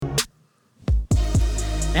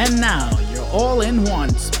And now, your all-in-one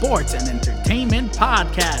sports and entertainment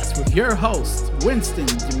podcast with your hosts, Winston,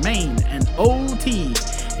 Jermaine, and OT.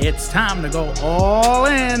 It's time to go all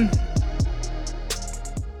in.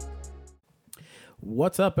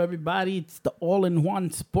 What's up, everybody? It's the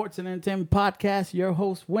all-in-one sports and entertainment podcast. Your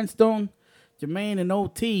host, Winston, Jermaine, and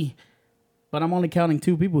OT. But I'm only counting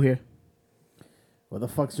two people here. What the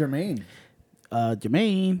fuck's Jermaine?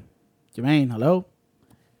 Jermaine, hello?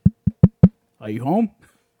 Are you home?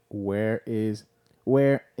 Where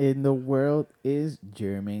in the world is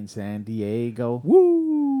Jermaine San Diego?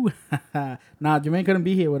 Woo! Nah, Jermaine couldn't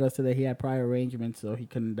be here with us today. He had prior arrangements, so he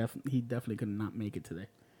definitely could not make it today.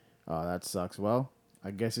 Oh, that sucks. Well,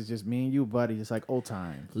 I guess it's just me and you, buddy. Just like old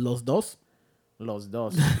times. Los dos? Los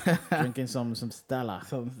dos. Drinking some Stella.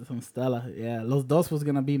 Some Stella. Yeah, Los dos was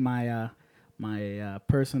gonna be my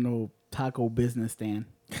personal taco business stand.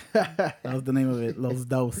 That was the name of it. Los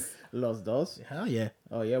dos. Los dos? Hell yeah.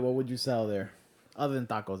 Oh, yeah. What would you sell there? Other than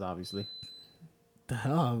tacos, obviously. The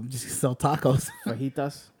hell? Just sell tacos.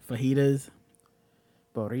 Fajitas? Fajitas.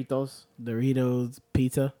 Burritos? Doritos.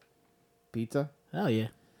 Pizza. Pizza? Hell yeah.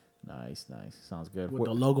 Nice. Sounds good. With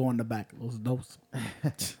the logo on the back. Los dos.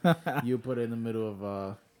 You put it in the middle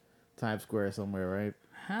of Times Square somewhere, right?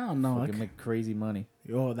 Hell no. Fucking make crazy money.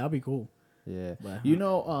 Oh, that'd be cool. Yeah. But, you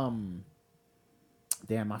know,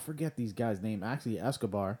 damn, I forget these guys' name. Actually,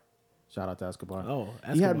 Escobar. Shout out to Escobar. Oh,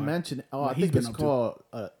 Escobar. He had mentioned, I he's think been it's up called,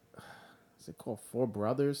 is it called Four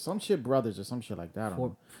Brothers? Some shit Brothers or some shit like that.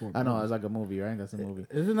 Four I know, Brothers. it's like a movie, right? That's a movie.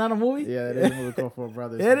 Isn't that a movie? Yeah, it is a movie called Four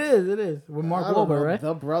Brothers. It is. With Mark I don't know, Wahlberg, right?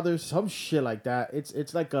 The Brothers, some shit like that.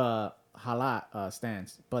 It's like a halal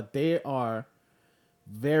stance, but they are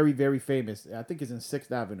very, very famous. I think it's in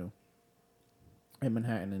 6th Avenue in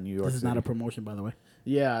Manhattan in New York This is City. not a promotion, by the way.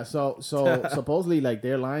 Yeah, so supposedly like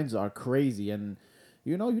their lines are crazy, and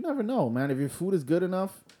you never know, man. If your food is good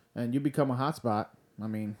enough and you become a hotspot, I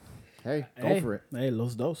mean, hey, go for it. Hey,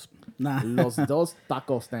 Los dos. Nah. Los dos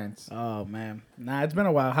taco stands. Oh man, nah. It's been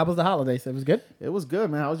a while. How was the holidays? It was good. It was good,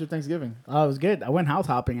 man. How was your Thanksgiving? Oh, it was good. I went house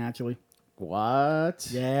hopping actually. What?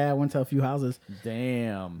 Yeah, I went to a few houses.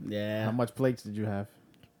 Damn. Yeah. How much plates did you have?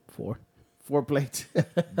 4. 4 plates.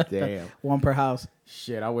 Damn. 1 per house.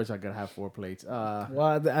 Shit, I wish I could have 4 plates.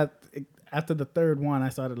 Well, after the third one, I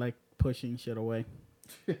started like pushing shit away.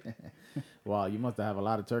 Wow, you must have a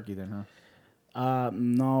lot of turkey then, huh?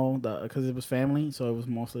 No, because it was family, so it was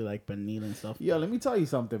mostly like pernil and stuff. Yo, let me tell you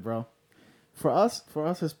something, bro. For us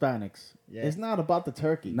Hispanics, Yeah. it's not about the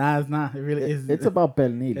turkey. Nah, it's not. It really is. It's about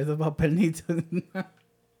pernil. It's about pernil.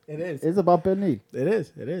 It is. It's about pernil. It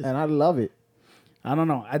is. And I love it. I don't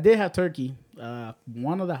know. I did have turkey.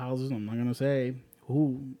 One of the houses, I'm not gonna say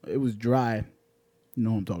who. It was dry. You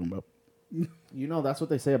know what I'm talking about. You know, that's what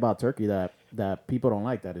they say about turkey that people don't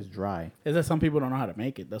like, that it's dry. Is that some people don't know how to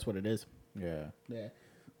make it? That's what it is. Yeah. Yeah.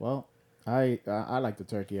 Well, I like the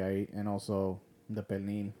turkey I ate, and also the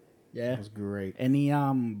pernil. Yeah. It was great. Any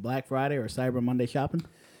Black Friday or Cyber Monday shopping?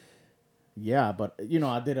 Yeah, but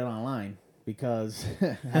I did it online because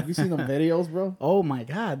have you seen them videos, bro? Oh my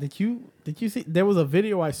God! Did you see? There was a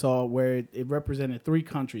video I saw where it represented 3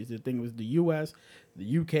 countries. The thing was the U.S.,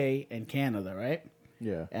 the UK, and Canada, right?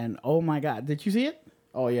 Yeah. And oh my God, did you see it?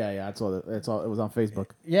 Oh yeah. I saw that. It was on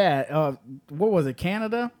Facebook. Yeah. What was it?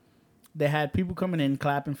 Canada. They had people coming in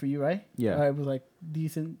clapping for you, right? Yeah. It was like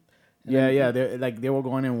decent. Yeah. They were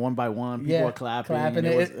going in one by one. People were clapping. And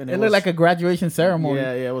it it looked like a graduation ceremony.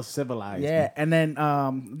 Yeah. It was civilized. Yeah, and then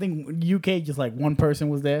I think UK just like one person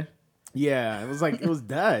was there. Yeah. It was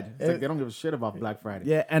dead. It's like they don't give a shit about Black Friday.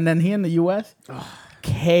 Yeah, and then here in the US,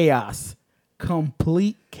 chaos,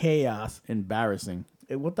 complete chaos. Embarrassing.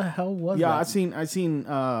 What the hell was Yeah, that? I seen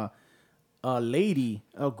a lady,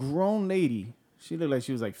 a grown lady. She looked like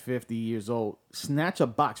she was like 50 years old. Snatch a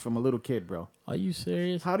box from a little kid, bro. Are you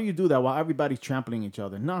serious? How do you do that while everybody's trampling each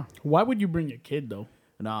other? No. Why would you bring your kid though?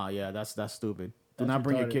 Nah, yeah, that's stupid. That's not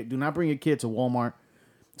bring your retarded. kid. Do not bring your kid to Walmart,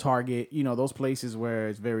 Target. Those places where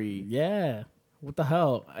it's very. Yeah. What the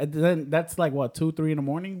hell? And then that's like what 2, 3 in the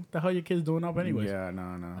morning. What the hell your kids doing up anyways? Yeah,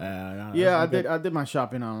 no. No, Yeah, that's I did my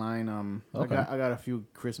shopping online. Okay. I got a few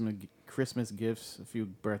Christmas gifts, a few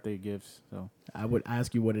birthday gifts. So, I would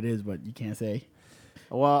ask you what it is, but you can't say.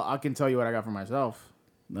 well, I can tell you what I got for myself.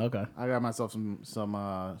 Okay. I got myself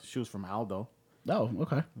some shoes from Aldo. Oh,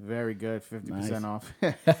 okay. Very good, 50% Nice. off.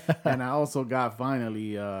 And I also got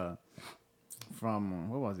finally from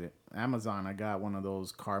what was it? Amazon. I got one of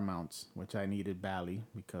those car mounts, which I needed badly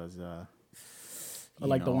because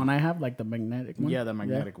Like the one I have, like the magnetic one? Yeah, the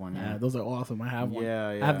magnetic one, yeah. Those are awesome. I have one. Yeah,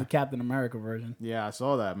 I yeah. have the Captain America version. Yeah, I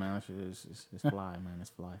saw that, man. That shit is it's fly, man. It's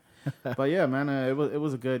fly. But yeah, man, it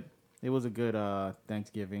was a good It was a good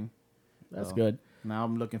Thanksgiving. That's So, good. Now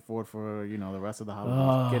I'm looking forward for the rest of the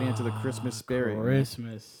holidays, getting into the Christmas spirit.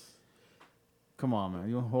 Christmas. Come on, man.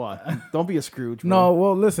 You what? Don't be a Scrooge. Bro. No,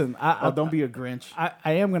 well, listen. Don't be a Grinch.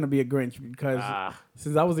 I am going to be a Grinch because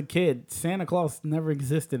since I was a kid, Santa Claus never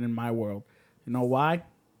existed in my world. You know why?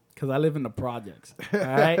 Because I live in the projects. All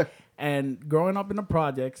right? And growing up in the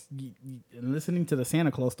projects and listening to the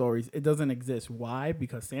Santa Claus stories, it doesn't exist. Why?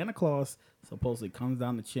 Because Santa Claus supposedly comes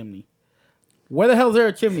down the chimney. Where the hell is there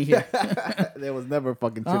a chimney here? There was never a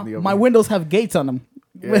fucking chimney over my here. windows have gates on them.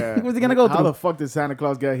 Yeah. Where's he going to go How through? the fuck did Santa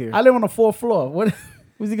Claus get here? I live on the 4th floor. What's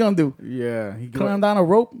he going to do? Yeah. Climb down a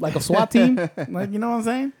rope like a SWAT team? Like, you know what I'm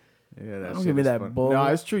saying? Yeah, that Don't shit give me is that fun. bull. No,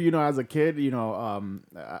 it's true. As a kid,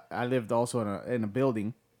 I lived also in a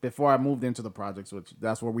building before I moved into the projects, which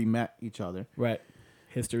that's where we met each other. Right.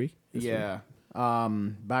 History. Yeah.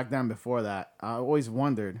 Back then, before that, I always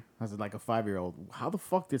wondered, as like a 5-year-old, how the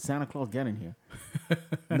fuck did Santa Claus get in here?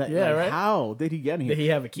 Right. How did he get in here? Did he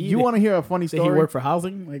have a key? You want to hear a funny story? Did he work for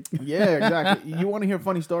housing? Like, Yeah, exactly. You want to hear a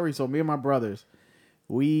funny story? So me and my brothers,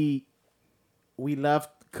 we left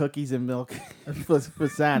cookies and milk for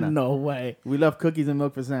Santa. no way. We left cookies and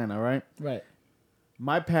milk for Santa, right? Right.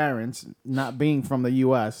 My parents, not being from the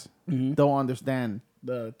U.S., don't understand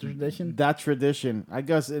The tradition. that tradition. I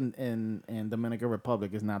guess in Dominican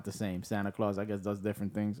Republic is not the same. Santa Claus, I guess, does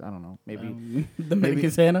different things. I don't know. Maybe Dominican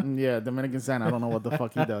Santa. Yeah, Dominican Santa. I don't know what the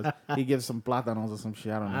fuck he does. He gives some plátanos or some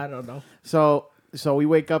shit. I don't know. I don't know. So we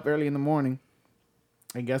wake up early in the morning,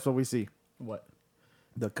 and guess what we see? What?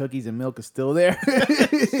 The cookies and milk is still there.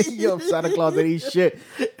 Yo, Santa Claus didn't eat shit.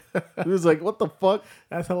 He was like, what the fuck?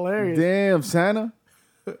 That's hilarious. Damn, Santa.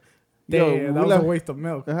 Damn, that was left, a waste of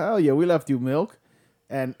milk. hell yeah, we left you milk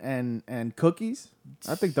and cookies.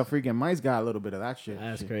 I think the freaking mice got a little bit of that shit.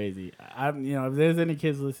 That's crazy. If there's any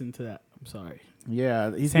kids listening to that, I'm sorry.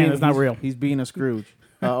 Yeah, Santa's not real. He's being a Scrooge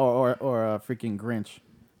or a freaking Grinch.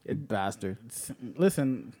 Bastard.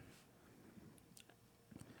 Listen,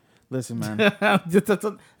 Man.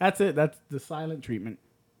 that's it. That's the silent treatment.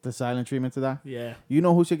 The silent treatment to that? Yeah. You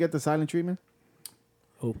know who should get the silent treatment?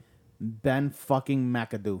 Who? Ben fucking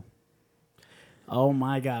McAdoo. Oh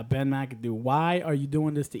my God, Ben McAdoo. Why are you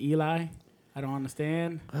doing this to Eli? I don't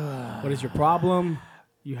understand. What is your problem?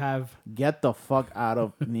 You have... Get the fuck out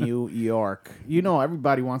of New York.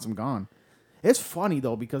 Everybody wants him gone. It's funny,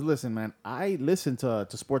 though, because, listen, man, I listen to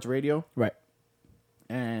sports radio. Right.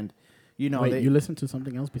 And, Wait, you listen to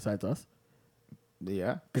something else besides us?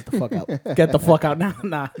 Yeah. Get the fuck out. Get the fuck out now.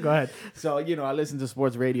 Nah, go ahead. So, I listen to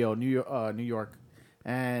sports radio, New York.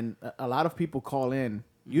 And a lot of people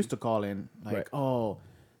used to call in, like, Right. oh,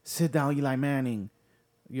 sit down, Eli Manning.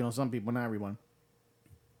 Some people, not everyone.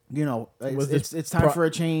 It's time for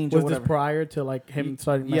a change. Was or this whatever. prior to like him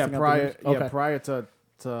starting messing up? Prior to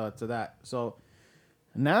that. So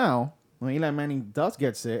now when Eli Manning does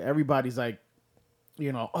get sick, everybody's like,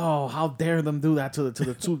 oh, how dare them do that to the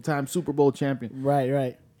 2-time Super Bowl champion.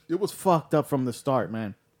 Right. It was fucked up from the start,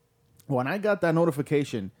 man. When I got that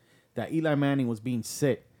notification that Eli Manning was being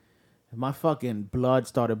sick, my fucking blood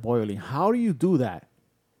started boiling. How do you do that?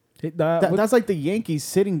 That's like the Yankees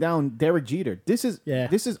sitting down Derek Jeter. This is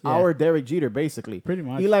our Derek Jeter, basically. Pretty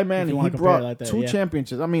much. Eli Manning, he brought like that, 2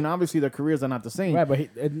 championships. I mean, obviously their careers are not the same. Right, but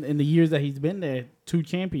in the years that he's been there, 2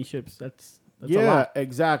 championships. That's a lot. Yeah,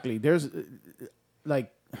 exactly. There's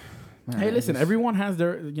like, man, hey, listen, everyone has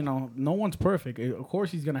their, no one's perfect. Of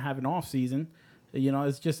course, he's gonna have an off season.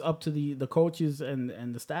 It's just up to the coaches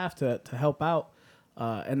and the staff to help out,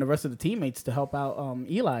 and the rest of the teammates to help out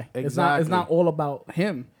Eli. Exactly. It's not all about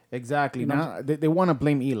him. Exactly. Now they want to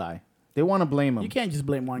blame Eli. They want to blame him. You can't just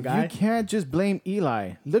blame one guy. You can't just blame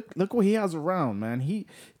Eli. Look what he has around, man.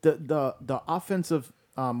 The offensive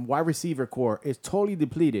wide receiver core is totally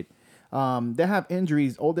depleted. They have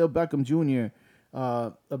injuries. Odell Beckham Jr.,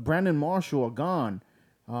 Brandon Marshall are gone.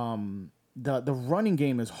 The running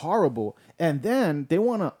game is horrible, and then they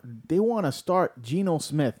wanna start Geno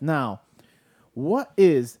Smith. Now, what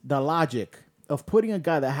is the logic of putting a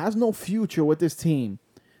guy that has no future with this team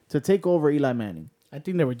to take over Eli Manning? I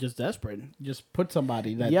think they were just desperate. Just put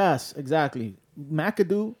somebody that... Yes, exactly. Ben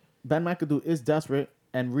McAdoo is desperate,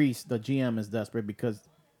 and Reese, the GM, is desperate because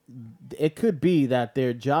it could be that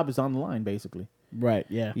their job is on the line, basically. Right,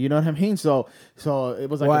 yeah. You know what I mean? So it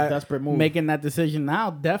was like a desperate move. Making that decision now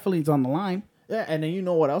definitely is on the line. Yeah, and then you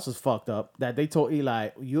know what else is fucked up? That they told Eli,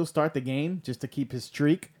 you'll start the game just to keep his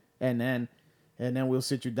streak, and then we'll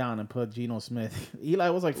sit you down and put Geno Smith. Eli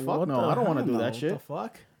was like, fuck no, I don't want to do that shit. What the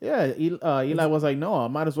fuck? Yeah, Eli was like, no, I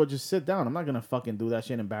might as well just sit down. I'm not going to fucking do that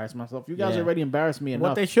shit and embarrass myself. You guys already embarrassed me enough.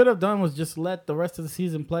 What they should have done was just let the rest of the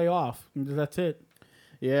season play off. That's it.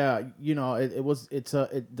 Yeah,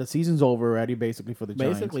 the season's over already, basically, for the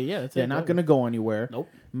Giants. Basically, yeah. They're not going to go anywhere. Nope.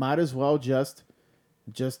 Might as well just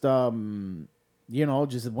just wing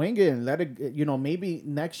it and let it. Maybe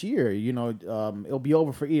next year, it'll be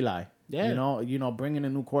over for Eli. Yeah. Bringing a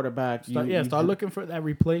new quarterback. Start looking for that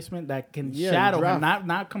replacement that can shadow him,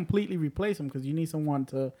 not completely replace him, because you need someone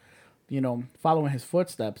to, follow in his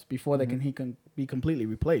footsteps before he can be completely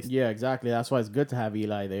replaced. Yeah, exactly. That's why it's good to have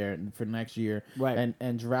Eli there for next year, right?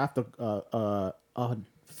 And draft a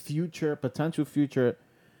potential future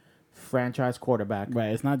franchise quarterback. Right.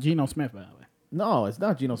 It's not Geno Smith, by the way. No, it's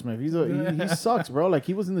not Geno Smith. He sucks, bro. Like,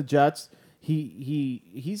 he was in the Jets.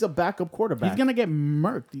 He's a backup quarterback. He's gonna get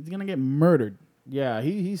murked. He's gonna get murdered. Yeah,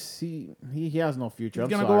 he has no future. He's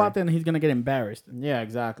gonna go out there and he's gonna get embarrassed. Yeah,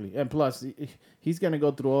 exactly. And plus, he's gonna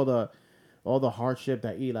go through all the hardship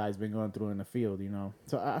that Eli's been going through in the field.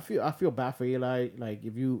 So I feel bad for Eli. Like,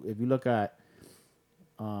 if you look at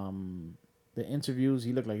the interviews,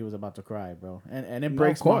 he looked like he was about to cry, bro. And it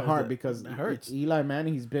breaks my heart because it hurts. Eli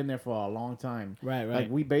Manning, he's been there for a long time. Right. Like,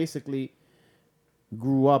 we basically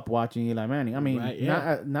grew up watching Eli Manning. I mean,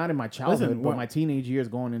 not in my childhood, but my teenage years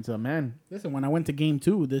going into a man. Listen, when I went to Game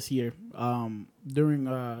 2 this year, during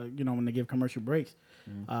when they give commercial breaks,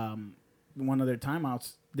 one of their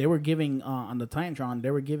timeouts, they were giving on the Titantron,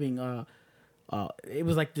 they were giving it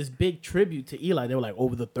was like this big tribute to Eli. They were like,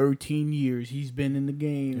 over the 13 years he's been in the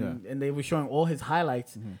game, and they were showing all his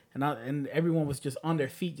highlights, and everyone was just on their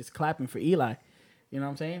feet, just clapping for Eli. You know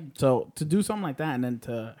what I'm saying? So to do something like that and then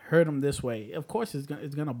to hurt him this way, of course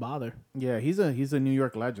it's gonna bother. Yeah, he's a New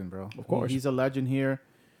York legend, bro. Of course, he's a legend here.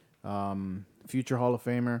 Future Hall of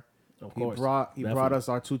Famer. Of course, he brought us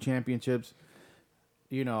our 2 championships.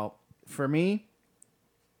 For me,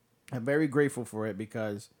 I'm very grateful for it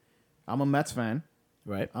because I'm a Mets fan.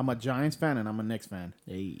 Right. I'm a Giants fan and I'm a Knicks fan.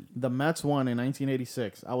 Hey. The Mets won in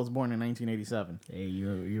 1986. I was born in 1987. Hey,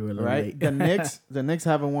 you were right. The Knicks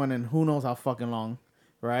haven't won in who knows how fucking long.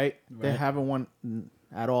 Right. They haven't won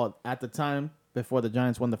at all at the time before the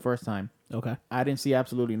Giants won the first time. Okay. I didn't see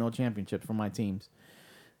absolutely no championship for my teams.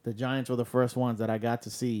 The Giants were the first ones that I got to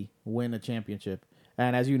see win a championship.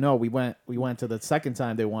 And as you know, we went to the second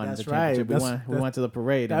time they won the championship. We went to the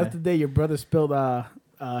parade. That's the day your brother spilled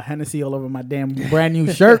Hennessy all over my damn brand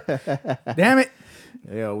new shirt. Damn it!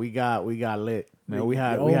 Yeah, we got lit. Man, we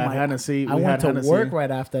had Hennessy. I went to work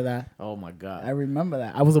right after that. Oh my god! I remember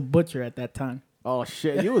that. I was a butcher at that time. Oh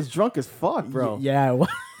shit! You was drunk as fuck, bro. Yeah, I was.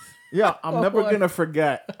 Yeah, I'm never gonna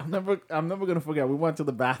forget. I'm never gonna forget. We went to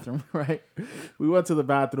the bathroom, right? We went to the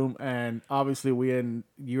bathroom, and obviously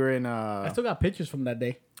you were in. I still got pictures from that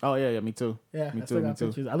day. Oh yeah, me too. Yeah, me I still got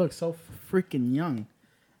pictures. I look so freaking young.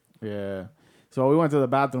 Yeah. So we went to the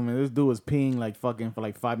bathroom, and this dude was peeing like fucking for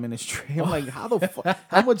like 5 minutes straight. I'm like, how the fuck?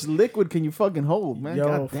 How much liquid can you fucking hold, man? Yo,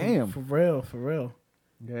 God damn. For real.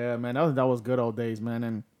 Yeah, man, that was good old days, man,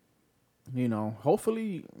 and.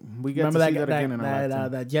 Hopefully we get to see that again in our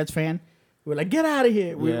lifetime. That Jets fan, we were like, get out of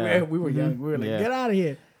here. We were young. We were like, get out of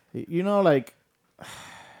here. Like,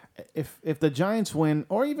 if the Giants win,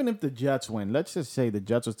 or even if the Jets win, let's just say the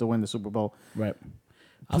Jets was to win the Super Bowl. Right.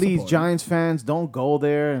 Please, Giants fans, don't go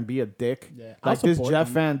there and be a dick. Yeah, like this Jet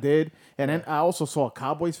fan did. And then I also saw a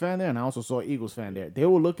Cowboys fan there, and I also saw an Eagles fan there. They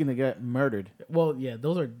were looking to get murdered. Well, yeah,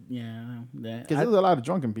 those are, yeah. Because there was a lot of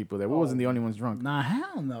drunken people there. We wasn't the only ones drunk. Nah,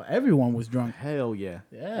 hell no. Everyone was drunk. Hell yeah.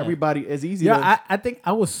 Yeah. Everybody, it's easy I think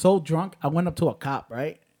I was so drunk, I went up to a cop,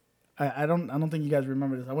 right? I don't think you guys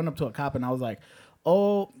remember this. I went up to a cop, and I was like,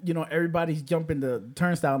 oh, everybody's jumping the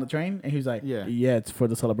turnstile on the train. And he was like, yeah, it's for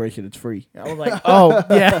the celebration. It's free. I was like, oh,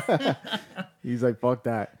 yeah. He's like, fuck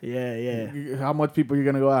that. Yeah. How much people are you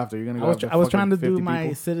going to go after? You're gonna go I was trying to do my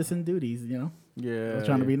my citizen duties, Yeah. I was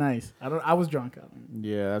trying to be nice. I was drunk.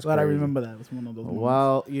 Yeah, that's glad crazy. I remember that. It was one of those moments.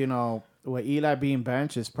 Well, with Eli being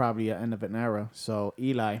benched is probably the end of an era. So,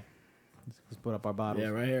 Eli, let's put up our bottles. Yeah,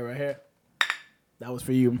 right here. That was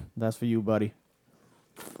for you. That's for you, buddy.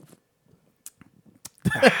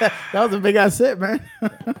 That was a big ass sip, man.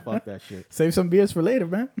 Fuck that shit. Save some beers for later,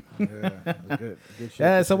 man. Yeah, good shit.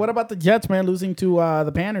 Yeah. So what about the Jets, man? Losing to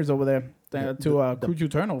the Panthers over there to crucial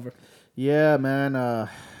turnover. Yeah, man.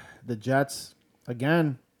 The Jets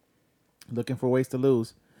again looking for ways to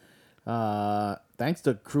lose. Thanks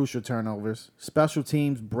to crucial turnovers, special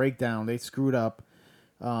teams breakdown. They screwed up.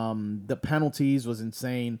 The penalties was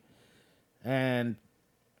insane, and.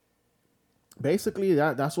 Basically,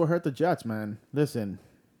 that's what hurt the Jets, man. Listen,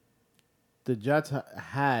 the Jets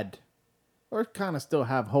had, or kind of still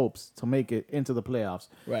have hopes to make it into the playoffs.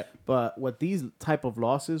 Right. But with these type of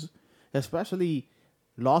losses, especially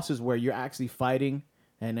losses where you're actually fighting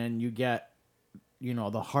and then you get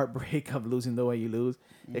the heartbreak of losing the way you lose,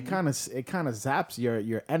 it kind of zaps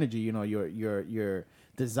your energy, your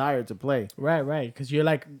desire to play. Right, because you're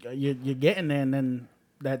like you're getting there, and then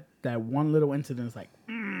that one little incident is like,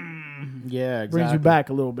 yeah, exactly. brings you back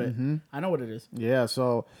a little bit. Mm-hmm. I know what it is. Yeah,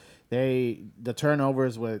 so the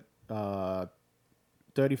turnovers with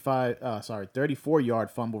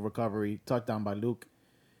 34-yard fumble recovery, touchdown by Luke.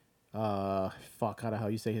 How the hell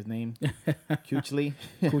you say his name? Kuechly.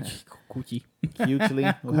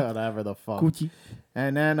 Kuechly, whatever the fuck. Coochie.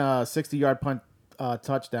 And then 60-yard punt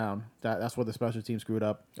touchdown. That's where the special team screwed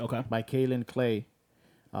up. Okay. By Kalen Clay.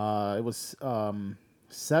 It was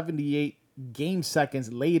 78 game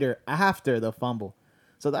seconds later after the fumble.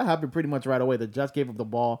 So that happened pretty much right away. The Jets gave up the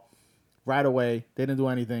ball right away. They didn't do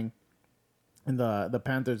anything. And the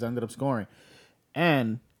Panthers ended up scoring.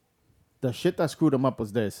 And the shit that screwed them up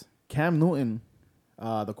was this. Cam Newton,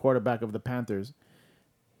 the quarterback of the Panthers,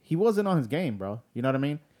 he wasn't on his game, bro. You know what I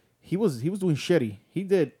mean? He was doing shitty. He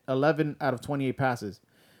did 11 out of 28 passes,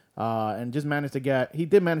 and just managed to get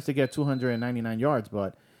 299 yards.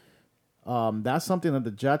 But that's something that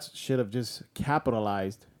the Jets should have just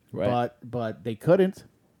capitalized. Right. But they couldn't.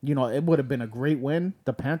 It would have been a great win.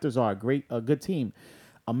 The Panthers are a good team.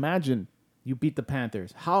 Imagine you beat the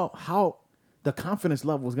Panthers. How the confidence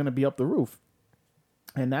level was going to be up the roof.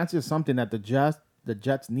 And that's just something that the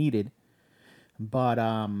Jets needed, but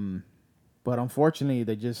unfortunately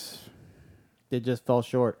they just fell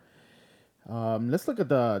short. Let's look at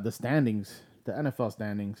the standings, the NFL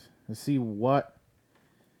standings, and see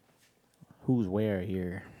who's where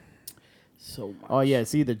here. So much. Oh yeah,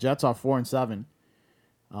 see the Jets are 4-7.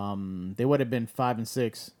 They would have been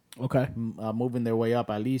 5-6. Okay. Moving their way up,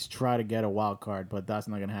 at least try to get a wild card, but that's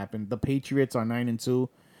not gonna happen. The Patriots are 9-2.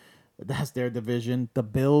 That's their division. The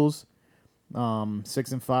Bills,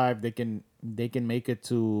 6-5. They can make it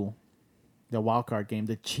to the wild card game.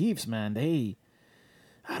 The Chiefs, man, I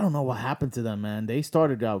don't know what happened to them, man. They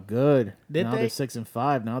started out good. Now they're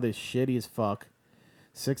 6-5. Now they're shitty as fuck.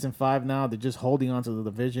 6-5 now. They're just holding on to the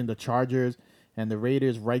division. The Chargers and the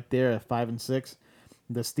Raiders right there at 5-6.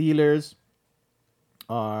 The Steelers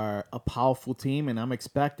are a powerful team, and I'm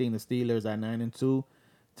expecting the Steelers at 9-2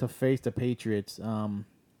 to face the Patriots.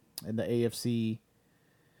 In the AFC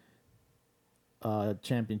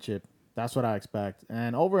championship. That's what I expect.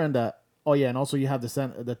 And over in and also you have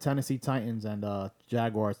the Tennessee Titans and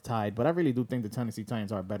Jaguars tied. But I really do think the Tennessee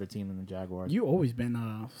Titans are a better team than the Jaguars. You always been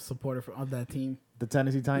a supporter of that team. The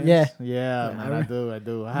Tennessee Titans? Yeah, man, I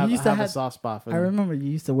do. I have a soft spot for them. I remember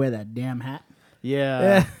you used to wear that damn hat.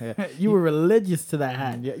 Yeah. You were religious to that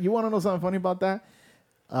hat. Yeah. You want to know something funny about that?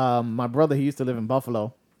 My brother, he used to live in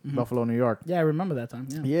Buffalo. Buffalo, New York. Yeah, I remember that time.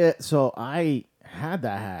 Yeah, so I had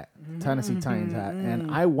that hat, Tennessee Titans hat, and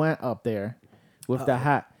I went up there with that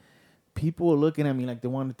hat. People were looking at me like they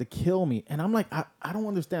wanted to kill me, and I'm like, I don't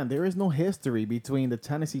understand. There is no history between the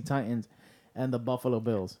Tennessee Titans and the Buffalo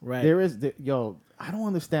Bills. Right. There is, I don't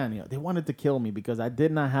understand. They wanted to kill me because I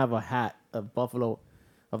did not have a hat of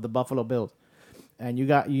the Buffalo Bills. And you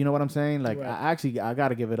know what I'm saying? Like, right. I got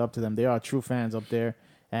to give it up to them. They are true fans up there.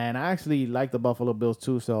 And I actually like the Buffalo Bills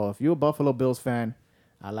too. So if you're a Buffalo Bills fan,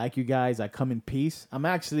 I like you guys. I come in peace. I'm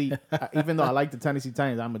actually, even though I like the Tennessee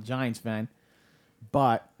Titans, I'm a Giants fan.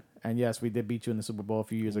 And yes, we did beat you in the Super Bowl a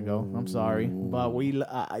few years ago. I'm sorry, but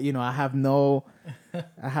I have no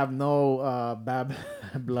bad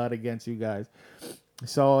blood against you guys.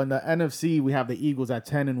 So in the NFC, we have the Eagles at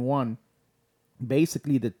 10-1.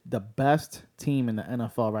 Basically, the best team in the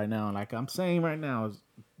NFL right now. Like I'm saying right now, as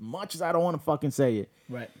much as I don't want to fucking say it,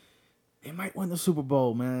 right? They might win the Super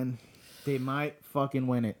Bowl, man. They might fucking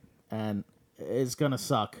win it, and it's gonna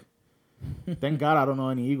suck. Thank God I don't know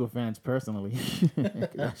any Eagle fans personally.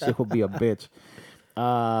 That shit will be a bitch.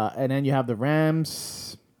 And then you have the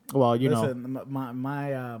Rams. Well, Listen,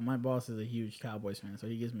 my boss is a huge Cowboys fan, so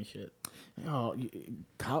he gives me shit.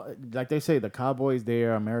 Like they say, the Cowboys,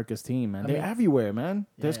 they're America's team, man. They're everywhere, man.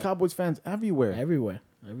 Yeah. There's Cowboys fans everywhere. Everywhere.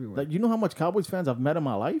 Like, you know how much Cowboys fans I've met in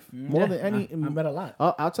my life? More than any. I met a lot.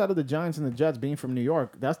 Outside of the Giants and the Jets, being from New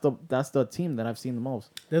York, that's the team that I've seen the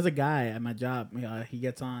most. There's a guy at my job. He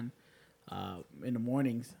gets on in the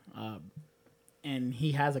mornings, and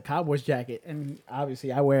he has a Cowboys jacket. And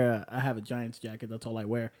obviously, I have a Giants jacket. That's all I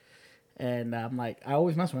wear. And I'm like, I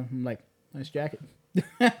always mess with him. I'm like, nice jacket.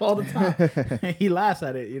 All the time. He laughs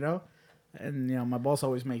at it, And, my boss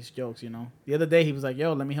always makes jokes, The other day, he was like,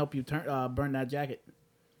 yo, let me help you burn that jacket.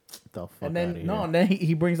 The fuck and then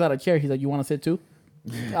he brings out a chair. He's like, you want to sit too?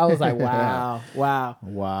 I was like, wow.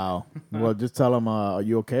 Well, just tell him, are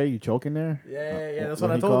you okay? You choking there? Yeah, that's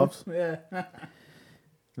what I told him. Yeah.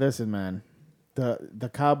 Listen, man,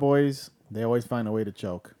 the Cowboys They always find a way to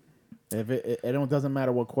choke. If it doesn't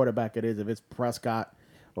matter what quarterback it is, if it's Prescott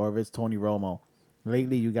or if it's Tony Romo.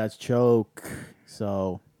 Lately, you guys choke.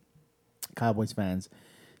 So, Cowboys fans,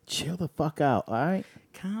 chill the fuck out, all right?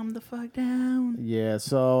 Calm the fuck down. Yeah,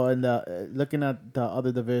 so and looking at the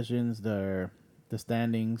other divisions, the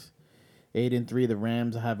standings, 8-3. The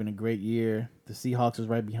Rams are having a great year. The Seahawks is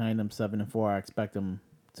right behind them, 7-4. I expect them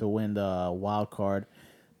to win the wild card.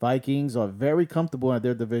 Vikings are very comfortable at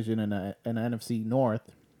their division in the NFC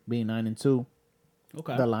North, being 9-2.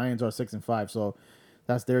 Okay. The Lions are 6-5, so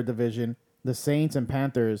that's their division. The Saints and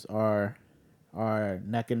Panthers are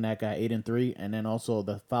neck and neck at 8-3, and then also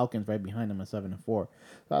the Falcons right behind them at 7-4. So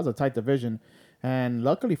that was a tight division, and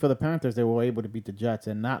luckily for the Panthers, they were able to beat the Jets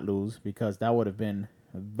and not lose because that would have been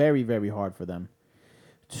very, very hard for them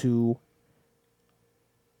to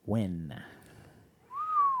win.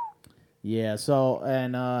 Yeah. So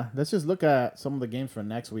and let's just look at some of the games for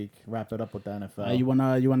next week. Wrap it up with the NFL.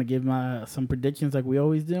 You wanna give some predictions like we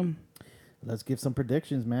always do? Let's give some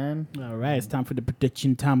predictions, man. All right, it's time for the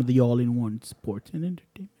prediction time of the all-in-one sports and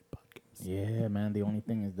entertainment podcast. Yeah, man. The only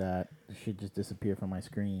thing is that it should just disappear from my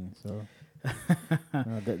screen. So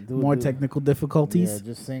more technical difficulties. Yeah,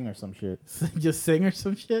 just sing or some shit. Just sing or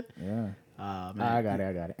some shit. Yeah. Man. I got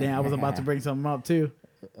it. Damn, I was about to bring something up too.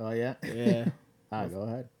 Oh yeah. Yeah. All right, go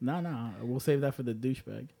ahead. No, we'll save that for the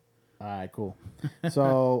douchebag. All right, cool.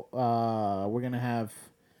 So we're gonna have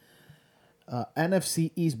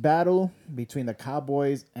NFC East battle between the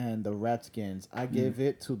Cowboys and the Redskins. I give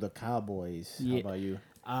it to the Cowboys. Yeah. How about you?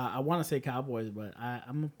 I want to say Cowboys, but I'm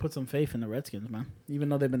going to put some faith in the Redskins, man. Even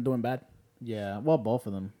though they've been doing bad. Yeah, well, both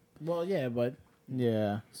of them. Well, yeah, but...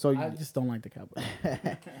 Yeah. So I just don't like the Cowboys.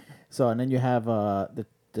 So, and then you have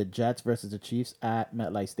the Jets versus the Chiefs at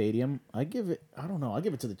MetLife Stadium. I give it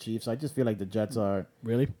to the Chiefs. I just feel like the Jets are...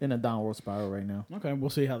 Really? In a downward spiral right now. Okay, we'll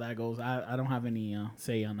see how that goes. I don't have any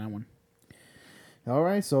say on that one. All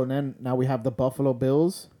right, so then now we have the Buffalo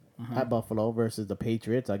Bills at Buffalo versus the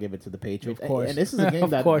Patriots. I give it to the Patriots. Of course. And this is a game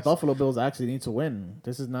that Buffalo Bills actually need to win.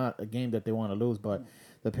 This is not a game that they want to lose, but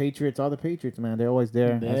the Patriots are the Patriots, man. They're always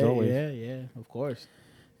there, as always. Yeah, of course.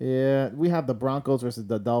 Yeah, we have the Broncos versus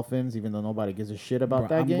the Dolphins, even though nobody gives a shit about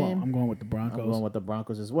that game. I'm going with the Broncos. I'm going with the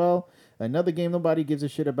Broncos as well. Another game nobody gives a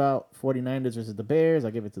shit about, 49ers versus the Bears.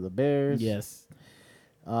 I give it to the Bears. Yes.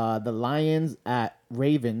 The Lions at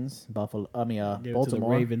Ravens, Baltimore.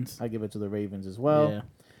 Ravens. I give it to the Ravens as well. Yeah.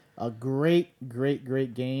 A great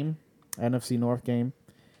game, NFC North game.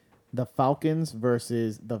 The Falcons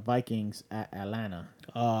versus the Vikings at Atlanta.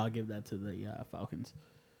 I'll give that to the Falcons.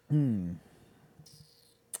 I'm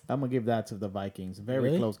gonna give that to the Vikings.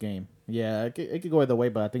 Very close game. Yeah, it could go either way,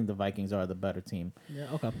 but I think the Vikings are the better team. Yeah.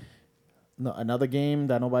 Okay. No, another game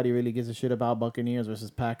that nobody really gives a shit about, Buccaneers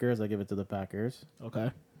versus Packers. I give it to the Packers.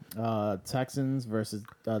 Okay. Texans versus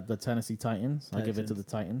the Tennessee Titans. I give it to the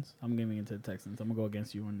Titans. I'm giving it to the Texans. I'm going to go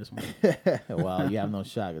against you on this one. Well, you have no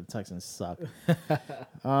shot. The Texans suck.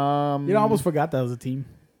 I almost forgot that was a team.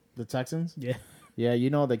 The Texans? Yeah.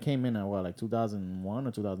 Yeah, they came in at like 2001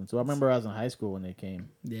 or 2002. I remember I was in high school when they came.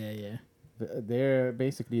 Yeah. They're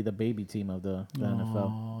basically the baby team of the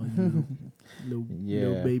NFL.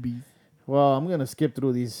 Little babies. Well, I'm going to skip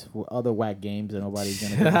through these other whack games that nobody's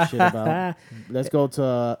going to give a shit about. Let's go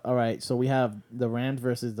to, all right, so we have the Rams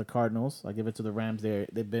versus the Cardinals. I give it to the Rams.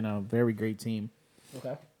 They've been a very great team.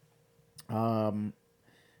 Okay.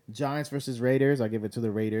 Giants versus Raiders. I give it to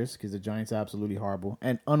the Raiders because the Giants are absolutely horrible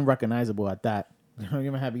and unrecognizable at that. They don't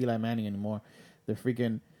even have Eli Manning anymore.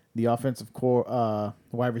 The offensive core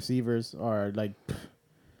wide receivers are like...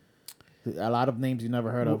 a lot of names you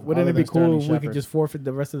never heard of. Wouldn't it be cool if we could just forfeit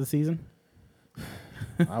the rest of the season?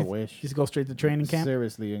 I wish. Just go straight to training camp?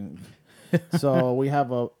 Seriously. So we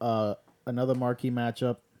have another marquee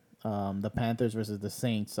matchup, the Panthers versus the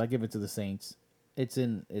Saints. I give it to the Saints. They're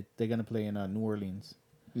going to play in New Orleans.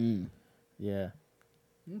 Yeah.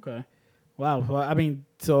 Okay. Wow. Well, I mean,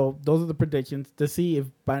 so those are the predictions. To see if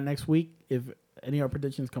by next week, if any of our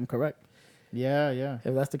predictions come correct. Yeah.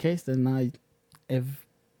 If that's the case, then if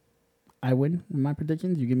I win in my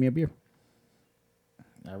predictions, you give me a beer.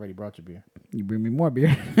 I already brought you beer. You bring me more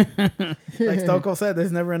beer. Like Stone Cold said,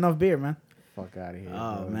 there's never enough beer, man. Fuck out of here.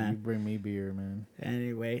 Oh, bro. man. You bring me beer, man.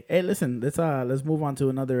 Anyway. Hey, listen, let's move on to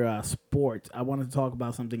another sport. I wanted to talk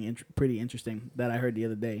about something pretty interesting that I heard the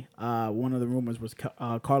other day. One of the rumors was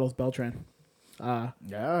Carlos Beltran.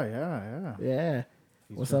 Yeah.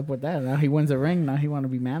 What's up with that? Now he wins a ring. Now he want to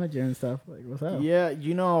be manager and stuff. Like, what's up? Yeah,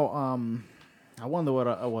 I wonder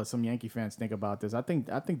what some Yankee fans think about this. I think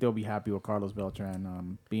they'll be happy with Carlos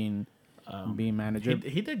Beltran being manager.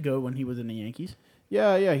 He did good when he was in the Yankees.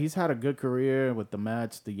 Yeah. He's had a good career with the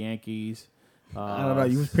Mets, the Yankees. I don't know.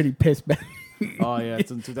 You was pretty pissed back. Oh yeah,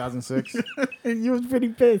 it's in 2006. You was pretty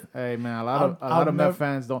pissed. Hey man, a lot of Met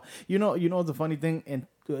fans don't. You know what's the funny thing? In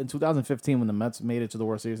 2015, when the Mets made it to the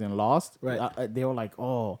World Series and lost, right? They were like,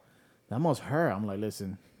 "Oh, that must hurt." I'm like,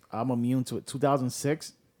 "Listen, I'm immune to it."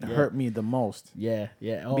 2006 hurt me the most. Yeah.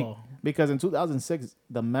 Oh, because in 2006,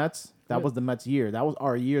 the Mets, that was the Mets' year. That was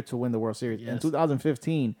our year to win the World Series. Yes. In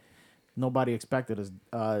 2015, nobody expected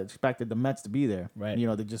the Mets to be there. Right. You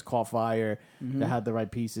know, they just caught fire. They had the right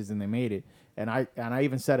pieces and they made it. And I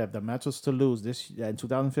even said if the Mets was to lose this in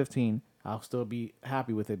 2015, I'll still be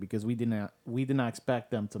happy with it because we did not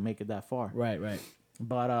expect them to make it that far. right.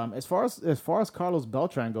 But as far as Carlos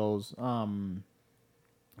Beltran goes, from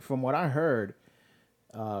what I heard,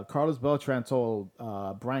 Carlos Beltran told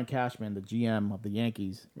Brian Cashman, the GM of the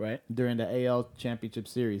Yankees, Right. during the AL Championship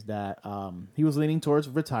Series that he was leaning towards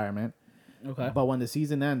retirement. Okay. But when the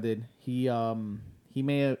season ended, he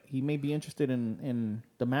may be interested in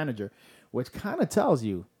the manager, which kind of tells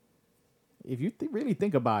you, if you really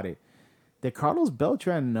think about it, did Carlos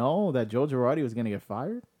Beltran know that Joe Girardi was going to get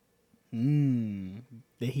fired?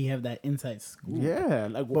 Did he have that inside scoop?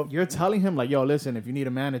 Yeah, you're telling him like, yo, listen, if you need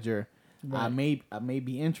a manager, Right. I may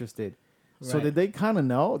be interested. So Right. did they kind of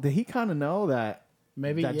know? Did he kind of know that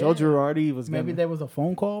Maybe Joe Girardi was maybe gonna... there was a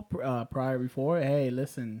phone call prior before. Hey,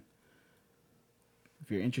 listen,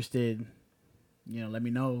 if you're interested, let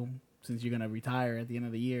me know since you're gonna retire at the end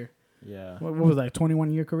of the year. Yeah. What was that?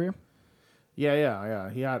 21-year career? Yeah.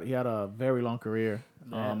 He had a very long career.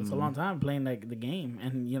 Yeah, it's a long time playing the game,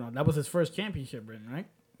 and that was his first championship ring, right?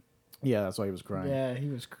 Yeah, that's why he was crying. Yeah, he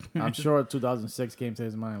was. I'm sure 2006 came to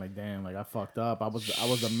his mind like, damn, like I fucked up. I was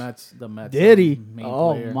the Mets. Did he? Main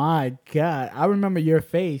Oh player. my God! I remember your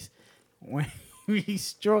face when he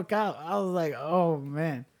struck out. I was like, oh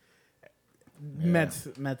man. Yeah.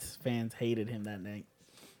 Mets fans hated him that night.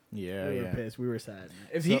 Yeah, We were yeah. pissed. We were sad.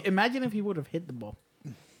 Imagine if he would have hit the ball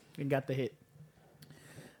and got the hit.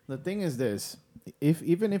 The thing is this: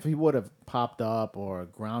 even if he would have popped up or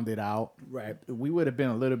grounded out, Right. we would have been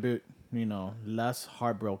a little bit, less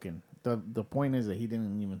heartbroken. The point is that he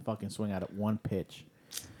didn't even fucking swing at it one pitch,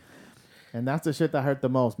 and that's the shit that hurt the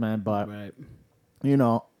most, man. But Right.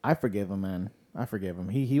 I forgive him, man. I forgive him.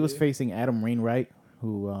 He was facing Adam Wainwright,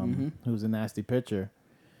 who's a nasty pitcher,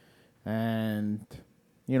 and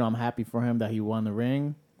I'm happy for him that he won the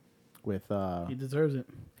ring with He deserves it.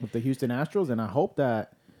 with the Houston Astros, and I hope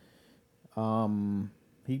that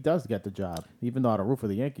he does get the job, even though I don't root for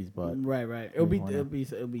the Yankees. But Right. It'll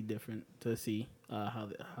be different to see how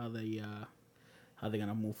they're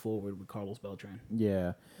gonna move forward with Carlos Beltran.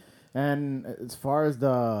 yeah, and as far as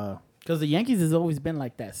Because the Yankees has always been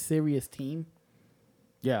like that serious team.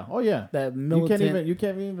 oh yeah, That militant. you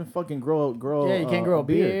can't even fucking grow. Yeah, you can't grow a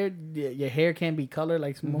beard. Your hair can't be colored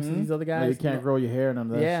like most of these other No, guys. you can't grow your hair and none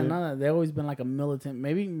of that Yeah, shit. no, they've always been like a militant.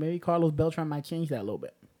 Maybe Carlos Beltran might change that a little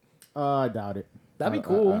bit. I doubt it. That'd be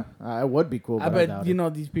cool. I would be cool. I But bet doubt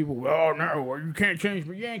it. these people. Oh no, you can't change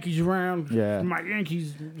my Yankees around. Yeah. My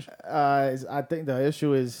Yankees. I think the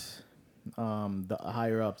issue is the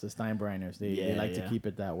higher ups, the Steinbrenners. They like to Yeah. keep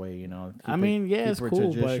it that way. Keep it's keep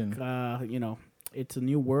cool, tradition. but it's a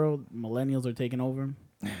new world. Millennials are taking over.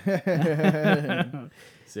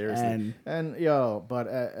 Seriously. And but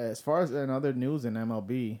as far as in other news in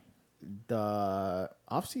MLB, the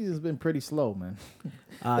offseason's been pretty slow, man.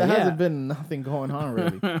 There hasn't been nothing going on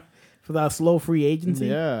really. For that slow free agency.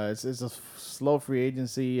 Yeah, it's a slow free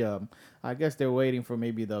agency. I guess they're waiting for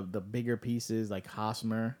maybe the bigger pieces like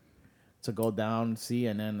Hosmer to go down,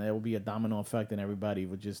 and then there will be a domino effect, and everybody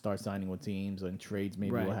would just start signing with teams and trades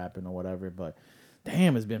maybe will happen or whatever. But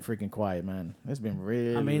damn, it's been freaking quiet, man. It's been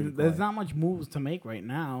really. really there's quiet. not much moves to make right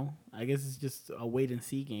now. I guess it's just a wait and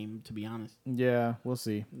see game, to be honest. Yeah, we'll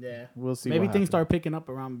see. Yeah, We'll see. maybe what things happens. start picking up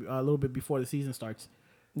around a little bit before the season starts.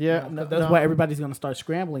 Yeah, That's why everybody's gonna start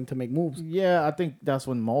scrambling to make moves. Yeah, I think that's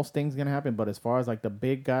when most things gonna happen. But as far as like the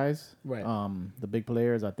big guys, Right. the big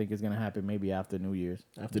players, I think it's gonna happen maybe after New Year's.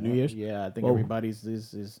 After New Year's? Yeah, I think Whoa. everybody's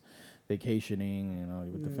is vacationing,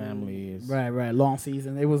 with the families. Right. Long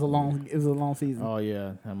season. It was a long season. Oh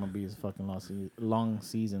yeah, MLB is fucking long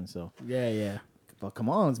season. So, Yeah. but come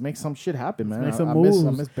on, let's make some shit happen, man. make some I moves.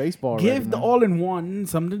 miss baseball. Give already, the man. all-in-one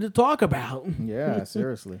something to talk about. Yeah,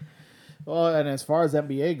 seriously. Well, and as far as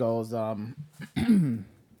NBA goes,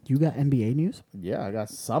 You got NBA news? yeah, I got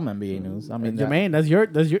some NBA news. I mean, Jermaine, that's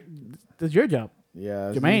your job.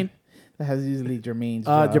 yeah, Jermaine. that has usually Jermaine's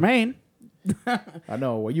job. Jermaine. I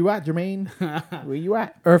know. Where you at, Jermaine? Where you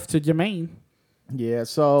at? Earth to Jermaine. Yeah.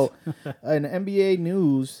 So, in NBA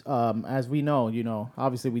news, as we know,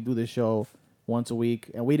 obviously we do this show once a week,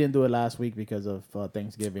 and we didn't do it last week because of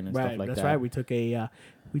Thanksgiving and stuff like That's that. right. We took a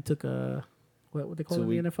what they call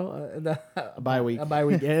it in the NFL? A bye week. A bye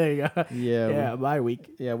week. Yeah, there you go. Yeah, a bye week.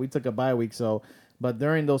 Yeah, we took a bye week. So, but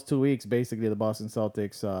during those 2 weeks, basically the Boston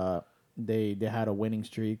Celtics, they had a winning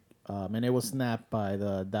streak, and it was snapped by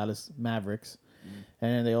the Dallas Mavericks,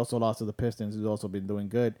 and then they also lost to the Pistons, who's also been doing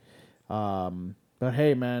good. But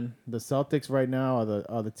hey, man, the Celtics right now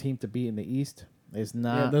are the team to beat in the East. It's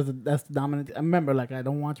not. Yeah, that's the dominant. I remember, like, I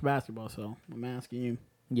don't watch basketball, so I'm asking you.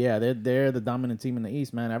 Yeah, they're the dominant team in the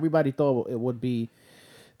East, man. Everybody thought it would be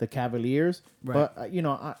the Cavaliers, Right.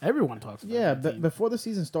 but Everyone talks about yeah, that team. before the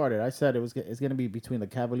season started, I said it's going to be between the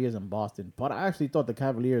Cavaliers and Boston. But I actually thought the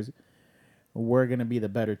Cavaliers were going to be the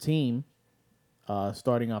better team,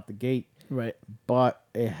 starting off the gate. Right. But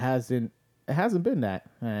it hasn't been that.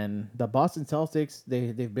 And the Boston Celtics,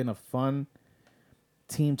 they've been a fun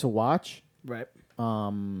team to watch. Right.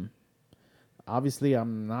 Obviously,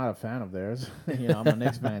 I'm not a fan of theirs. I'm a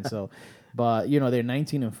Knicks fan, so. But they're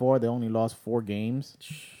 19-4. They only lost 4 games.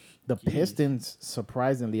 The Pistons,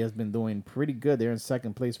 surprisingly, has been doing pretty good. They're in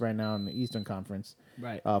second place right now in the Eastern Conference.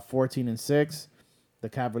 Right. 14-6. The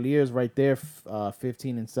Cavaliers right there,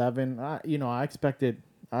 15-7.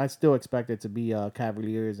 I still expected to be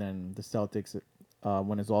Cavaliers and the Celtics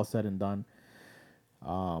when it's all said and done.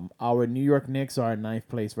 Our New York Knicks are in 9th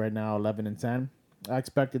place right now, 11-10. I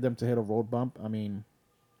expected them to hit a road bump. I mean,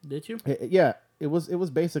 did you? It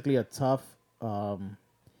was basically a tough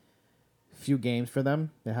few games for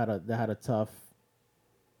them. They had a tough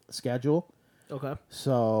schedule. Okay.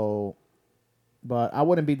 So, but I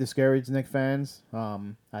wouldn't be discouraged, Knicks fans.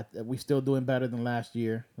 We still doing better than last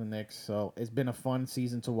year, the Knicks. So it's been a fun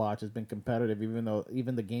season to watch. It's been competitive,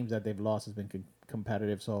 even the games that they've lost has been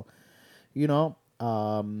competitive. So,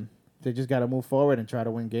 they just got to move forward and try to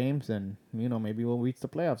win games, and maybe we'll reach the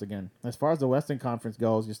playoffs again. As far as the Western Conference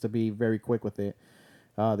goes, just to be very quick with it,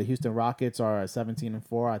 the Houston Rockets are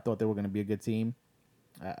 17-4. I thought they were going to be a good team,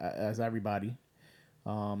 as everybody.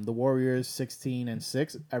 The Warriors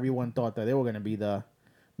 16-6. Everyone thought that they were going to be the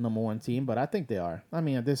number 1 team, but I think they are. I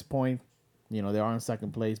mean, at this point, they are in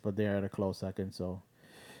second place, but they're at a close second. So,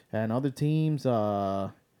 and other teams,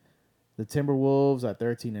 the Timberwolves at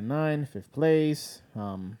 13-9, 5th place.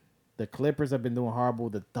 The Clippers have been doing horrible.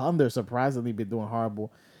 The Thunder surprisingly been doing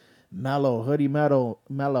horrible. Melo.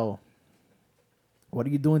 What are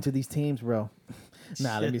you doing to these teams, bro?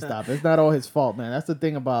 Nah, let me stop. It's not all his fault, man. That's the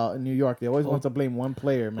thing about New York. They always want to blame one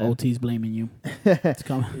player, man. OT's blaming you. It's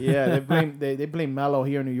coming. Yeah, they blame Melo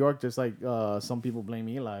here in New York, just like some people blame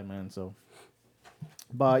Eli, man. So,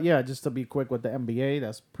 but yeah, just to be quick with the NBA,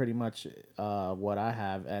 that's pretty much what I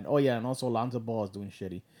have. And and also Lonzo Ball is doing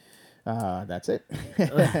shitty. That's it.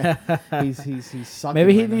 he's sucking.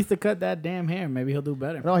 Maybe he needs to cut that damn hair. Maybe he'll do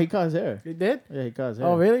better. No, he cut his hair. He did? Yeah, he cut his hair.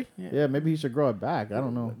 Oh, really? Yeah, maybe he should grow it back. I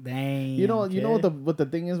don't know. Dang. You know what the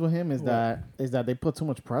thing is with him is that they put too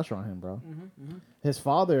much pressure on him, bro. His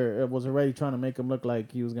father was already trying to make him look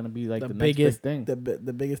like he was gonna be like the biggest next big thing.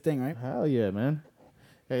 The biggest thing, right? Hell yeah, man.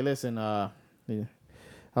 Hey, listen,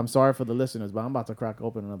 I'm sorry for the listeners, but I'm about to crack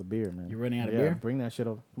open another beer, man. You're running out of beer? Bring that shit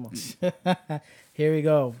over. Come on. Here we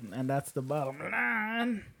go. And that's the bottom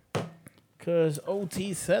line. Because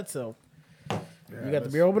OT said so. Yeah, you got the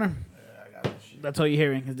beer opener? Yeah, I got this shit. That's all you're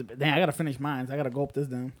hearing. Dang, I got to finish mine. I got to gulp this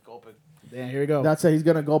down. Gulp it. Damn, here we go. That's it. He's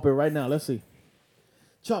going to gulp it right now. Let's see.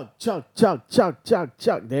 Chug, chug, chug, chug, chug,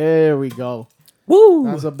 chug. There we go. Woo!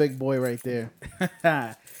 That's a big boy right there.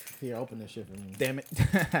 Here, open this shit for me. Damn it.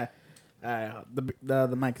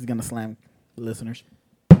 The mic is gonna slam, listeners.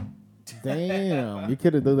 Damn, you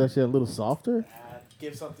could have done that shit a little softer.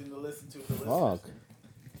 Give something to listen to for listeners.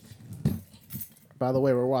 Fuck. By the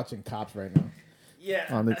way, we're watching Cops right now.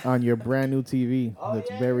 Yeah. On your brand new TV. Oh,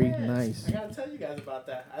 That's very nice. I gotta tell you guys about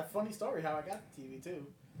that. I have a funny story how I got the TV too.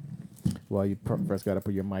 Well, you first got to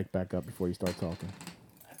put your mic back up before you start talking.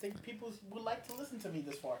 I think people would like to listen to me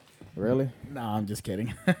this far. Really? No, I'm just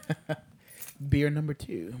kidding. Beer number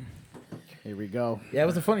 2. Here we go. Yeah, it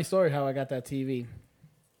was a funny story how I got that TV.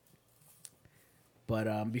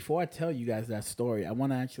 But before I tell you guys that story, I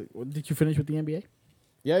want to actually... Did you finish with the NBA?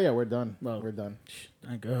 Yeah, we're done. Well, we're done.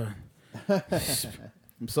 Thank God.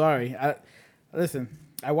 I'm sorry. Listen,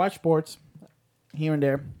 I watch sports here and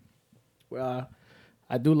there.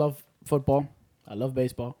 I do love football. I love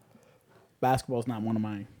baseball. Basketball's not one of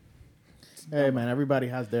mine. Hey, man, everybody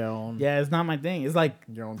has their own... Yeah, it's not my thing. It's like...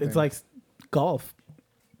 Your own it's thing. like golf.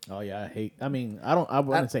 Oh yeah, I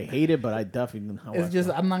wouldn't say hate it, but I definitely know. It's just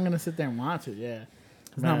I'm not gonna sit there and watch it. Yeah,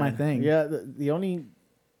 it's not my thing. Yeah, the only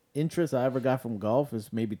interest I ever got from golf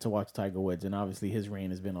is maybe to watch Tiger Woods, and obviously his reign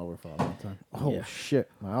has been over for a long time. Oh Yeah.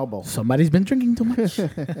 shit, my elbow. Somebody's been drinking too much.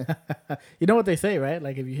 You know what they say, right?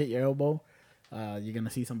 Like if you hit your elbow, you're gonna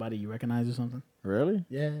see somebody you recognize or something. Really?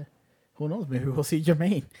 Yeah. Who knows? Maybe we'll see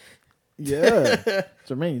Jermaine. Yeah.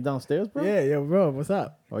 Jermaine, you downstairs, bro? Yeah, yo, bro. What's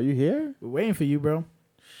up? Are you here? We're waiting for you, bro.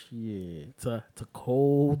 Shit. It's a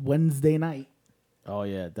cold Wednesday night. Oh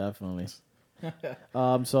yeah, definitely.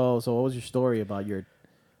 So what was your story about your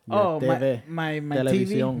TV, TV? my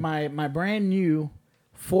Televisión. TV, my brand new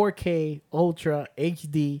 4K Ultra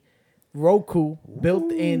HD Roku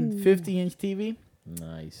built-in 50-inch TV.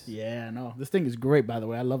 Nice. Yeah, I know. This thing is great, by the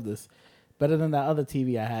way. I love this. Better than that other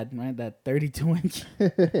TV I had, right? That 32-inch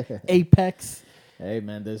Apex. Hey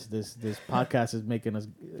man, this podcast is making us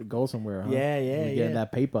go somewhere, huh? Yeah, We're getting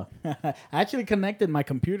that paper. I actually connected my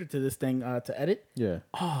computer to this thing to edit. Yeah.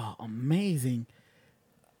 Oh, amazing!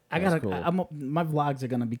 That's cool. My vlogs are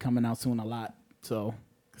gonna be coming out soon a lot, so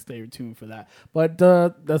stay tuned for that. But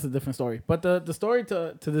that's a different story. But the story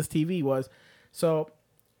to this TV was, so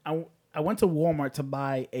I went to Walmart to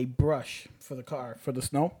buy a brush for the car for the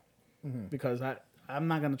snow, because I'm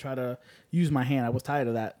not going to try to use my hand. I was tired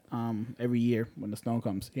of that every year when the snow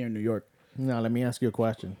comes here in New York. Now, let me ask you a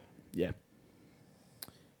question. Yeah.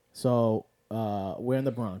 So, we're in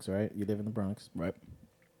the Bronx, right? You live in the Bronx. Right.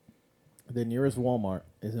 The nearest Walmart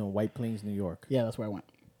is in White Plains, New York. Yeah, that's where I went.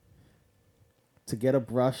 To get a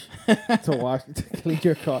brush to clean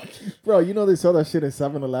your car. Bro, you know they sell that shit at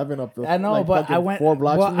 7-Eleven up the I know, but I went 4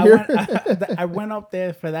 blocks from I here. I went up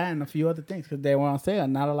there for that and a few other things because they were on sale.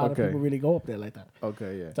 Not a lot of people really go up there like that.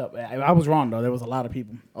 Okay, yeah. So I was wrong though. There was a lot of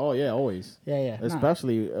people. Oh yeah, always. Yeah.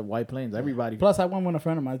 Especially at White Plains, everybody. Plus, I went with a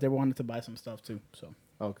friend of mine. They wanted to buy some stuff too. So.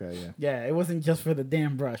 Okay, yeah. Yeah, it wasn't just for the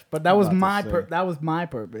damn brush, but that was my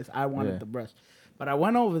purpose. I wanted the brush, but I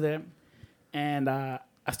went over there, and I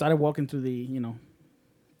started walking through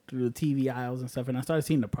through the TV aisles and stuff, and I started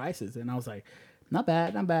seeing the prices, and I was like, not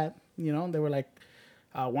bad. You know, they were like,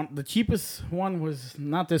 the cheapest one was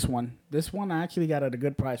not this one. This one I actually got at a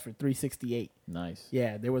good price for $368. Nice.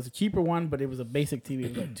 Yeah, there was a cheaper one, but it was a basic TV. It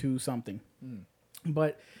was like $2 something.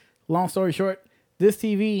 But long story short, this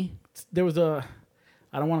TV, there was a.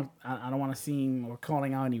 I don't want to seem or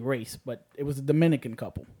calling out any race, but it was a Dominican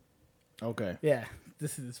couple. Okay. Yeah,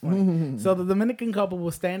 this is funny. So the Dominican couple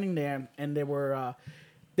was standing there, and they were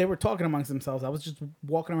talking amongst themselves. I was just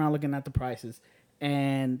walking around looking at the prices,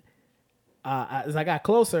 and as I got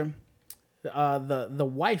closer,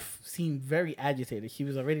 the wife seemed very agitated. She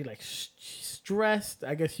was already like stressed.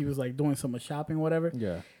 I guess she was like doing so much shopping, or whatever.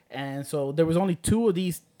 Yeah. And so there was only 2 of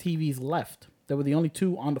these TVs left. There were the only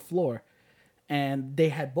 2 on the floor. And they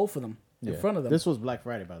had both of them in front of them. This was Black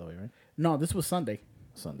Friday, by the way, right? No, this was Sunday.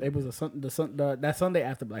 It was that Sunday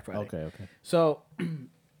after Black Friday. Okay. So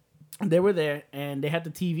they were there, and they had the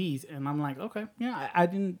TVs, and I'm like, okay, yeah, I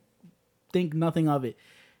didn't think nothing of it.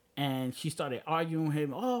 And she started arguing with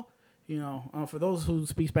him. Oh, you know, for those who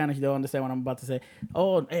speak Spanish, they'll understand what I'm about to say.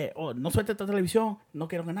 No suelte esta televisión. No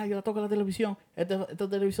quiero que nadie la toque la televisión. Esta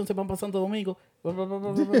televisión se va para Santo Domingo. Blah, blah, blah,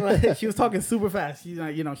 blah, blah, blah. She was talking super fast. She's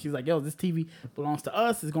like, she's like, yo, this TV belongs to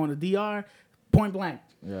us. It's going to DR. Point blank.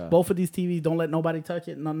 Yeah. Both of these TVs, don't let nobody touch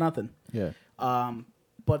it. No, nothing. Yeah.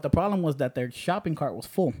 But the problem was that their shopping cart was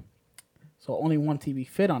full. So only one TV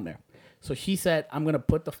fit on there. So she said, I'm going to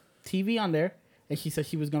put the TV on there. And she said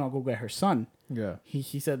she was going to go get her son. Yeah.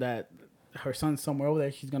 She said that her son's somewhere over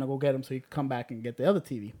there. She's going to go get him so he can come back and get the other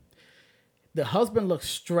TV. The husband looked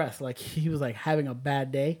stressed, like he was like having a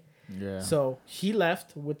bad day. Yeah. So she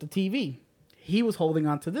left with the TV. He was holding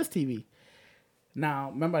on to this TV. Now,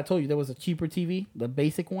 remember I told you there was a cheaper TV, the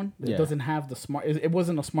basic one. It doesn't have the smart. It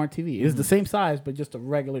wasn't a smart TV. It was the same size, but just a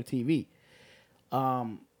regular TV.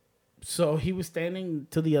 So he was standing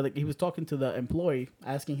to the other. He was talking to the employee,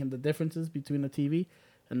 asking him the differences between the TV,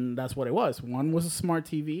 and that's what it was. One was a smart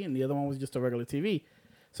TV, and the other one was just a regular TV.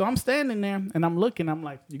 So I'm standing there, and I'm looking. I'm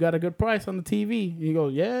like, "You got a good price on the TV?" He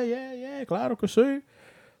goes, "Yeah, claro que sí.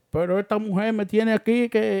 Pero esta mujer me tiene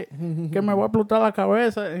aquí que me va a explotar la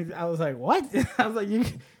cabeza." And I was like, "What?" I was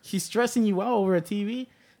like, "She's stressing you out over a TV?"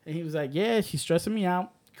 And he was like, "Yeah, she's stressing me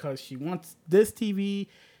out because she wants this TV."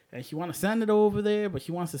 And she want to send it over there, but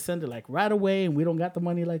she wants to send it like right away, and we don't got the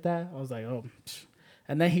money like that. I was like, oh.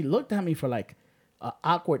 And then he looked at me for like an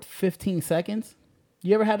awkward 15 seconds.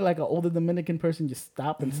 You ever had like an older Dominican person just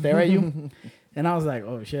stop and stare at you? And I was like,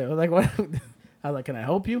 oh shit. I was like, what? I was like, can I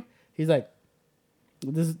help you? He's like,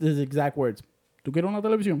 this is exact words. ¿Tú quieres una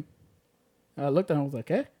televisión? I looked at him. I was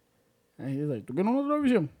like, eh? And he was like, ¿tú quieres una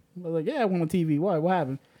televisión? I was like, yeah, I want a TV. Why? What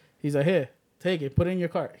happened? He's like, here. Take it, put it in your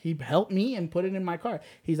cart. He helped me and put it in my cart.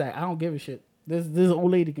 He's like, I don't give a shit. This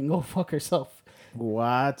old lady can go fuck herself.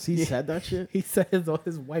 What? He said that shit? He said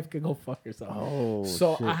his wife can go fuck herself. Oh,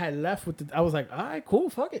 so shit. I had left with I was like, all right, cool,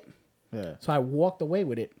 fuck it. Yeah. So I walked away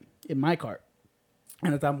with it in my cart.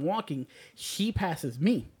 And as I'm walking, she passes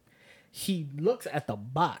me. She looks at the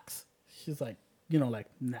box. She's like, like,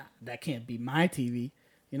 nah, that can't be my TV.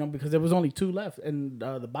 Because there was only 2 left. And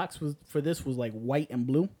the box was like white and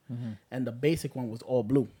blue. Mm-hmm. And the basic one was all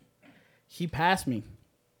blue. She passed me.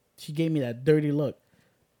 She gave me that dirty look.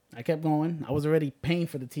 I kept going. I was already paying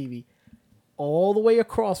for the TV. All the way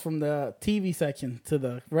across from the TV section to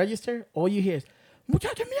the register, all you hear is,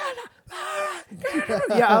 muchacha mierda.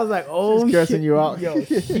 Yeah, I was like, oh, she's cursing shit. you out. Yo,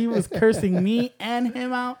 she was cursing me and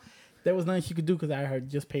him out. There was nothing she could do because I had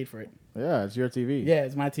just paid for it. Yeah, it's your TV. Yeah,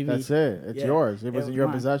 it's my TV. That's it. It's yours. It was in your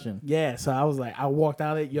possession. Yeah, so I was like, I walked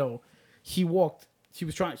out of it. Yo, she was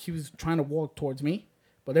trying to walk towards me,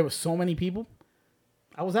 but there were so many people.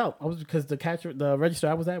 I was out. Because the register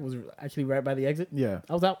I was at was actually right by the exit. Yeah.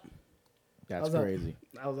 I was out. That's crazy.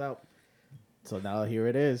 I was out. So now here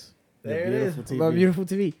it is. There it is. TV. My beautiful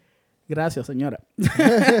TV. Gracias, señora.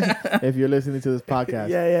 If you're listening to this podcast.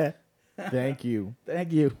 Yeah. Thank you.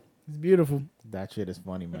 Thank you. It's beautiful. That shit is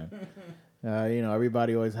funny, man.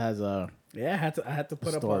 Everybody always has a I had to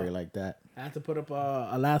put story like that. I had to put up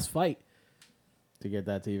a last fight to get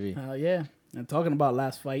that TV. Yeah. And talking about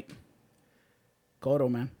last fight,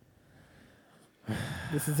 Cotto, man.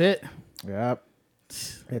 This is it. Yep.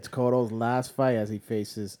 It's Cotto's last fight as he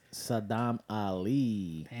faces Saddam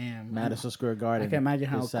Ali. Damn. Madison Square Garden. I can imagine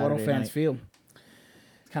how Cotto fans feel.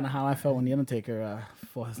 It's kind of how I felt when The Undertaker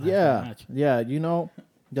fought his last match. Yeah.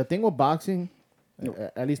 The thing with boxing,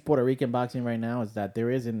 at least Puerto Rican boxing right now, is that there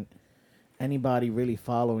isn't anybody really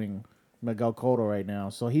following Miguel Cotto right now.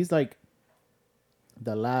 So he's like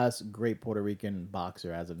the last great Puerto Rican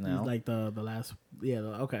boxer as of now. He's like the last,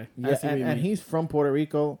 okay. Yeah, and he's from Puerto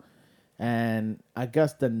Rico, and I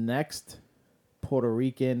guess the next Puerto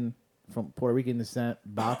Rican descent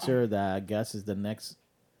boxer that I guess is the next.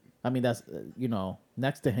 I mean, that's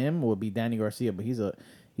next to him would be Danny Garcia, but he's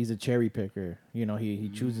a cherry picker. He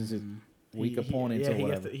chooses his weak opponents or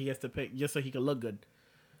whatever. He gets to pick just so he can look good.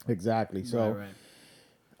 Exactly. So,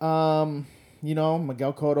 right.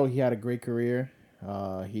 Miguel Cotto, he had a great career.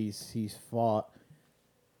 He's fought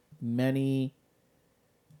many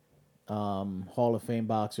Hall of Fame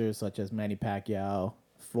boxers such as Manny Pacquiao,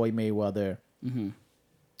 Floyd Mayweather,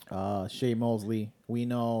 Shea Mosley. We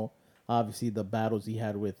know obviously the battles he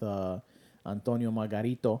had with Antonio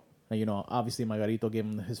Margarito. Obviously Margarito gave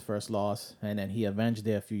him his first loss, and then he avenged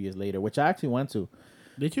it a few years later, which I actually went to.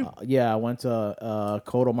 Did you? Yeah, I went to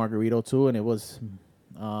Cotto Margarito too, and it was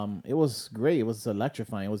great. It was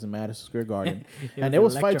electrifying. It was in Madison Square Garden. And there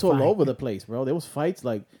was fights all over the place, bro. There was fights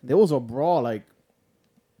there was a brawl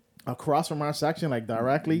across from our section,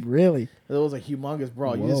 directly. Really? There was a humongous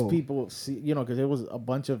brawl. Whoa. You just people see, because there was a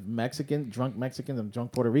bunch of drunk Mexicans and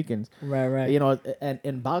drunk Puerto Ricans. Right. And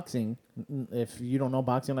in boxing, if you don't know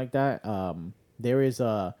boxing like that, there is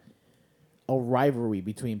a rivalry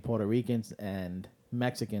between Puerto Ricans and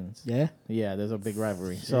Mexicans. Yeah. Yeah, there's a big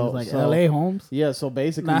rivalry. So LA Holmes. Yeah, so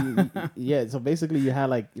basically you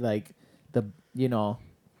had the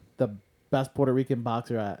the best Puerto Rican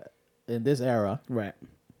boxer in this era. Right.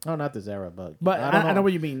 Oh, not this era, but I know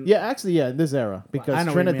what you mean. Yeah, actually, in this era,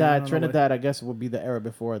 because Trinidad, I guess, would be the era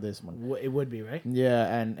before this one. It would be, right? Yeah,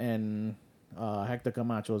 and Hector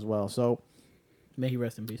Camacho as well. So may he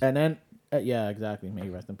rest in peace. And then, yeah, exactly. May he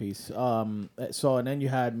rest in peace. And then you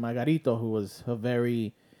had Margarito, who was a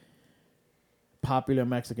very popular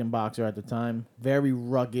Mexican boxer at the time, very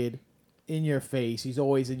rugged, in your face. He's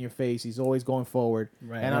always in your face. He's always going forward.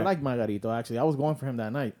 Right. And I like Margarito. Actually, I was going for him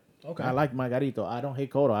that night. Okay. I like Margarito. I don't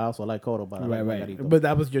hate Cotto. I also like Cotto, but I like Margarito. But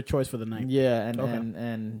that was your choice for the night. Yeah,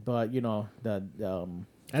 but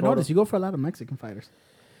I noticed you go for a lot of Mexican fighters.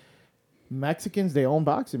 Mexicans, they own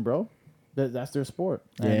boxing, bro. That's their sport.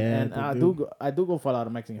 And I do go for a lot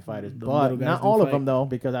of Mexican fighters, but not all of them though,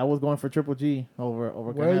 because I was going for Triple G over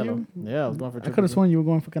Canelo. Were you? Yeah, I was going for Triple G. I could have sworn you were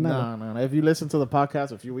going for Canelo. No. If you listened to the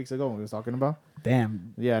podcast a few weeks ago when we was talking about,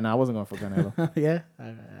 damn. Yeah, no, I wasn't going for Canelo. Yeah.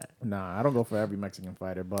 Nah, I don't go for every Mexican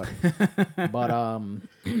fighter, but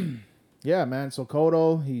yeah, man. So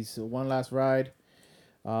Cotto, he's one last ride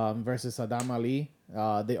versus Saddam Ali.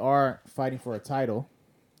 They are fighting for a title.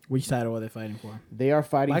 Which title are they fighting for? They are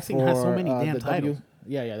fighting boxing for... Boxing has so many damn titles.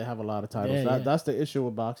 Yeah, they have a lot of titles. That's the issue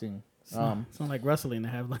with boxing. It's not like wrestling. They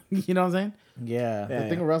have you know what I'm saying? Yeah. The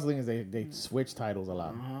thing with wrestling is they switch titles a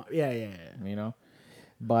lot. Yeah. You know?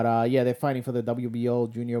 But, they're fighting for the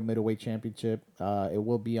WBO Junior Middleweight Championship. It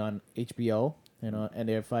will be on HBO, and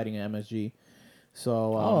they're fighting at MSG.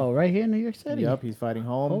 So right here in New York City. Yep, he's fighting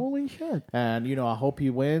home. Holy shit! And I hope he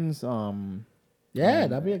wins. Yeah,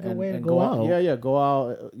 that'd be a good way to go out. Yeah, go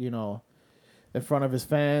out. In front of his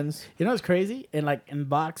fans. It's crazy, and like in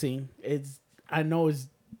boxing, I know it's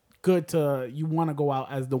good you want to go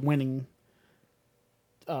out as the winning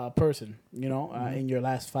person, in your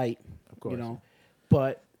last fight, of course.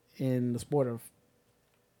 But in the sport of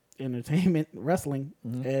entertainment, wrestling,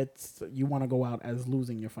 it's you want to go out as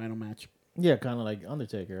losing your final match. Yeah, kind of like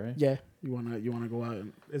Undertaker, right? Yeah, you wanna go out.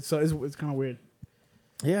 It's kind of weird.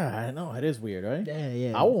 Yeah, I know it is weird, right?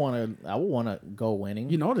 Yeah. I would wanna go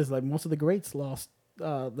winning. You notice like most of the greats lost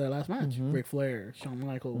their last match. Ric Flair, Shawn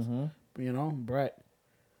Michaels, Brett.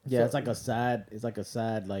 Yeah, So, it's like a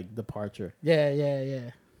sad like departure.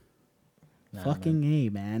 Yeah. Nah, Fucking A,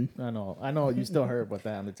 man. I know. You still heard what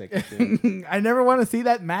that Undertaker did. I never want to see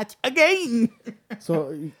that match again.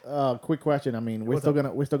 So, quick question. I mean, we're still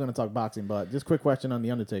gonna talk boxing, but just quick question on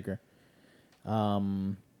the Undertaker.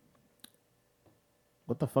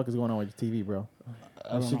 What the fuck is going on with your TV, bro?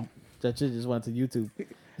 I don't know. That shit just went to YouTube.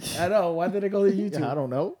 I know. Why did it go to YouTube? Yeah, I don't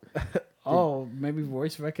know. Oh, maybe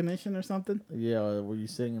voice recognition or something? Yeah, were you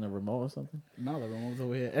sitting in a remote or something? No, the remote's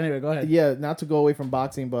over here. Anyway, go ahead. Yeah, not to go away from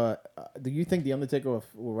boxing, but do you think the Undertaker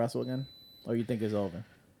will wrestle again, or you think it's over?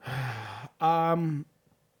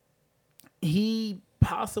 He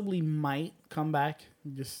possibly might come back,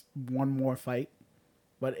 just one more fight,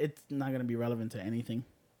 but it's not going to be relevant to anything.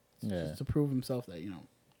 Yeah, just to prove himself that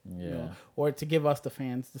yeah, or to give us the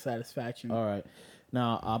fans the satisfaction. All right.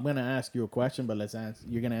 Now I'm gonna ask you a question, but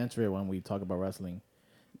you're gonna answer it when we talk about wrestling.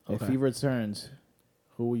 Okay. If he returns,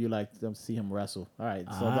 who would you like to see him wrestle? All right,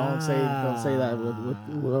 so don't say that.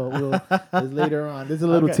 We'll it's later on. This is a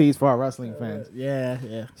little tease for our wrestling fans.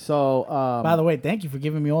 Yeah. So, by the way, thank you for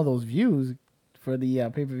giving me all those views for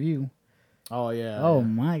the pay-per-view. Oh yeah. Oh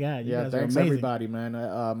my God. You guys thanks everybody, man.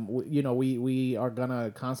 We are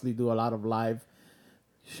gonna constantly do a lot of live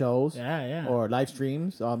shows, or live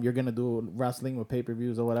streams. You're gonna do wrestling with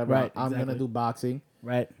pay-per-views or whatever. Right. I'm gonna do boxing.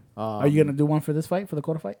 Right. Are you gonna do one for this fight, for the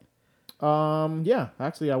quarter fight? Yeah,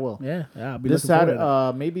 actually I will. Yeah. I'll be this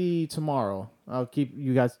Saturday. Maybe tomorrow. I'll keep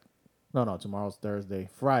you guys. No, tomorrow's Thursday,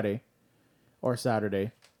 Friday, or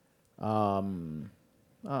Saturday.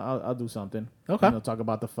 I'll do something. Okay. Talk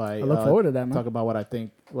about the fight. I look forward to that, man. Talk about what I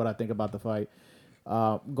think about the fight.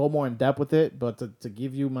 Go more in depth with it, but to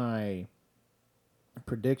give you my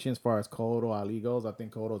predictions as far as Cotto Ali goes, I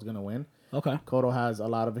think Cotto's gonna win. Okay. Cotto has a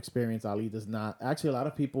lot of experience. Ali does not. Actually, a lot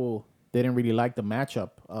of people didn't really like the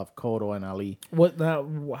matchup of Cotto and Ali.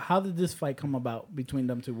 How did this fight come about between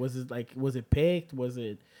them two? Was it picked? Was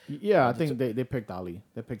it? Yeah, I think they picked Ali.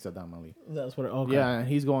 They picked Saddam Ali. That's what. Okay. Yeah, and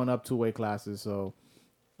he's going up 2 weight classes. So,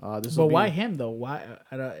 why him though? Why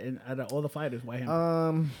out of all the fighters? Why him?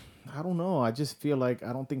 I don't know. I just feel like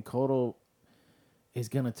I don't think Cotto is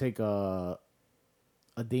gonna take a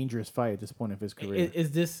dangerous fight at this point of his career.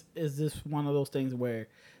 Is this one of those things where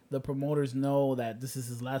the promoters know that this is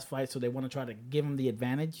his last fight, so they want to try to give him the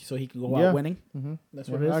advantage so he can go out winning? Mm-hmm. That's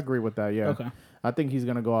what it is? I agree with that, yeah. Okay. I think he's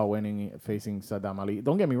going to go out winning facing Saddam Ali.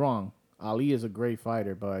 Don't get me wrong. Ali is a great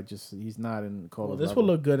fighter, but he's not in Cotto's Well, this level. will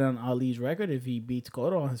look good on Ali's record if he beats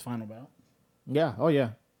Cotto on his final bout. Yeah. Oh, yeah.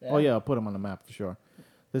 Oh, yeah. I'll put him on the map for sure.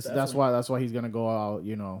 That's why he's going to go out,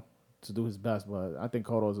 to do his best, but I think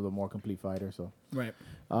Cotto's a more complete fighter. So right.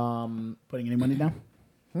 Putting any money down?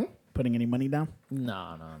 Putting any money down?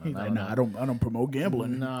 No. He's like, I don't promote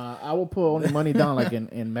gambling. Nah, I will put only money down like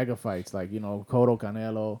in mega fights, like Cotto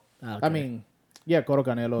Canelo. Okay. I mean, yeah, Cotto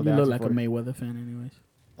Canelo. You look like a Mayweather fan, anyways.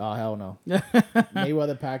 Oh hell no.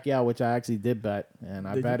 Mayweather Pacquiao, which I actually did bet, and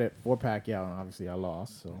I bet it for Pacquiao, and obviously I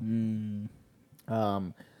lost. So,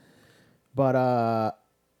 but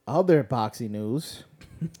other boxing news.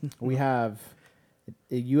 We have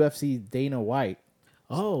a UFC Dana White.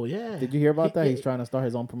 Oh, yeah. Did you hear about that? He's trying to start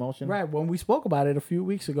his own promotion. Right. When we spoke about it a few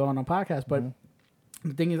weeks ago on our podcast, but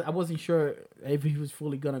the thing is, I wasn't sure if he was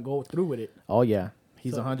fully going to go through with it. Oh, yeah.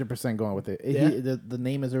 He's 100% going with it. Yeah? The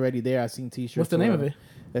name is already there. I've seen T-shirts. What's the name of it?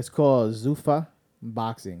 It's called Zuffa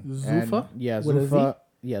Boxing. Zuffa? Yeah, Zuffa.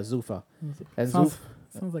 Yeah, Zuffa. And sounds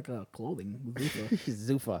like a clothing.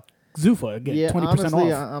 Zuffa. Zuffa, again, 20%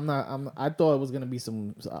 honestly, off. I thought it was gonna be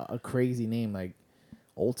a crazy name like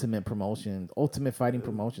Ultimate Fighting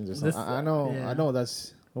Promotions or something. I know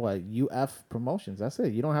that's what UF Promotions. That's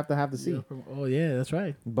it. You don't have to have the C. Oh yeah, that's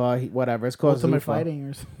right. But whatever, it's called Ultimate Zuffa. Fighting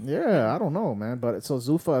or something. Yeah, I don't know, man. But so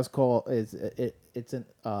Zuffa is called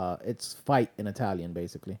it's fight in Italian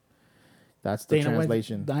basically. That's the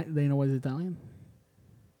translation. Dana White's Italian?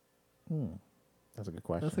 That's a good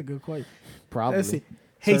question. That's a good question. Probably. Let's see.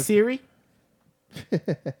 Hey Siri.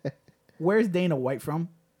 Where's Dana White from?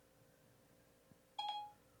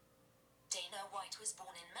 Dana White was born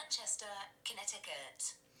in Manchester,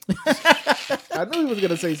 Connecticut. I knew he was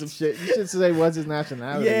gonna say some shit. You should say what's his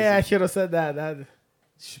nationality. Yeah, I should have said that. You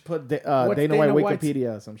should put What's Dana White White's-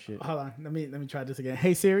 Wikipedia or some shit. Hold on. Let me try this again.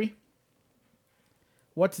 Hey Siri.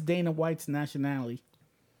 What's Dana White's nationality?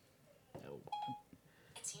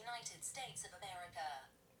 It's United States of America.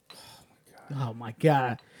 Oh my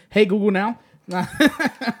god. Hey Google now. Yeah,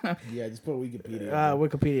 just put Wikipedia.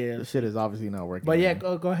 Wikipedia. This shit is obviously not working. But yeah,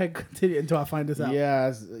 man. go ahead, continue until I find this out.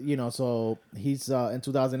 Yeah, so he's in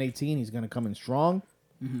 2018. He's gonna come in strong.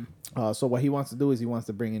 So what he wants to do is he wants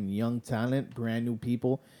to bring in young talent, brand new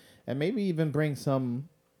people, and maybe even bring some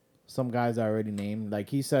guys I already named. Like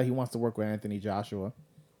he said, he wants to work with Anthony Joshua.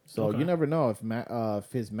 So Okay. you never know if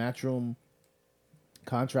his Matchroom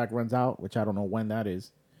contract runs out, which I don't know when that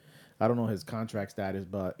is. I don't know his contract status,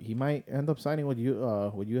 but he might end up signing with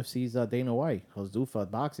UFC's Dana White, Zuffa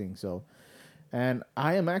Boxing. So, and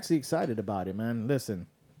I am actually excited about it, man. Listen,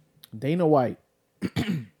 Dana White,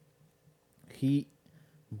 he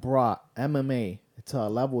brought MMA to a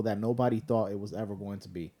level that nobody thought it was ever going to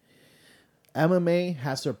be. MMA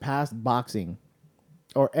has surpassed boxing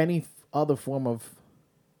or any other form of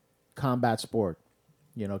combat sport,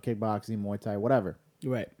 kickboxing, Muay Thai, whatever.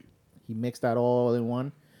 Right. He mixed that all in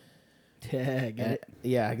one. Yeah, get it.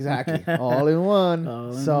 Yeah, exactly. All in one.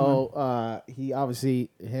 All in So he obviously,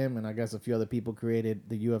 him and I guess a few other people created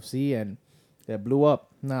the UFC and it blew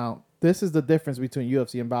up. Now, this is the difference between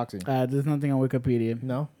UFC and boxing. There's nothing on Wikipedia.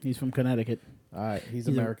 No? He's from Connecticut. All right, he's He's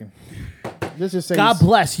American. Let's just say God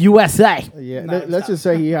bless USA. Yeah, No, let's just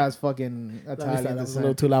say he has fucking That Italian was a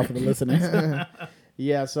little descent. too loud for the listeners.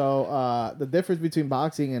 Yeah, so the difference between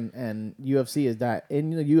boxing and UFC is that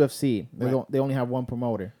in the UFC, they only have one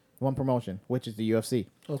promotion, which is the UFC.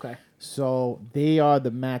 Okay. So they are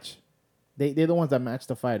the match. They're the ones that match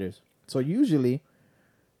the fighters. So usually,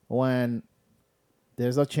 when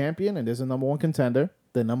there's a champion and there's a number one contender,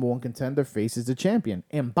 the number one contender faces the champion.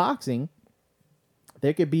 In boxing,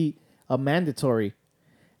 there could be a mandatory,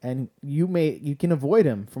 and you can avoid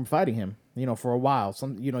him from fighting him. For a while.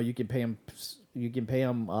 You can pay him. You can pay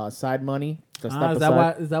him side money. To step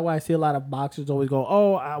aside. Is that why I see a lot of boxers always go,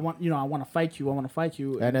 "Oh, I want to fight you. I want to fight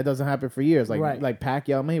you." And that doesn't happen for years. Like Right.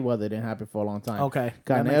 Pacquiao Mayweather didn't happen for a long time. Okay,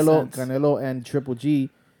 that makes sense. Canelo and Triple G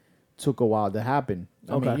took a while to happen.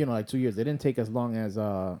 I Okay. mean, like 2 years. They didn't take as long as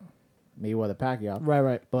Mayweather Pacquiao.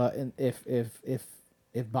 Right. But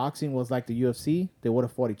if boxing was like the UFC, they would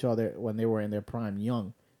have fought each other when they were in their prime,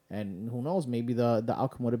 young. And who knows? Maybe the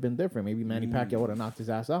outcome would have been different. Maybe Manny Pacquiao would have knocked his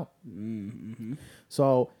ass out. Mm-hmm.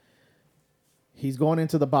 So he's going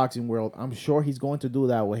into the boxing world. I'm sure he's going to do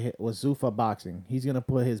that with Zuffa Boxing. He's going to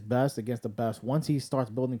put his best against the best once he starts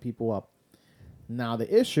building people up. Now,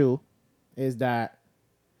 the issue is that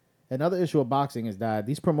another issue of boxing is that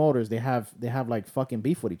these promoters, they have like fucking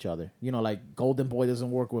beef with each other. Like Golden Boy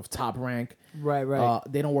doesn't work with Top Rank. Right.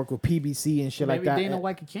 They don't work with PBC and shit Maybe like that. Dana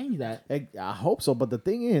White could change that. I hope so, but the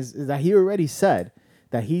thing is that he already said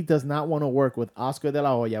that he does not want to work with Oscar De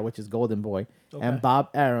La Hoya, which is Golden Boy, and Bob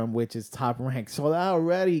Arum, which is Top Rank. So that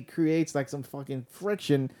already creates like some fucking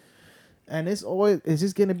friction, and it's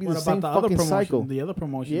just gonna be What the about same the other fucking promotion? cycle. The other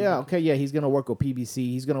promotion. Yeah, okay, yeah, he's gonna work with PBC.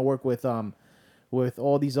 He's gonna work with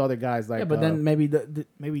all these other guys like Yeah, but then maybe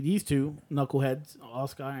maybe these two knuckleheads,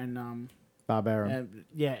 Oscar and Bob Arum.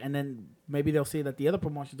 and then maybe they'll see that the other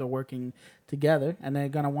promotions are working together, and they're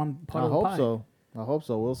gonna want part of the pie. I hope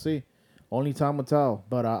so. We'll see. Only time will tell.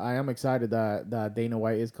 But I am excited that Dana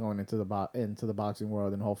White is going into the boxing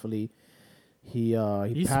world, and hopefully he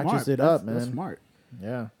He's patches smart. it up, man. That's smart.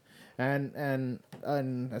 Yeah, and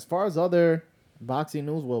as far as other boxing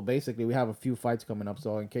news, well, basically we have a few fights coming up.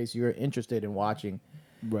 So in case you're interested in watching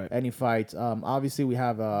any fights, obviously we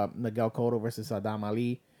have Miguel Cotto versus Saddam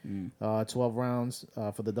Ali, 12 rounds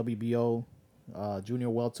for the WBO junior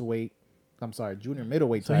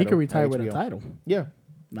middleweight So title. he could retire with a HBO. title. Yeah,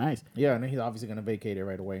 Nice. yeah, and then he's obviously gonna vacate it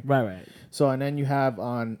right away. Right. So and then you have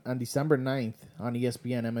on December 9th on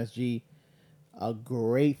ESPN MSG a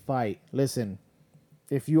great fight. Listen,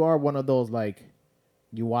 if you are one of those like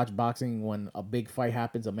you watch boxing when a big fight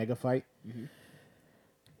happens, a mega fight. Mm-hmm.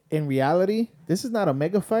 In reality, this is not a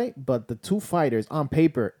mega fight, but the two fighters on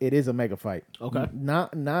paper, it is a mega fight. Okay.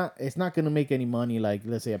 It's not going to make any money like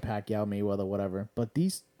let's say a Pacquiao, Mayweather, whatever. But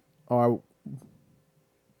these are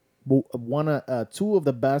two of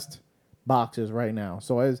the best boxers right now.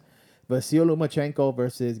 So as Vasyl Lomachenko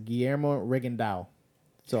versus Guillermo Rigondeaux.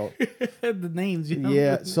 So The names, you know.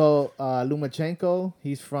 yeah, so Lomachenko,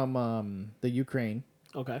 he's from the Ukraine.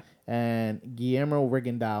 Okay. And Guillermo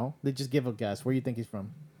Rigondeaux, they just give a guess. Where do you think he's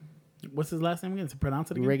from? What's his last name again? To pronounce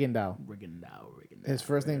it again? Rigondeaux. Rigondeaux. His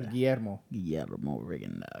first name is Guillermo. Guillermo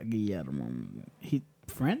Guillermo. He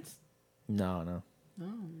France? No. No,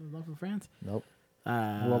 not from France. Nope.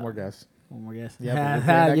 One more guess. One more guess. Yeah, we're playing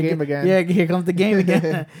that game again. Yeah, here comes the game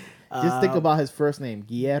again. Just think about his first name,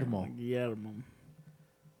 Guillermo.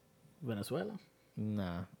 Venezuela.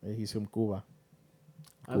 Nah, he's from Cuba.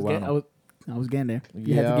 I was getting there.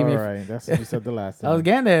 You Yeah, had to give me right. That's what you said the last time. I was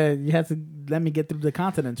getting there. You had to let me get through the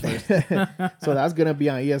continents first. So that's gonna be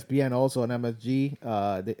on ESPN also on MSG.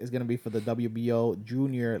 It's gonna be for the WBO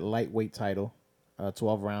Junior Lightweight title,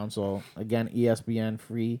 12 rounds. So again, ESPN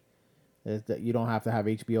free. You don't have to have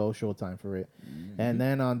HBO Showtime for it. Mm-hmm. And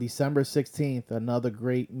then on December 16th, another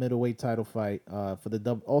great middleweight title fight for the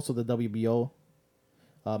WBO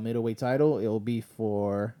middleweight title. It will be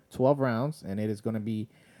for 12 rounds, and it is going to be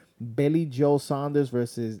Billy Joe Saunders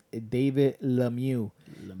versus David Lemieux.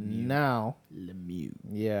 Lemieux.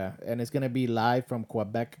 Yeah, and it's going to be live from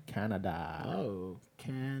Quebec, Canada. Oh,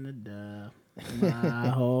 Canada. My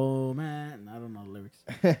home, man. I don't know the lyrics.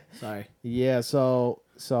 Sorry. Yeah, so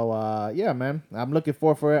yeah, man. I'm looking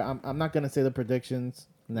forward for it. I'm not going to say the predictions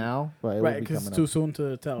now, but it will be because coming it's too up. soon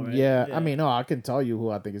to tell, right? Yeah, I mean, no, I can tell you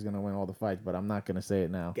who I think is going to win all the fights, but I'm not going to say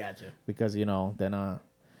it now. Gotcha. Because, then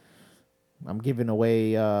I'm giving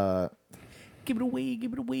away Give it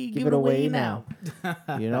away now.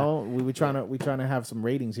 we trying to have some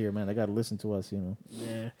ratings here, man. They got to listen to us,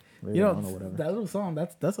 Yeah. Later That little song,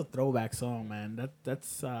 that's a throwback song, man.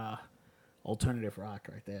 That's alternative rock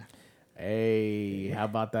right there. Hey, how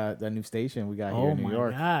about that new station we got here in New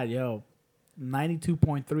York? Oh my God, yo.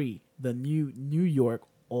 92.3, the New York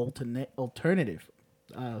alternative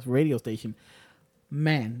radio station.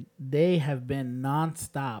 Man, they have been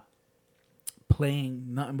nonstop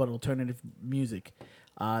playing nothing but alternative music.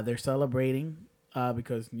 They're celebrating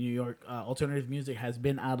because New York alternative music has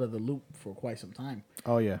been out of the loop for quite some time.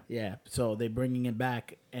 Oh yeah, yeah. So they're bringing it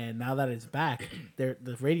back, and now that it's back, the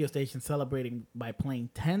radio station celebrating by playing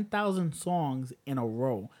 10,000 songs in a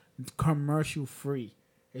row, commercial free.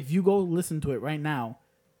 If you go listen to it right now,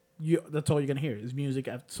 that's all you're gonna hear is music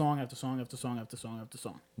after song after song after song after song after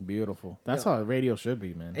song. Beautiful. That's how radio should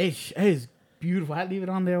be, man. It is beautiful. I leave it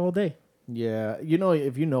on there all day. Yeah,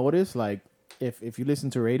 if you notice, like, if you listen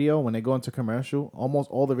to radio when they go into commercial, almost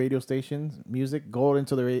all the radio stations music go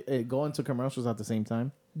into commercials at the same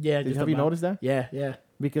time. Yeah, have you noticed that? Yeah.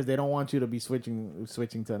 Because they don't want you to be switching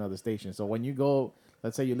to another station. So when you go,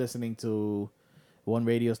 let's say you're listening to one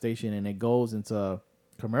radio station and it goes into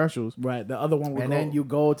commercials, right? The other one, then you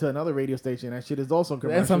go to another radio station. That shit is also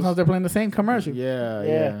commercials. And sometimes they're playing the same commercial.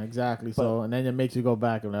 Yeah, exactly. So and then it makes you go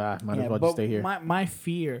back and might as well just stay here. My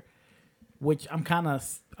fear, which I'm kind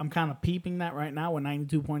of peeping that right now with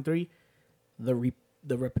 92.3,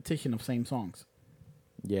 the repetition of same songs.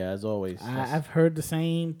 Yeah, as always. I've heard the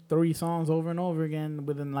same 3 songs over and over again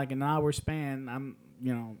within like an hour span.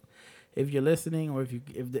 If you're listening or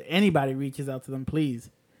if anybody reaches out to them,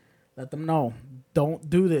 please let them know. Don't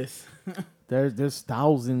do this. There's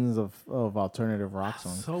thousands of alternative rock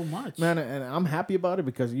songs. So much, man, and I'm happy about it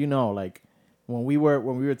because like when we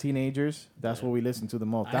were teenagers, that's what we listened to the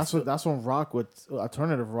most. That's when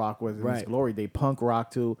alternative rock was in its glory. They punk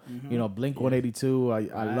rock too. Mm-hmm. Blink 182.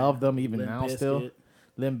 I love them even Limp now Bizkit. Still.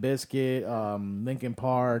 Limp Bizkit, Linkin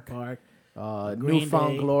Park.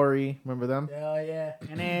 Newfound Glory. Remember them? Oh yeah.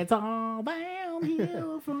 And it's all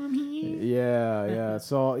downhill from here. Yeah.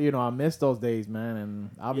 So I miss those days, man. And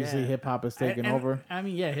obviously hip hop is taking over. I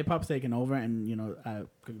mean, hip hop's taking over, and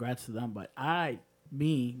congrats to them. But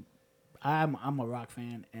I'm a rock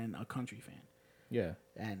fan and a country fan. Yeah.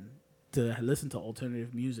 And to listen to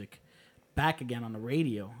alternative music back again on the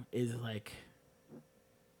radio is like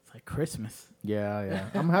Christmas. Yeah.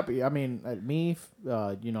 I'm happy. I mean, me,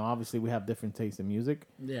 obviously we have different tastes in music.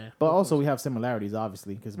 Yeah. But also we have similarities,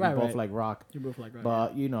 obviously, because we both like rock. You both like rock.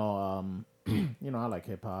 But, I like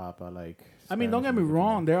hip hop. I mean, don't get me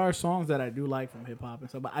wrong. There are songs that I do like from hip hop and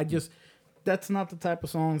stuff, but that's not the type of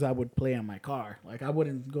songs I would play in my car. Like, I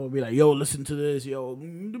wouldn't go be like, yo, listen to this, yo.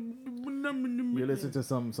 You listen to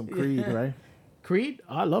some Creed, right? Creed?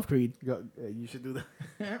 Oh, I love Creed. You should do that.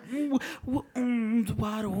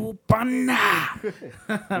 Wide open.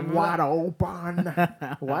 Wide open.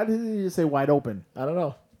 Why did you just say wide open? I don't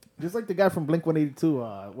know. Just like the guy from Blink 182.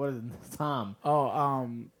 What is it? Tom? Oh,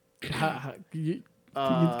 can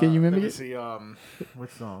you mimic it? Let me see.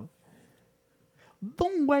 Which song?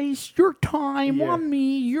 Don't waste your time on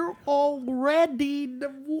me. You're already the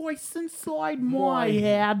voice inside my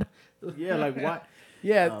head. Yeah, like what?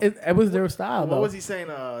 Yeah, it was their style. What was he saying?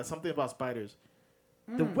 Something about spiders.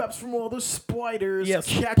 The webs from all the spiders Yeah,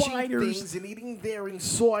 catching spiders. things and eating their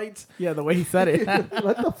insides. Yeah, the way he said it.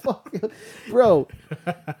 What the fuck? Bro.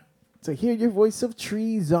 To hear your voice of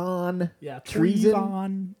treason. Yeah,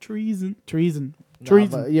 Treason. treason. Nah,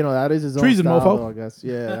 but, you know, that is his own Treason, style, mofo. I guess.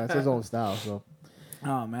 Yeah, that's his own style. So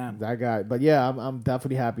Oh man, that guy. But yeah, I'm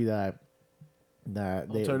definitely happy that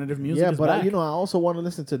they, alternative music. Yeah, is but back. you know, I also want to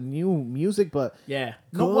listen to new music, but yeah,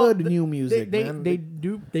 good new music, They man.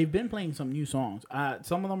 They've been playing some new songs.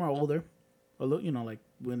 Some of them are older, a little, you know, like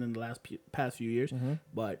within the past few years. Mm-hmm.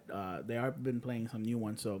 But they are been playing some new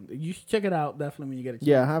ones. So you should check it out definitely when you get a chance.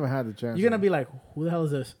 Yeah, I haven't had the chance. You're gonna be like, who the hell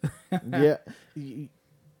is this? Yeah,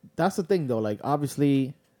 that's the thing though. Like,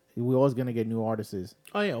 obviously, we're always gonna get new artists.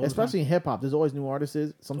 Oh yeah, all the time. Especially in hip hop, there's always new artists.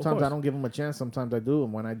 Sometimes course. I don't give them a chance. Sometimes I do,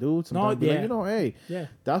 and when I do, sometimes I be like, yeah. you know, hey, Yeah.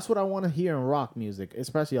 that's what I want to hear in rock music,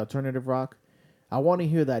 especially alternative rock. I want to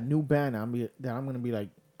hear that new band. I'm gonna be like,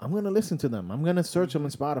 I'm gonna listen to them. I'm gonna search them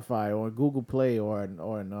in Spotify or Google Play or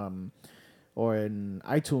in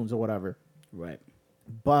iTunes or whatever. Right.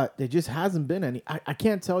 But there just hasn't been any. I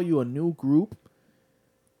can't tell you a new group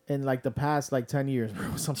in like the past like 10 years,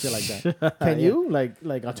 bro, something like that. Can you like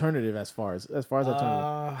alternative as far as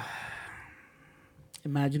alternative?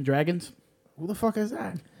 Imagine Dragons. Who the fuck is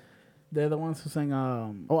that? They're the ones who sang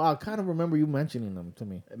Oh, I kind of remember you mentioning them to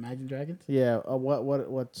me. Imagine Dragons. Yeah.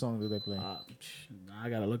 What song do they play? I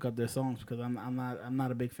gotta look up their songs because I'm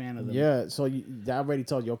not a big fan of them. Yeah. So I already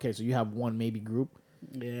told you. Okay, so you have one maybe group.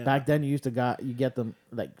 Yeah. Back then, you get them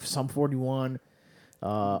like Sum 41.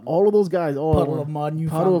 All of those guys. All Puddle of Mud.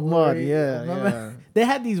 Puddle of Mud. Glory. Yeah. Remember? Yeah. They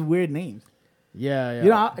had these weird names. Yeah.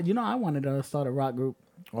 Yeah. You know, I wanted to start a rock group.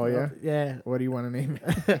 Oh yeah. Yeah. What do you want to name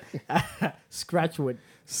it? Scratchwood.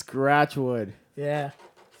 Scratchwood. Yeah.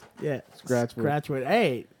 Yeah. Scratchwood. Scratchwood.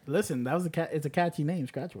 Hey, listen, that was it's a catchy name,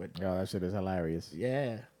 Scratchwood. Oh, that shit is hilarious.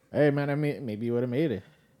 Yeah. Hey man, I mean, maybe you would have made it.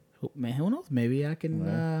 Man, who knows? Maybe I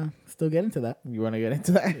can still get into that. You want to get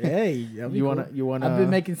into that? Hey, that'd be You cool. wanna? I've been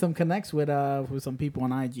making some connects with some people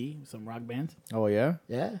on IG, some rock bands. Oh yeah.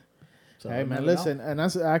 Yeah. So Hey you man, never listen, and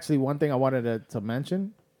that's actually one thing I wanted to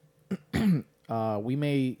mention. We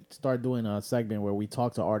may start doing a segment where we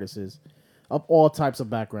talk to artists of all types of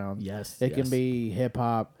backgrounds. Yes, it can yes. be hip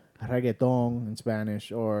hop, reggaeton in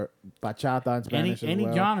Spanish, or bachata in Spanish. Any as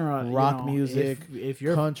well. genre, rock music, if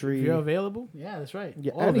you're country, if you're available. Yeah, that's right.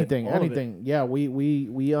 yeah, All of it, anything, all of it. anything. Yeah,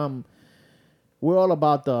 we're all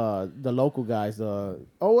about the local guys, or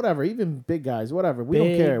whatever, even big guys, whatever. We don't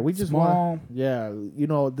Big, care. We just small. want, yeah. You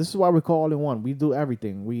know, this is why we call all in one. We do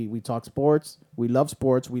everything. We talk sports. We love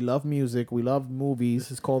sports. We love music. We love movies.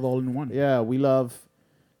 This is called All in One. Yeah, we love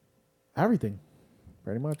everything,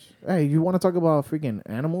 pretty much. Hey, you want to talk about freaking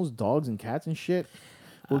animals, dogs, and cats and shit?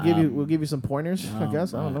 We'll give you some pointers. I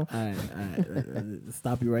guess I don't know. All right.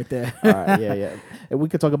 Stop you right there. All right, yeah. And we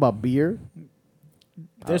could talk about beer.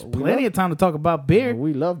 There's we plenty love- of time to talk about beer.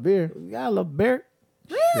 We love beer. Yeah, I love beer.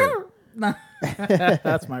 Nah.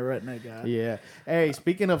 That's my redneck guy. Yeah. Hey,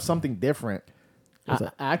 speaking of something different, What's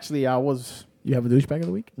that? actually, I was You have a douchebag of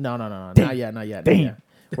the week? no, not yet. Damn.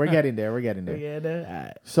 We're getting there. We're getting there. Yeah. All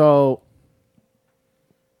right. So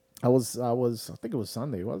I think it was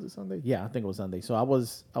Sunday. Was it Sunday? Yeah, I think it was Sunday. So I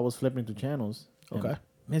was flipping through channels. and Okay.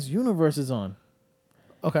 Miss Universe is on.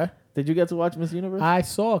 Okay. Did you get to watch Miss Universe? I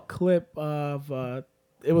saw a clip of.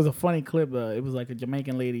 It was a funny clip. It was like a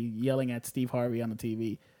Jamaican lady yelling at Steve Harvey on the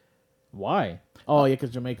TV. Why? Oh yeah,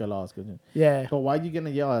 because Jamaica lost. Yeah. But why you gonna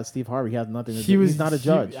yell at Steve Harvey? He has nothing to She do. was He's not a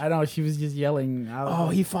judge. I know she was just yelling. Oh,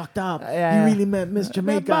 he fucked up. Yeah. He really meant Miss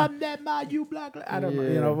Jamaica. You black. I don't know.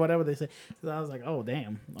 You know, whatever they say. So I was like, oh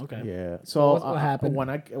damn. Okay. Yeah. So what happened? when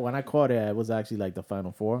I caught it was actually like the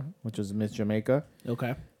Final Four, which was Miss Jamaica,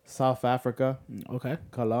 Okay. South Africa, Okay.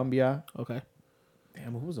 Colombia. Okay.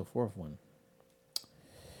 Damn, who was the fourth one?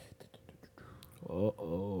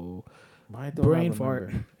 Oh. Why don't Brain I fart.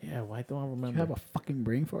 remember? Yeah, why don't I remember? You have a fucking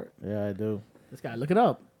brain fart. Yeah, I do. This guy, look it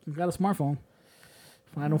up. He's got a smartphone.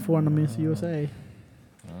 Final Four in the Miss USA.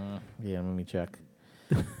 Yeah, let me check.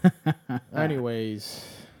 Anyways,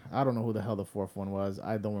 I don't know who the hell the fourth one was.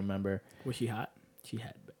 I don't remember. Was she hot? She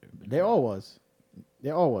had. They all was.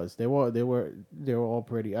 They were all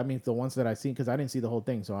pretty. I mean, the ones that I seen, because I didn't see the whole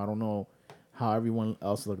thing, so I don't know how everyone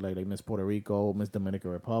else looked like Miss Puerto Rico, Miss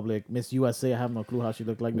Dominican Republic, Miss USA. I have no clue how she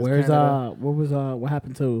looked like. Miss Where's Canada. what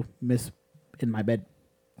happened to Miss in my bed?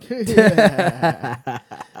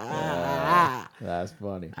 That's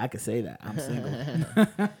funny. I could say that. I'm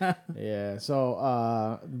single. Yeah.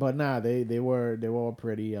 So, but nah, they were all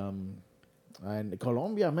pretty. And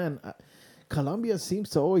Colombia, man, Colombia seems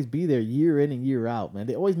to always be there year in and year out, man.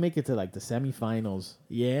 They always make it to like the semifinals.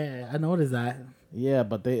 Yeah, I noticed that. Yeah,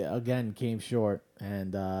 but they again came short.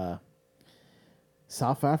 and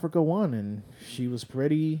South Africa won, and she was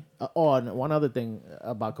pretty. Oh, and one other thing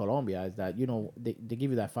about Colombia is that they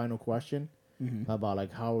give you that final question about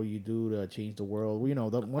like how will you do to change the world. You know,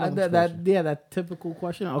 one of those questions. that typical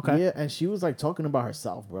question. Okay. Yeah, and she was like talking about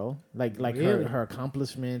herself, bro. Like Really? her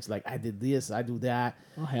accomplishments. Like I did this, I do that,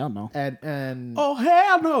 Oh hell no. and Oh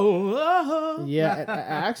hell no. yeah,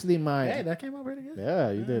 actually my Hey, that came out pretty good.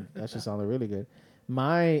 yeah, you did. That should sounded really good.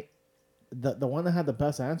 The one that had the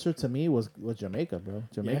best answer to me was Jamaica, bro.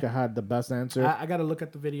 Jamaica had the best answer. I got to look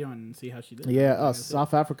at the video and see how she did. Yeah, Like I said.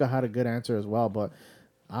 South Africa had a good answer as well, but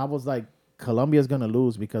I was like, Colombia's gonna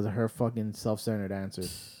lose because of her fucking self-centered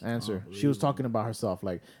answer. She was talking about herself,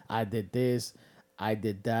 like I did this, I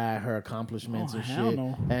did that, her accomplishments and hell shit.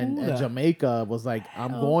 no. And Who the Jamaica was like, I'm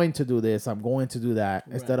going to do this, I'm going to do that,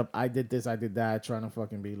 instead of I did this, I did that, trying to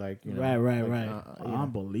fucking be like, you know, Right. like, you know.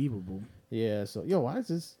 Unbelievable. Yeah, so why is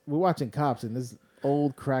this? We're watching Cops, and this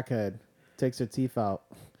old crackhead takes her teeth out,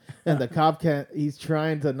 and the cop can't. He's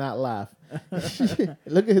trying to not laugh.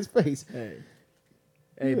 Look at his face. Hey,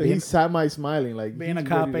 He's semi-smiling, like being a he's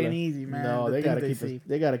cop ready to ain't laugh. easy, man. No, The they gotta things keep they a,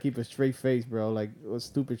 they gotta keep a straight face, bro. Like what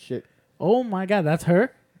stupid shit. Oh my God, that's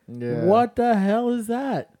her. Yeah. What the hell is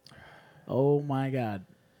that? Oh my God.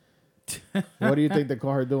 What do you think they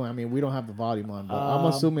call her doing? I mean, we don't have the volume on, but I'm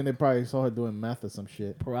assuming they probably saw her doing meth or some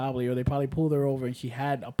shit. Probably, or they probably pulled her over and she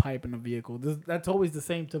had a pipe in the vehicle. That's always the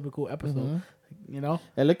same typical episode, you know.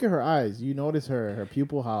 And look at her eyes. You notice her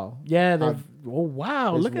pupil how? Yeah. how Oh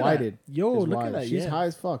wow, it's look at whited. that. Yo, It's look whited. at that. She's yeah. high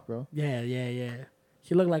as fuck, bro. Yeah.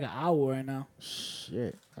 She look like an owl right now.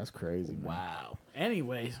 Shit, that's crazy. Man. Wow.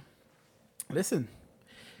 Anyways, listen.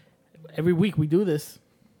 Every week we do this.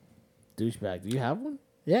 Douchebag. Do you have one?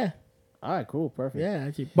 Yeah. All right, cool, perfect. Yeah,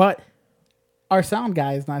 actually. But our sound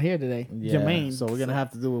guy is not here today. Yeah, Jermaine. so we're gonna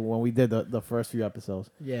have to do it when we did the first few episodes.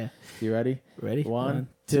 Yeah. You ready? Ready? 1,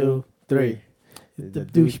 2, 3. The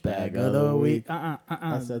douchebag of the week. I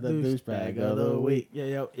said the douchebag of the week.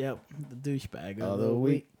 Yep. The douchebag Of the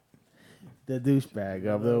week. The douchebag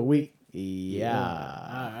of the week. Yeah.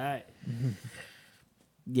 All right.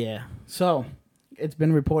 Yeah. So it's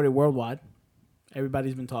been reported worldwide.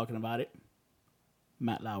 Everybody's been talking about it.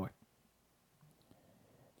 Matt Lauer.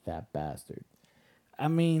 That bastard. I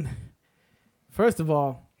mean, first of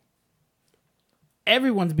all,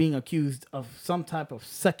 everyone's being accused of some type of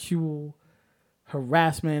sexual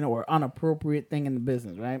harassment or inappropriate thing in the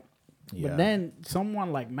business, right? Yeah. But then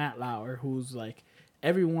someone like Matt Lauer, who's like,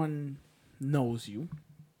 everyone knows you.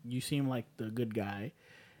 You seem like the good guy.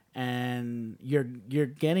 And you're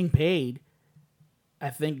getting paid. I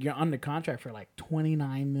think you're under contract for like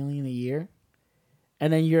 $29 million a year.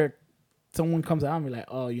 And then someone comes out and be like,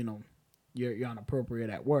 oh, you know, you're inappropriate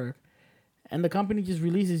at work. And the company just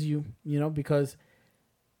releases you, you know, because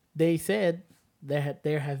they said that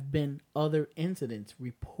there have been other incidents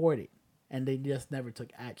reported and they just never took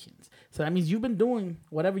actions. So that means you've been doing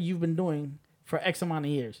whatever you've been doing for X amount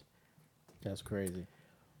of years. That's crazy.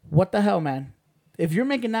 What the hell, man? If you're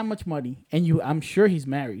making that much money and I'm sure he's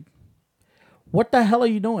married, what the hell are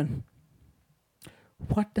you doing?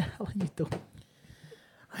 What the hell are you doing?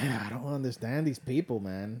 I don't understand these people,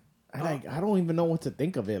 man. I don't even know what to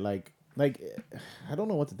think of it. Like I don't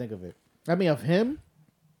know what to think of it. I mean, of him,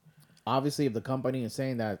 obviously, if the company is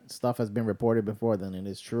saying that stuff has been reported before, then it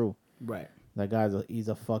is true. Right. That guy's he's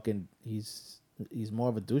more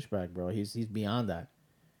of a douchebag, bro. He's beyond that.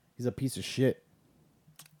 He's a piece of shit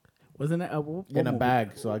Wasn't it in a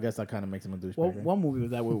bag. So I guess that kind of makes him a douchebag. Right? What movie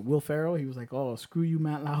was that with Will Ferrell? He was like, "Oh, screw you,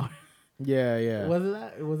 Matt Lauer." Yeah. Was it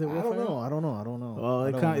that? Was it Will Ferrell? I don't know.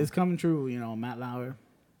 Well, it's coming true, you know, Matt Lauer.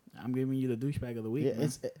 I'm giving you the douchebag of the week. Yeah,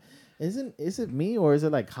 is it me or is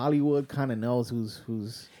it like Hollywood kind of knows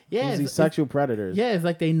who's these sexual predators? Yeah, it's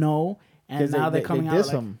like they know, and now they're coming out. Diss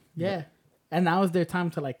Like, him. yeah, and now is their time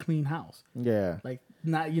to like clean house. Yeah. Like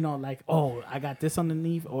not, you know, like, oh, I got this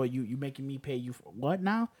underneath, or you making me pay you for what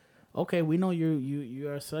now? Okay, we know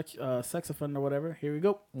you're a sex offender or whatever. Here we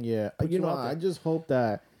go. Yeah, Put you know, you out there. I just hope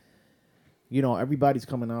that, you know, everybody's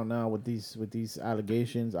coming out now with these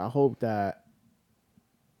allegations. I hope that,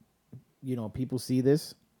 you know, people see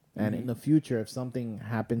this, and in the future, if something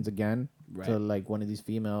happens again to like one of these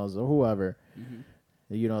females or whoever,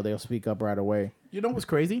 you know, they'll speak up right away. You know what's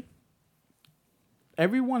crazy?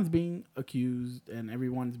 Everyone's being accused and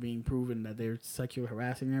everyone's being proven that they're sexually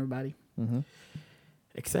harassing everybody,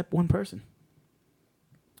 except one person.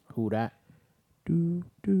 Who that? Do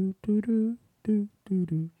do do do do do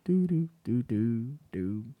do do do do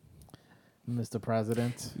do. Mr.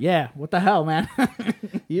 President. Yeah, what the hell, man?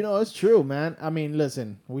 You know, it's true, man. I mean,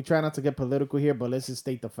 listen, we try not to get political here, but let's just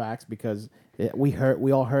state the facts because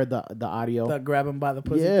we all heard the audio. The grab him by the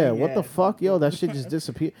pussy. Yeah, thing, what the fuck, yo? That shit just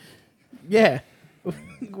disappeared. Yeah.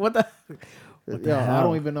 What the Yo, hell? I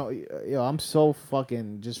don't even know. Yo, I'm so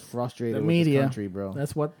fucking just frustrated The with media, this country, bro.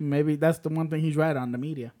 That's the one thing he's right on, the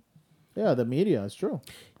media. Yeah, the media, it's true.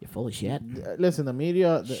 You're full of shit. Listen, the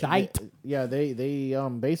media, Shite. They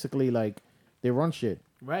basically like they run shit.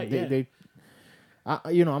 Right, They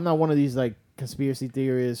I'm not one of these like conspiracy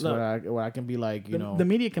theorists Look, where I can be like, The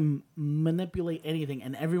media can manipulate anything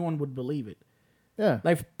and everyone would believe it. yeah,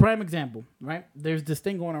 Like, prime example, right? There's this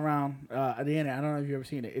thing going around at the end. I don't know if you've ever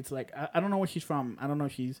seen it. It's like, I don't know where she's from. I don't know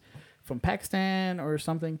if she's from Pakistan or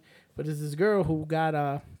something. But there's this girl who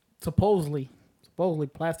got supposedly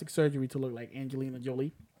plastic surgery to look like Angelina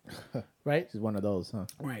Jolie. Right? she's one of those, huh?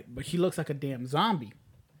 Right. But she looks like a damn zombie.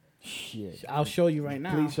 Shit. I'll show you right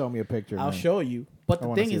now. Please show me a picture. I'll man. show you. But I the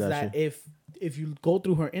wanna thing see is that that if you go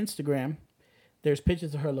through her Instagram, there's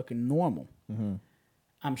pictures of her looking normal. Mm-hmm.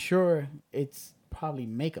 I'm sure it's probably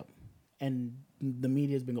makeup, and the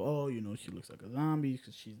media's been going, oh, she looks like a zombie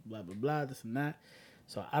because she's blah blah blah, this and that.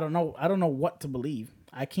 So I don't know what to believe.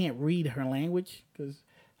 I can't read her language because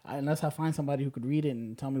unless I find somebody who could read it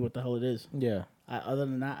and tell me what the hell it is. Yeah. Other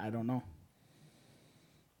than that, I don't know.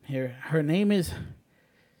 Her name is.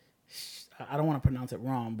 I don't want to pronounce it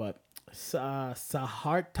wrong, but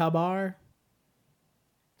Sahartabar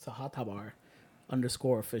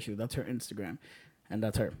 _official. That's her Instagram, and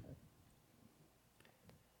that's her.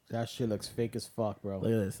 That shit looks fake as fuck, bro.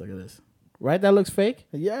 Look at this. Right, that looks fake.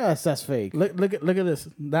 Yes, that's fake. Look at this.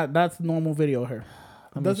 That's normal video of her.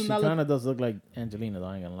 I mean, she kind of does look like Angelina, though.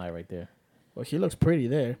 I ain't gonna lie, right there. Well, she looks pretty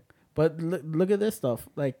there, but look at this stuff.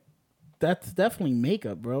 Like, that's definitely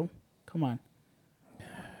makeup, bro. Come on.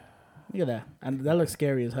 Look at that. And that looks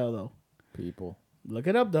scary as hell, though. People. Look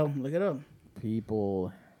it up, though. Look it up.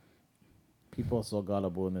 People are so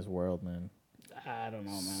gullible in this world, man. I don't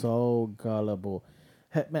know, man. So gullible.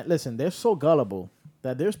 Hey, man, listen, they're so gullible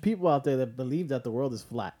that there's people out there that believe that the world is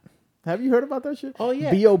flat. Have you heard about that shit? Oh,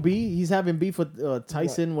 yeah. B.O.B., he's having beef with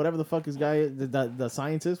Tyson, whatever the fuck his guy is, the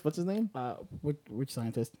scientist. What's his name? Which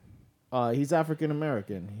scientist? He's African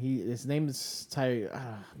American. His name is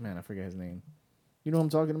man, I forget his name. You know what I'm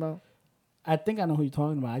talking about? I think I know who you're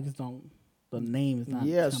talking about. I just don't. The name is not.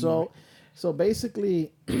 Yeah. So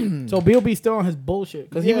basically, so B.O.B. still on his bullshit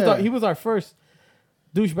because he was our first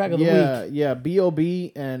douchebag of the week. Yeah.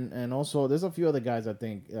 B.O.B. and also there's a few other guys. I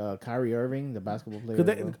think Kyrie Irving, the basketball player.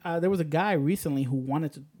 There was a guy recently who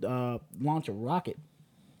wanted to launch a rocket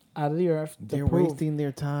out of the earth. They're wasting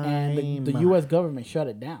their time, and the U.S. government shut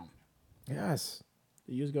it down. Yes.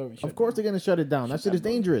 The U.S. government. Of course, they're gonna shut it down. That shit is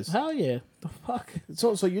dangerous. Hell yeah! The fuck.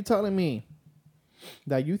 So you're telling me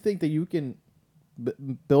that you think that you can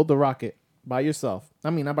build the rocket by yourself?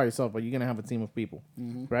 I mean, not by yourself, but you're gonna have a team of people,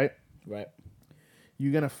 right? Right.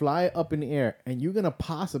 You're gonna fly up in the air, and you're gonna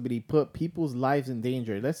possibly put people's lives in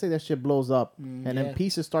danger. Let's say that shit blows up, and then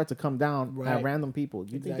pieces start to come down at random people.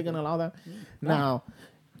 You think they're gonna allow that? Now,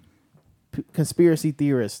 conspiracy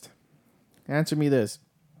theorist, answer me this.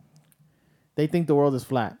 They think the world is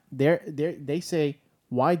flat. They say,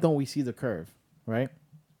 why don't we see the curve, right?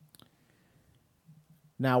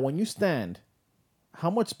 Now, when you stand, how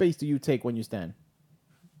much space do you take when you stand?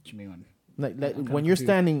 What you mean? When you're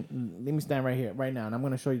standing, let me stand right here, right now, and I'm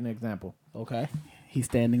going to show you an example. Okay. He's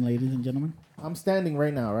standing, ladies and gentlemen. I'm standing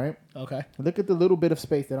right now, right? Okay. Look at the little bit of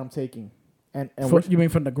space that I'm taking. And you mean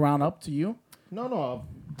from the ground up to you? No,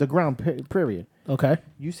 the ground, period. Okay.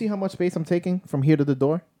 You see how much space I'm taking from here to the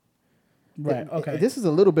door? Right. Okay. This is a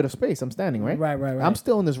little bit of space. I'm standing, right? Right. I'm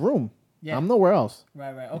still in this room. Yeah. I'm nowhere else.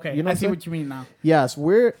 Right. Okay. You know I see what you mean now. Yes,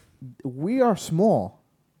 we are small.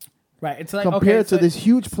 Right. It's like compared to this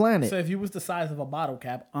huge planet. So if you was the size of a bottle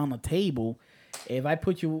cap on a table, if I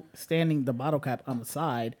put you standing the bottle cap on the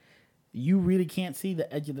side, you really can't see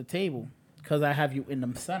the edge of the table because I have you in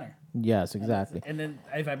the center. Yes, exactly. And then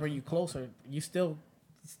if I bring you closer, you still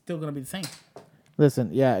gonna be the same.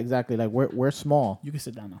 Listen, yeah, exactly. Like we're small. You can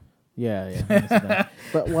sit down now. Yeah.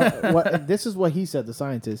 But what this is what he said, the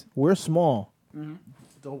scientist. We're small. Mm-hmm.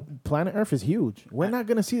 The planet Earth is huge. We're not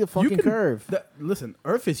gonna see the fucking curve. Listen,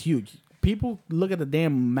 Earth is huge. People look at the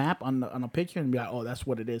damn map on a picture and be like, "Oh, that's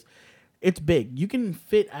what it is." It's big. You can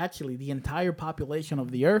fit actually the entire population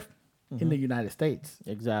of the Earth in the United States.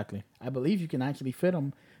 Exactly. I believe you can actually fit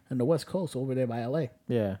them in the West Coast over there by LA.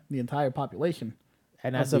 Yeah. The entire population.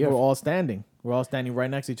 And that's if we're all standing. We're all standing right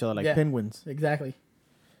next to each other like penguins. Exactly.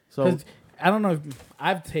 So I don't know if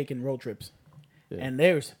I've taken road trips, and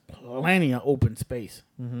there's plenty of open space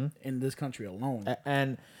in this country alone.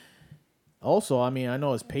 And also, I mean, I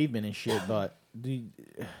know it's pavement and shit, but do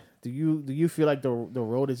you feel like the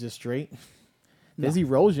road is just straight? There's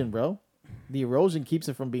erosion, bro. The erosion keeps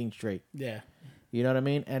it from being straight. Yeah. You know what I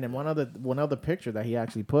mean? And in one other picture that he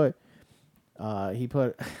actually put, he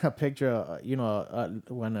put a picture.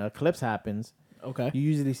 When an eclipse happens, Okay. you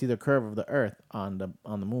usually see the curve of the Earth on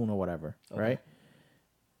the moon or whatever, right?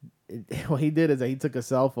 What he did is that he took a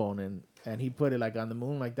cell phone and he put it like on the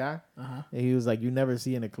moon like that. And he was like, "You never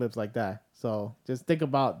see an eclipse like that." So just think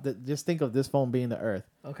about think of this phone being the Earth,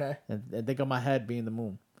 Okay. and think of my head being the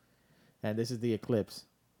moon, and this is the eclipse.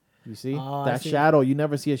 You see Oh, I that see. shadow? You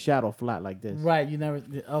never see a shadow flat like this. Right. You never.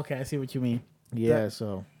 Okay. I see what you mean. Yeah.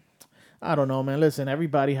 So I don't know, man. Listen,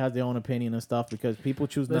 everybody has their own opinion and stuff because people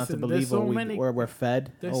choose not to Listen, believe there's so many- we're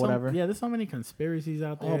fed or whatever. There's so many conspiracies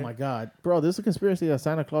out there. Oh my God, bro! There's a conspiracy that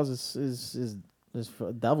Santa Claus is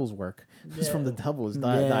for devil's work. It's from the devil. It's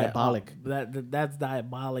diabolic. That's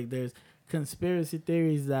diabolic. There's conspiracy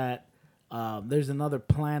theories that there's another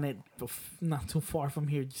planet not too far from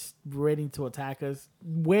here, just ready to attack us.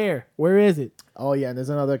 Where is it? Oh yeah, and there's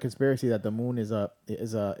another conspiracy that the moon is a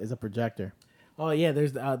projector. Oh yeah,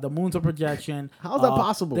 there's the moon's a projection. How's that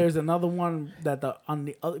possible? There's another one that on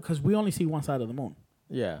the other, because we only see one side of the moon.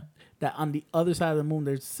 Yeah. That on the other side of the moon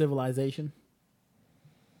there's civilization.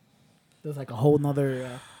 There's like a whole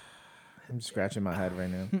nother. I'm scratching my head right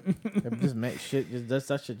now. It just makes shit.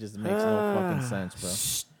 That shit just makes no fucking sense, bro.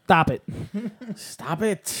 Stop it! Stop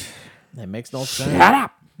it. It makes no sense. Shut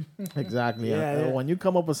up! Exactly. Yeah. When you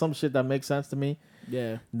come up with some shit that makes sense to me,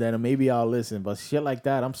 Yeah. then maybe I'll listen. But shit like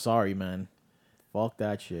that, I'm sorry, man. Fuck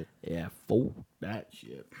that shit. Yeah. Fuck that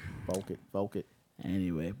shit. Fuck it.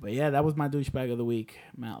 Anyway, but yeah, that was my douchebag of the week,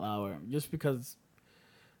 Matt Lauer. Just because,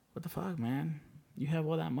 what the fuck, man? You have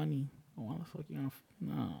all that money. Why the fuck you gonna?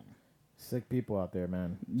 No. Sick people out there,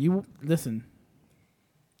 man. You listen.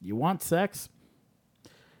 You want sex?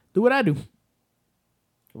 Do what I do.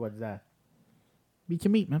 What's that? Beat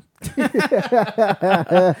your meat, man.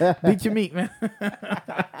 Beat your meat, man.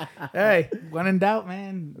 Hey, when in doubt,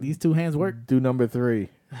 man, these two hands work. Do number 3.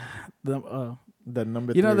 The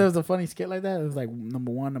number you 3. know, there was a funny skit like that. It was like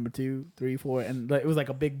number 1, number 2, 3, 4, and it was like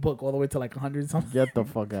a big book all the way to like 100 something. Get the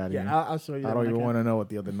fuck out of here. Yeah, I'll show you. I don't when even can. want to know what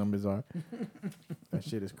the other numbers are. That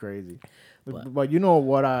shit is crazy. But you know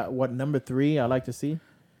what number 3 I like to see?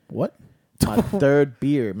 What? My third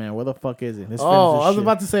beer, man. Where the fuck is it? Let's finish Oh, this I was shit.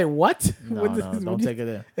 about to say what? No, What no, don't take it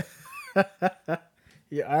there.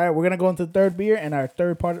 Yeah, all right, we're gonna go into the third beer and our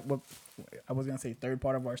third part. Well, I was gonna say third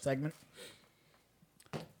part of our segment: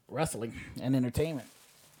 wrestling and entertainment.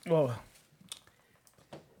 Well,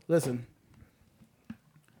 listen,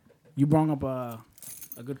 you brought up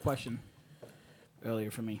a good question earlier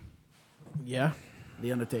for me. Yeah.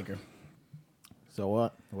 The Undertaker. So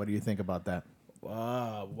what? What do you think about that?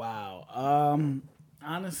 Wow.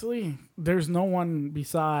 Honestly, there's no one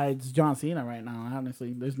besides John Cena right now.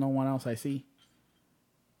 Honestly, there's no one else I see.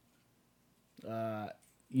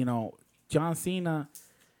 John Cena.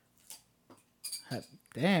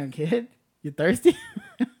 Damn, kid, you thirsty?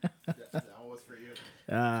 That was for you.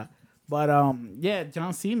 Yeah,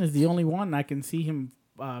 John Cena is the only one I can see him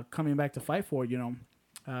coming back to fight for.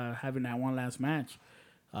 Having that one last match.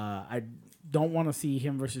 I don't want to see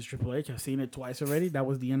him versus Triple H. I've seen it twice already. That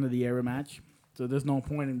was the end of the era match. So there's no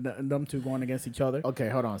point in them two going against each other. Okay,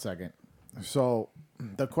 hold on a second. So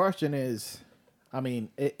the question is, I mean,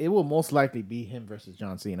 it will most likely be him versus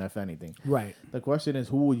John Cena, if anything. Right. The question is,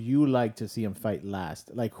 who would you like to see him fight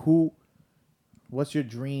last? Like, what's your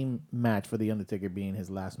dream match for The Undertaker being his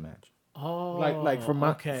last match? Oh, Like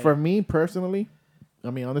okay. for me personally, I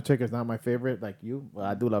mean, Undertaker's not my favorite. Like you, well,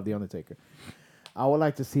 I do love The Undertaker. I would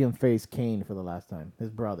like to see him face Kane for the last time, his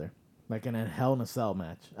brother, like in a Hell in a Cell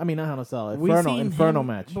match. I mean, not Hell in a Cell, Inferno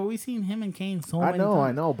match. But we've seen him and Kane so many times.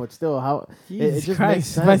 I know, but still, how Jesus it just Christ. makes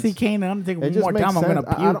sense. If I see Kane and Undertaker It one just more makes time, I'm sense. going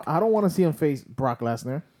to puke. I don't want to see him face Brock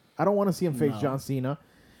Lesnar. I don't want to see him face No. John Cena.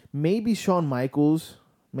 Maybe Shawn Michaels.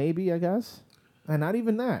 Maybe, I guess. And not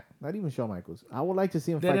even that. Not even Shawn Michaels. I would like to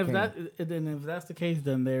see him fight Kane. If that's the case,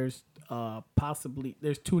 then there's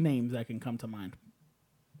there's two names that can come to mind.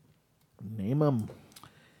 Name him.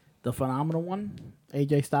 The phenomenal one,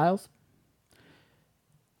 AJ Styles.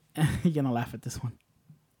 You're going to laugh at this one.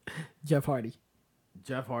 Jeff Hardy.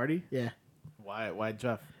 Jeff Hardy? Yeah. Why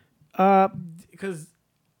Jeff? Because,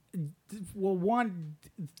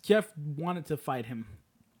 Jeff wanted to fight him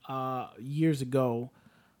years ago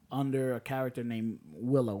under a character named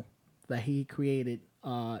Willow that he created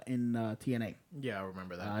in TNA. Yeah, I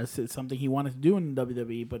remember that. It's something he wanted to do in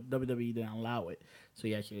WWE, but WWE didn't allow it. So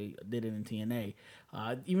he actually did it in TNA.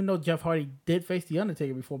 Even though Jeff Hardy did face The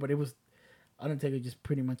Undertaker before, but it was Undertaker just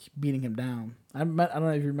pretty much beating him down. I don't know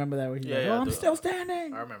if you remember that. Where he's like, I'm still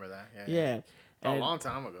standing. I remember that. Yeah. A long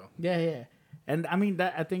time ago. Yeah. And I mean,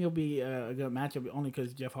 I think it'll be a good matchup only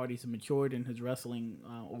because Jeff Hardy's matured in his wrestling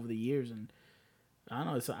over the years. And I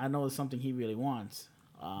know it's something he really wants.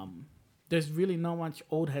 There's really not much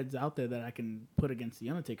old heads out there that I can put against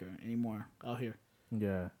The Undertaker anymore out here.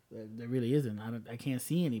 Yeah. There really isn't. I can't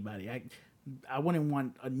see anybody. I wouldn't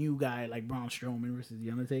want a new guy like Braun Strowman versus The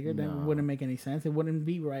Undertaker. That wouldn't make any sense. It wouldn't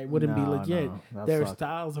be right. It wouldn't be legit. Their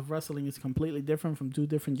styles of wrestling is completely different from two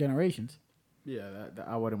different generations. Yeah,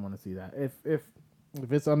 I wouldn't want to see that. If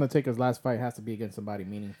it's Undertaker's last fight, it has to be against somebody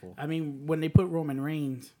meaningful. I mean, when they put Roman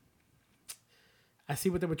Reigns, I see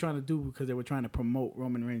what they were trying to do because they were trying to promote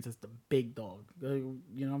Roman Reigns as the big dog. You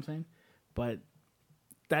know what I'm saying? But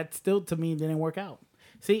that still, to me, didn't work out.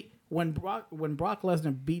 See, when Brock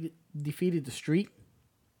Lesnar defeated the Streak,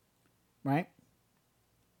 right?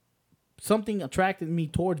 Something attracted me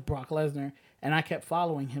towards Brock Lesnar, and I kept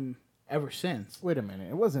following him ever since. Wait a minute.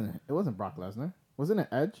 It wasn't Brock Lesnar. Wasn't it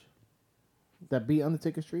Edge that beat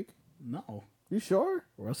Undertaker Streak? No. You sure?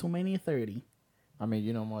 WrestleMania 30. I mean,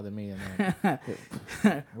 you know more than me. And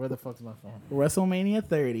where the fuck's my phone? WrestleMania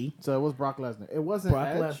 30. So it was Brock Lesnar. It wasn't Brock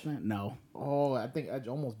Edge? Lesnar? No. Oh, I think Edge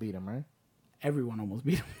almost beat him, right? Everyone almost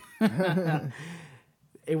beat him.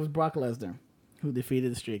 It was Brock Lesnar who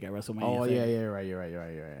defeated the Streak at WrestleMania. Oh, 30. yeah, you're right.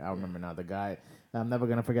 I remember now. The guy, I'm never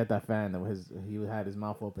going to forget that fan. He had his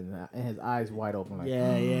mouth open and his eyes wide open. Like,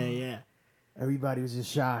 Yeah. Everybody was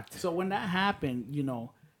just shocked. So when that happened,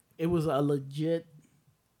 it was a legit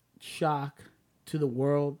shock to the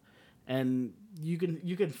world, and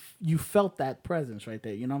you felt that presence right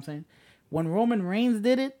there. You know what I'm saying? When Roman Reigns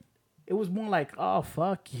did it, it was more like, oh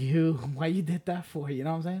fuck you, why you did that for? You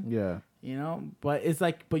know what I'm saying? Yeah. But it's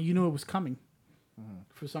like, but you knew it was coming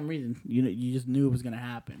for some reason. You just knew it was gonna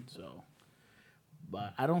happen. So,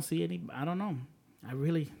 but I don't see any. I don't know.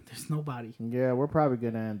 There's nobody. Yeah, we're probably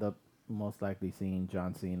gonna end up most likely seeing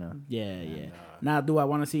John Cena. Yeah. Now, do I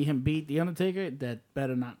want to see him beat The Undertaker? That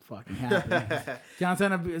better not fucking happen. John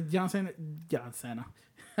Cena.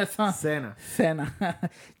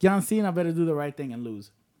 John Cena better do the right thing and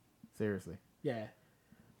lose. Seriously. Yeah.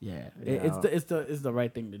 It's the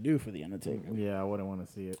right thing to do for The Undertaker. Yeah, I wouldn't want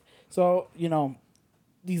to see it. So,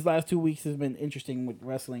 these last 2 weeks has been interesting with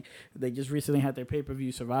wrestling. They just recently had their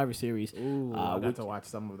pay-per-view Survivor Series. Ooh, I got to watch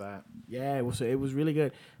some of that. Yeah, it was really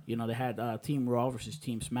good. They had Team Raw versus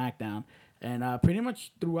Team SmackDown, and pretty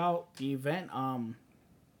much throughout the event,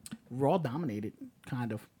 Raw dominated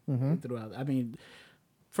kind of throughout. I mean,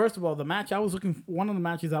 first of all, one of the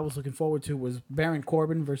matches I was looking forward to was Baron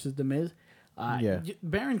Corbin versus The Miz.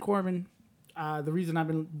 Baron Corbin. The reason I've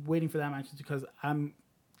been waiting for that match is because I'm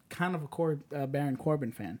kind of a Baron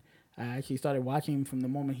Corbin fan. I actually started watching him from the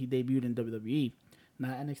moment he debuted in WWE,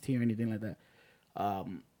 not NXT or anything like that. I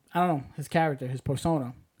don't know, his character, his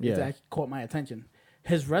persona, it's actually caught my attention.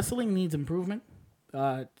 His wrestling needs improvement.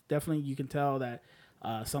 Definitely, you can tell that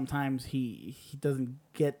sometimes he doesn't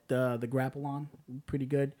get the grapple on pretty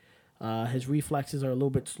good. His reflexes are a little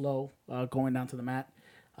bit slow going down to the mat,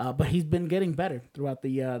 but he's been getting better throughout the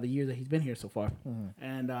years that he's been here so far,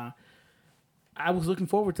 and. I was looking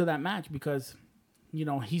forward to that match because,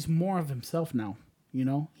 he's more of himself now.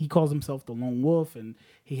 He calls himself the Lone Wolf, and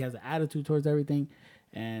he has an attitude towards everything.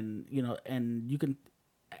 And, and you can,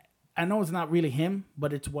 I know it's not really him,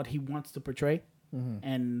 but it's what he wants to portray.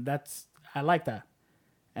 And I like that.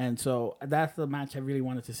 And so that's the match I really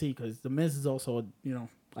wanted to see because The Miz is also,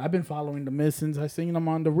 I've been following The Miz since I seen him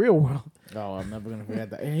on The Real World. Oh, I'm never gonna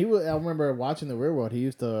forget that. And I remember watching The Real World. He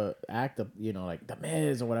used to act, like The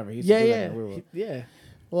Miz or whatever. He used to do that in The Real World. Yeah.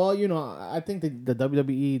 Well, I think the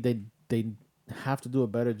WWE they have to do a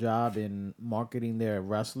better job in marketing their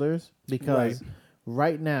wrestlers because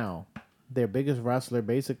right now their biggest wrestler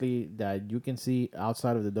basically that you can see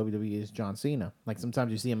outside of the WWE is John Cena. Like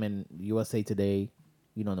sometimes you see him in USA Today.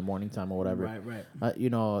 In the morning time or whatever. Right.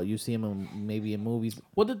 You see him maybe in movies.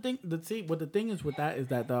 Well, the thing is with that is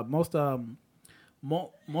that most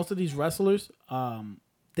of these wrestlers,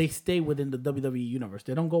 they stay within the WWE universe.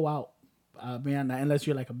 They don't go out, unless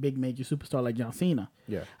you're like a big major superstar like John Cena.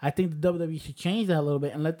 Yeah. I think the WWE should change that a little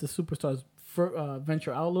bit and let the superstars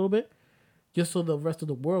venture out a little bit, just so the rest of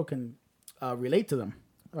the world can relate to them.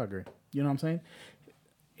 I agree. You know what I'm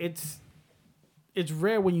saying? It's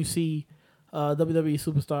rare when you see. WWE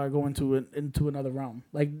superstar go into another realm.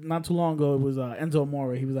 Like not too long ago, it was Enzo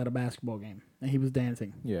Amore. He was at a basketball game. and he was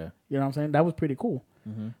dancing. Yeah. You know what I'm saying? That was pretty cool.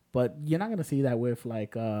 Mm-hmm. But you're not gonna see that with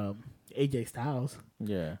like AJ Styles.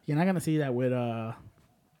 Yeah. You're not gonna see that with I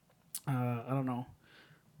don't know,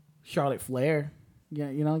 Charlotte Flair. Yeah,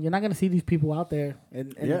 you know, you're not gonna see these people out there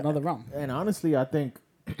in another realm. And honestly, I think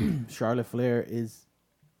Charlotte Flair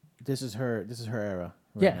this is her era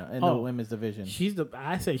right now in the women's division.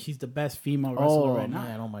 I say she's the best female wrestler right now.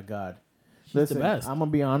 Man, oh my God. She's the best. I'm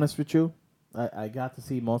gonna be honest with you. I got to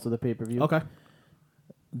see most of the pay-per-view. Okay.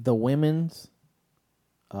 The women's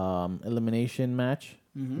elimination match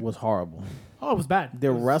was horrible. Oh, it was bad.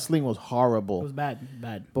 Their wrestling was horrible. It was bad.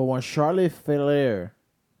 But when Charlotte Flair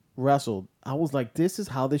wrestled, I was like, this is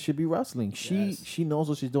how they should be wrestling. She knows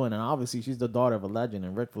what she's doing, and obviously she's the daughter of a legend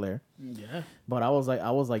and Ric Flair. Yeah. But I was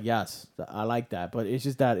like, yes, I like that. But it's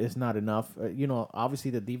just that it's not enough.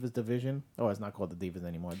 Obviously the Divas division. Oh, it's not called the Divas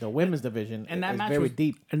anymore. The women's division And that is match very was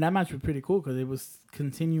deep. And that match was pretty cool because it was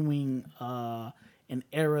continuing an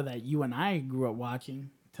era that you and I grew up watching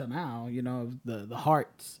till now. You know, the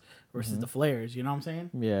Hearts versus the Flairs. You know what I'm saying?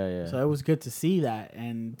 Yeah, yeah. So it was good to see that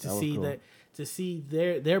and to That was see cool. that. To see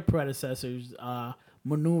their predecessors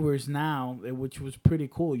maneuvers now, which was pretty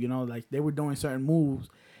cool. You know, like they were doing certain moves,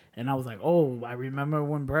 and I was like, oh, I remember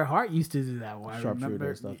when Bret Hart used to do that. Well, I Sharpshooter remember,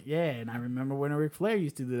 and stuff. yeah, and I remember when Ric Flair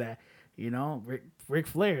used to do that. You know, Ric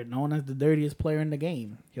Flair, known as the dirtiest player in the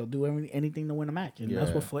game, he'll do anything to win a match, and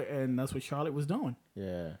that's what that's what Charlotte was doing.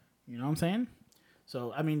 Yeah. You know what I'm saying?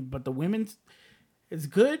 So I mean, but the women's. It's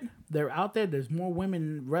good. They're out there. There's more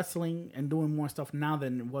women wrestling and doing more stuff now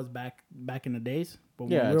than it was back in the days. But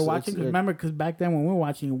when we were watching, because back then when we were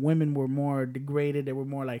watching, women were more degraded. They were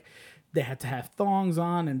more like they had to have thongs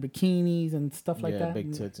on and bikinis and stuff like that. Yeah,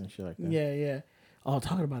 big tits and shit like that. Yeah, yeah. Oh,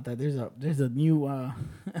 talking about that, there's a new.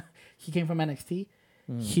 He came from NXT.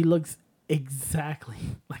 She looks exactly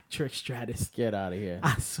like Trish Stratus. Get out of here.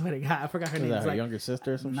 I swear to God, I forgot her name. Is that It's her like, younger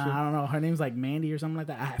sister or some nah, shit? I don't know. Her name's like Mandy or something like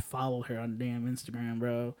that. I followed her on damn Instagram,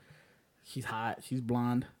 bro. She's hot. She's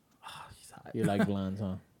blonde. Oh, she's hot. You like blondes,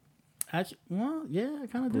 huh? Actually, well, yeah, I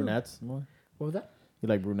kind of do. Brunettes more? What was that? You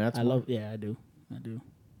like brunettes I more? love. Yeah, I do.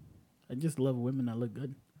 I just love women that look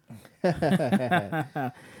good.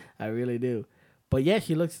 I really do. But yeah,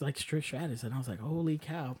 she looks like Trish Stratus, and I was like, holy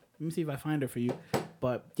cow. Let me see if I find her for you.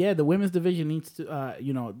 But yeah, the women's division needs to,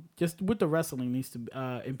 just with the wrestling needs to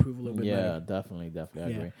improve a little bit better. Yeah, definitely. I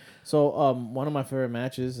agree. So, one of my favorite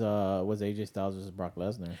matches was AJ Styles versus Brock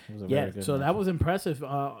Lesnar. It was a very good so match. that was impressive.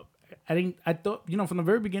 I thought, from the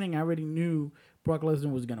very beginning, I already knew Brock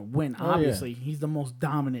Lesnar was gonna win. Obviously, he's the most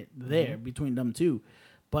dominant there between them two.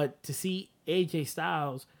 But to see AJ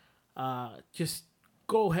Styles just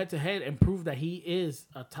go head to head and prove that he is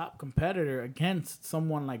a top competitor against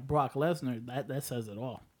someone like Brock Lesnar, that says it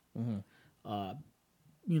all.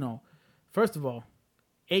 First of all,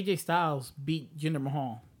 AJ Styles beat Jinder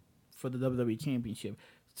Mahal for the WWE Championship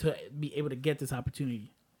to be able to get this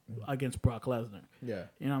opportunity against Brock Lesnar. Yeah.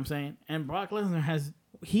 You know what I'm saying? And Brock Lesnar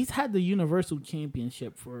he's had the Universal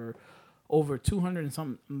Championship for over 200 and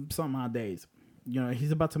some odd days. You know,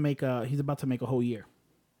 he's about to make a whole year.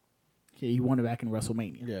 He won it back in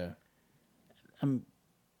WrestleMania. Yeah.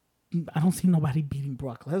 I don't see nobody beating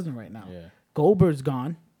Brock Lesnar right now. Yeah. Goldberg's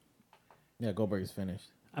gone. Yeah, Goldberg is finished.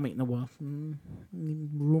 I mean,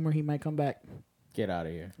 rumor he might come back. Get out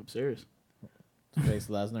of here. I'm serious. Face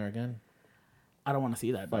Lesnar again. I don't want to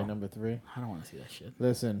see that. Fight though. number 3. I don't want to see that shit.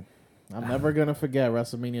 Listen, I'm never going to forget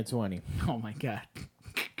WrestleMania 20. Oh my God.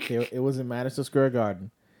 It was in Madison Square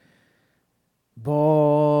Garden.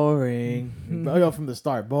 Boring. From the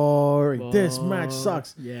start. Boring. This match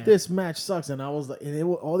sucks. Yeah. This match sucks. And I was like,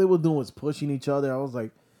 all they were doing was pushing each other. I was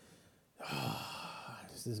like,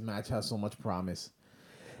 this match has so much promise.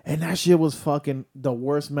 And that shit was fucking the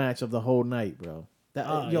worst match of the whole night, bro. That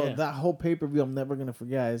whole pay-per-view I'm never going to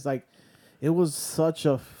forget. It's like, it was such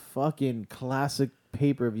a fucking classic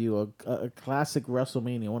pay-per-view, a classic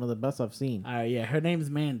WrestleMania, one of the best I've seen. Yeah, her name's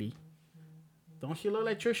Mandy. Don't she look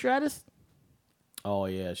like Trish Stratus? Oh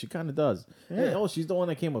yeah, she kind of does. Yeah. Oh, she's the one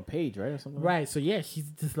that came with Paige, right, or something. Right. So yeah, she's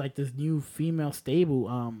just like this new female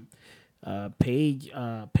stable. Paige,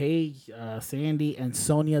 Sandy, and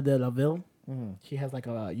Sonya Deville. Mm-hmm. She has like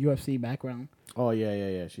a UFC background. Oh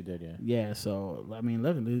yeah. She did, yeah. Yeah. So I mean,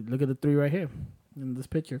 look at the 3 right here in this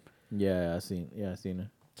picture. Yeah, I seen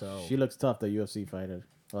her. So she looks tough, the UFC fighter.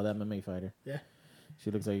 Oh, that MMA fighter. Yeah.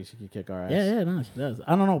 She looks like she could kick our ass. Yeah, no, she does.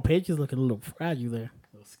 I don't know. Paige is looking a little fragile there,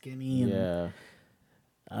 a little skinny. And yeah.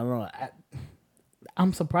 I don't know.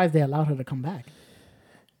 I'm surprised they allowed her to come back.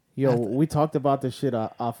 Yo, we talked about this shit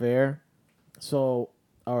off air. So,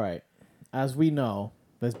 all right, as we know,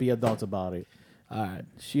 let's be adults about it. All right.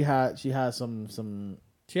 She has some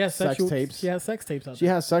She has sex sexual, tapes. She has sex tapes out She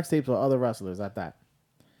there. has sex tapes with other wrestlers at that.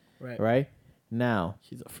 Right. Right? Now,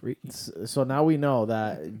 She's a freak. so now we know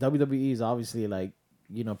that WWE is obviously like,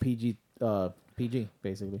 PG,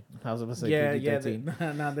 basically. I was going to say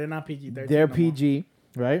PG-13. No, they're not PG-13. They're no PG,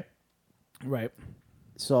 right? more. Right.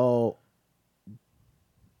 So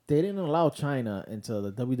they didn't allow China into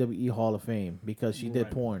the WWE Hall of Fame because she did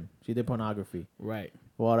Right. porn. She did pornography. Right.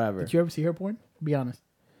 Whatever. Did you ever see her porn? Be honest.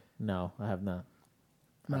 No, I have not.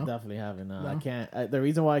 I No? definitely haven't. No, I No? can't. The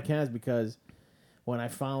reason why I can't is because when I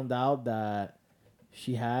found out that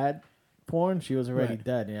she had porn, she was already Right.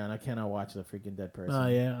 dead. Yeah, and I cannot watch the freaking dead person. Oh,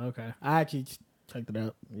 yeah. Okay. I actually just checked it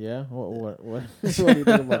out. Yeah? What do you think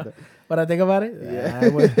about that? What I think about it? Yeah.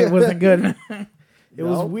 It wasn't good. It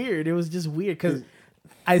was No? weird. It was just weird because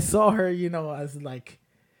I saw her, as like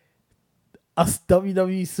a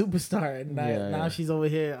WWE superstar, and now she's over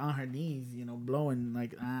here on her knees, blowing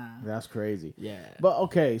like That's crazy. yeah. But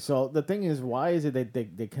okay, so the thing is, why is it that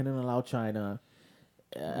they couldn't allow China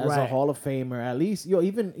as a Right. Hall of Famer? At least,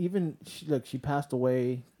 even she passed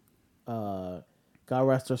away. God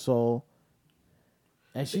rest her soul.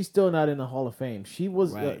 And she's still not in the Hall of Fame. She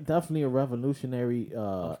was Right. definitely a revolutionary.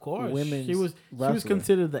 Of course, women's she was wrestler.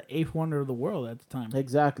 considered the eighth wonder of the world at the time.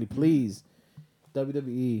 Exactly. Please,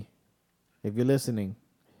 WWE, if you're listening,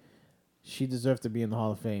 she deserved to be in the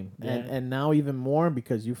Hall of Fame, Yeah. and now even more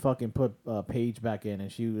because you fucking put Paige back in,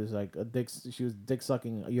 and she was like a dick. She was dick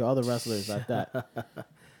sucking your other wrestlers like that.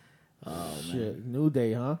 Oh Shit, New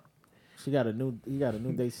Day, huh? He got a new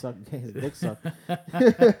day suck his dick suck.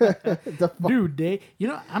 New Day,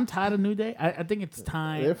 I'm tired of New Day. I think it's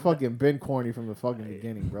time. They're fucking been corny from the fucking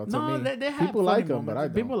beginning, bro. To No, me, they have people funny like them, but moments. I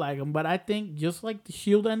don't. People like them, but I think just like the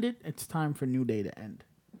Shield ended, it's time for New Day to end.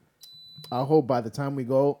 I hope by the time we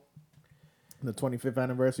go, the 25th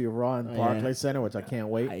anniversary of Raw in Barclays Center, which I can't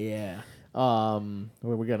wait. Yeah.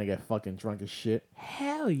 We're gonna get fucking drunk as shit.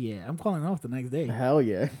 Hell yeah! I'm calling off the next day. Hell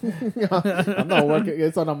yeah! I'm not working.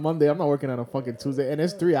 It's on a Monday. I'm not working on a fucking Tuesday, and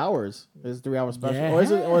it's 3 hours. It's 3 hour special, Yeah.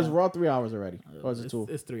 or is Raw 3 hours already, or is it 2?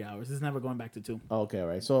 It's 3 hours. It's never going back to 2. Okay,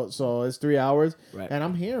 right. So it's 3 hours, Right. and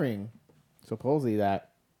I'm hearing supposedly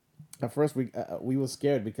that at first we were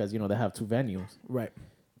scared because they have 2 venues. Right.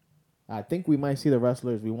 I think we might see the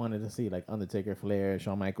wrestlers we wanted to see, like Undertaker, Flair,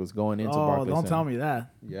 Shawn Michaels, going into Oh, Barclays don't Center. tell me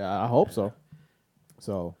that. Yeah, I hope so.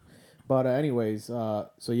 But anyways, so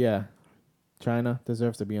yeah, China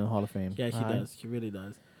deserves to be in the Hall of Fame. Yeah, she All right? does. She really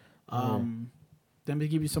does. Let me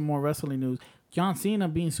give you some more wrestling news. John Cena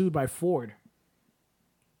being sued by Ford.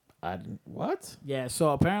 What? Yeah, so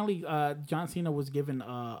apparently John Cena was given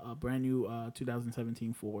a brand new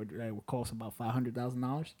 2017 Ford that would cost about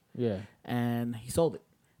 $500,000, Yeah. and he sold it.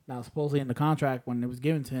 Now, supposedly in the contract, when it was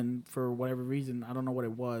given to him, for whatever reason, I don't know what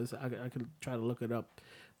it was. I could try to look it up,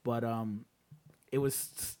 but it was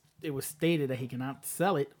stated that he cannot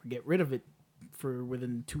sell it or get rid of it for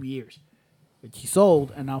within 2 years. Which he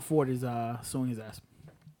sold, and now Ford is suing his ass.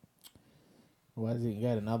 Why does he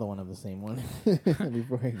get another one of the same one?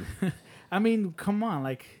 Before he... I mean, come on,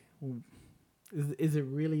 like, is it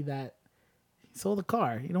really that? He sold the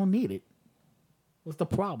car. You don't need it. What's the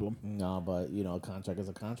problem? No, but a contract is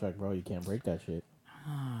a contract, bro. You can't break that shit.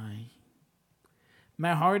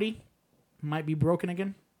 Matt Hardy might be broken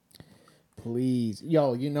again. Please,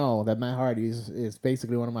 yo, that Matt Hardy is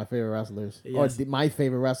basically one of my favorite wrestlers, Yes. or my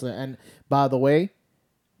favorite wrestler. And by the way,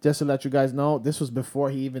 just to let you guys know, this was before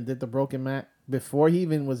he even did the broken Matt. Before he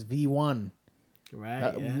even was V1.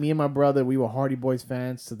 Right. Yeah. Me and my brother, we were Hardy Boys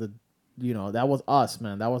fans to the, that was us,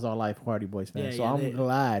 man. That was our life, Hardy Boys fans. So I'm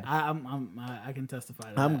glad. I can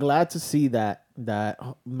testify to I'm that. glad to see that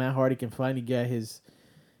Matt Hardy can finally get his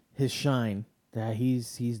shine that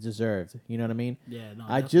he's deserved. You know what I mean? Yeah. No,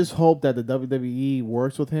 I just hope that the WWE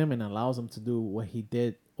works with him and allows him to do what he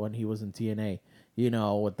did when he was in TNA.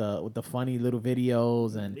 With the funny little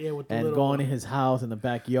videos and with the and little, going in his house in the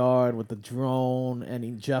backyard with the drone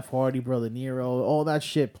and Jeff Hardy, Brother Nero, all that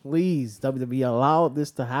shit. Please, WWE, allow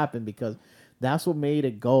this to happen because that's what made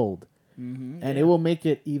it gold. And it will make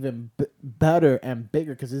it even better and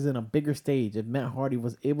bigger because it's in a bigger stage. If Matt Hardy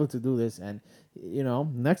was able to do this, and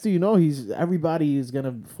next thing you know, everybody is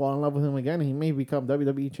gonna fall in love with him again. And he may become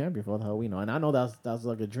WWE champion for all the hell we know. And I know that's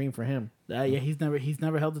like a dream for him. Yeah, he's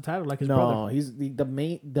never held the title like his brother. No, he's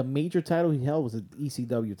the major title he held was the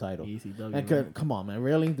ECW title. ECW. And right. come on, man,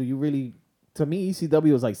 really? Do you really? To me,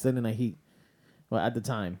 ECW was like sending a heat. Well, at the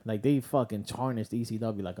time, like they fucking tarnished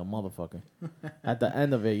ECW like a motherfucker. At the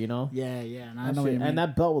end of it, Yeah, and I That know what shit- you mean. and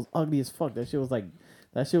that belt was ugly as fuck. That shit was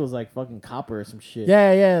like fucking copper or some shit.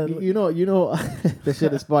 yeah. You know, the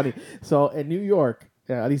shit is funny. So in New York,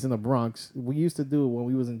 at least in the Bronx, we used to do when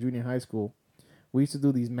we was in junior high school, we used to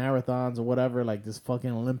do these marathons or whatever, like this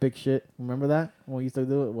fucking Olympic shit. Remember that? When we used to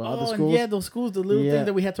do it with other and schools? yeah, those schools, the little Yeah. things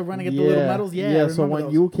that we had to run and get the little medals. Yeah, I Yeah, so remember when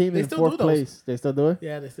those. you came They in still fourth do those. place, they still do it?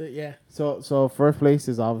 Yeah, they still, yeah. So first place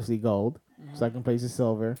is obviously gold. Second place is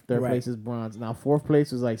silver. Third Right. place is bronze. Now fourth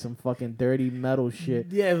place was like some fucking dirty metal shit.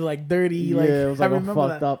 Yeah, it was like dirty. Yeah, Like, it was I like all remember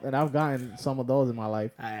fucked that. up. And I've gotten some of those in my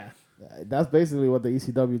life. Yeah. That's basically what the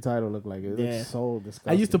ECW title looked like. It Yeah. looks so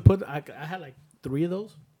disgusting. I used to put, I had like 3 of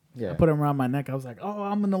those. yeah. I put them around my neck. I was like, oh,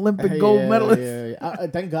 I'm an Olympic gold Yeah, medalist. Yeah.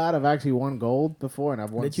 Thank God I've actually won gold before and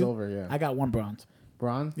I've won Did you? silver. Yeah. I got 1 bronze.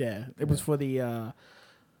 Bronze? Yeah, it was for the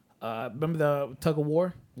remember the tug of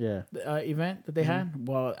war Yeah. event that they had.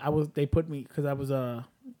 Well, they put me because I was I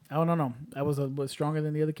don't know, I was stronger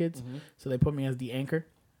than the other kids, so they put me as the anchor,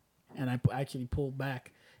 and I actually pulled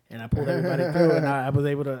back and I pulled everybody through, and I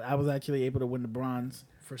was actually able to win the bronze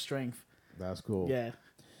for strength. That's cool. Yeah,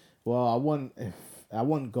 Well, I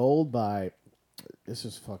won gold by. This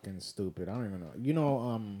is fucking stupid. I don't even know. You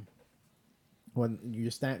know, when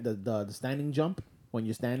you stand the standing jump when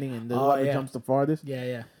you're standing and the whoever yeah. jumps the farthest.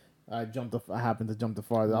 yeah. I happened to jump the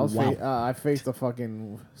farthest. Wow. I faced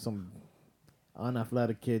some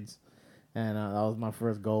unathletic kids, and that was my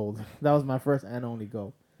first gold. That was my first and only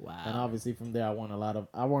gold. Wow. And obviously from there I won a lot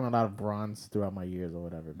of bronze throughout my years or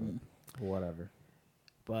whatever. But whatever.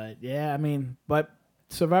 But yeah, I mean, but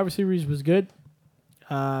Survivor Series was good.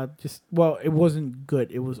 It wasn't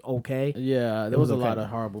good. It was okay. Yeah, there was was a okay. lot of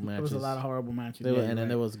horrible matches. There was a lot of horrible matches. There yeah, were, and then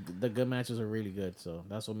you're there right. was the good matches are really good, so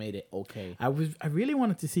that's what made it okay. I really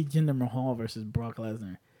wanted to see Jinder Mahal versus Brock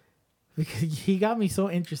Lesnar because he got me so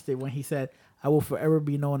interested when he said, "I will forever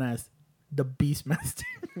be known as the Beastmaster."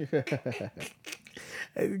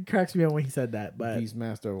 It cracks me up when he said that. But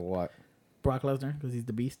Beastmaster or what? Brock Lesnar because he's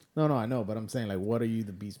the Beast. No, I know, but I'm saying like, what are you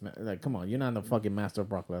the Beastmaster? Like, come on, you're not the fucking master of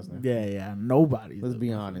Brock Lesnar. Yeah. Nobody. Let's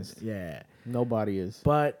be honest. Yeah. Nobody is.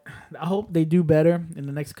 But I hope they do better in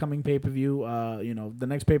the next coming pay per view. The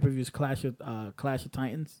next pay per view is Clash of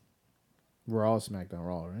Titans. Raw, SmackDown,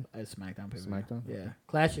 Raw, right? It's SmackDown pay per view. SmackDown? Yeah.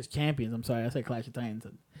 Clash of Champions. I'm sorry, I said Clash of Titans.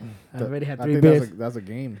 I already had I 3 think beers. that's a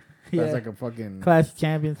game. Yeah. That's like a fucking. Clash of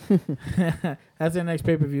Champions. That's their next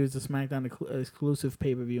pay per view. It's the SmackDown exclusive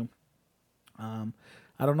pay per view. I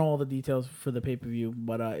don't know all the details for the pay per view,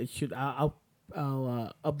 but it should. I'll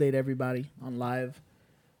update everybody on live,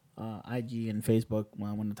 IG and Facebook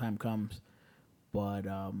when the time comes. But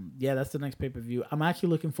yeah, that's the next pay per view. I'm actually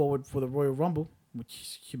looking forward for the Royal Rumble,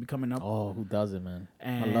 which should be coming up. Oh, who doesn't, man?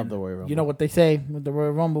 And I love the Royal Rumble. You know what they say with the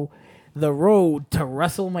Royal Rumble, the road to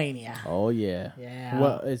WrestleMania. Oh yeah. Yeah.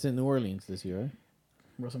 Well, it's in New Orleans this year, right?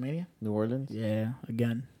 WrestleMania? New Orleans. Yeah,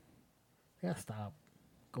 again. Yeah, stop.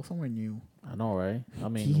 Go somewhere new. I know, right? I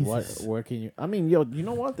mean, Jesus. Where can you? I mean, yo, you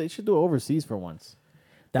know what? They should do it overseas for once.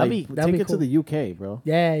 That'd Like, be take be it cool. to the UK, bro.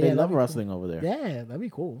 Yeah, They yeah. love that'd be wrestling over there. Cool. Yeah, that'd be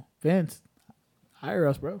cool. Vince, hire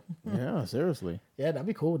us, bro. Yeah, seriously. Yeah, that'd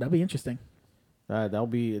be cool. That'd be interesting. They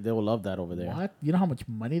will love that over there. What? You know how much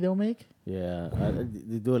money they'll make? Yeah,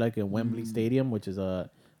 they do it like in Wembley Stadium, which is where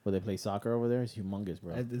they play soccer over there. It's humongous,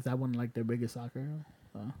 bro. Is that one like their biggest soccer?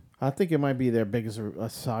 I think it might be their biggest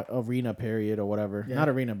arena period or whatever. Yeah. Not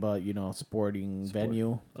arena, but sporting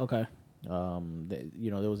venue. Okay.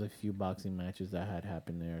 There was a few boxing matches that had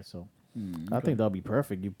happened there, so I think that'll be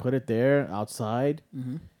perfect. You put it there outside.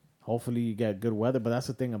 Mm-hmm. Hopefully, you get good weather. But that's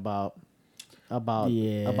the thing about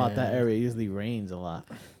that area. It usually rains a lot.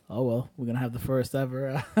 Oh well, we're gonna have the first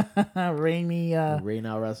ever rainy. Rain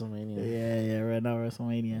out WrestleMania. Yeah, right now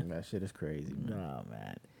WrestleMania. That shit is crazy, man. Oh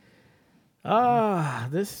man.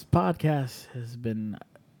 This podcast has been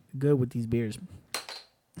good with these beers.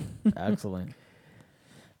 Excellent.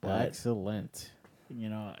 But- Excellent.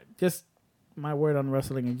 Just my word on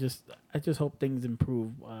wrestling, and I just hope things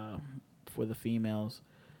improve for the females.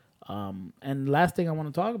 And last thing I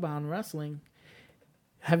want to talk about in wrestling,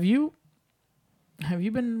 have you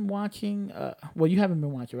been watching? Well, you haven't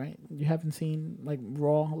been watching, right? You haven't seen like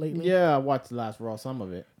Raw lately. Yeah, I watched the last Raw, some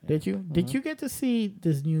of it. Did you? Did you get to see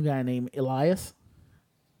this new guy named Elias?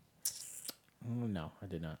 No, I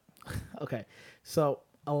did not. Okay, so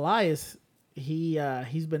Elias,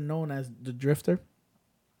 he's been known as the Drifter.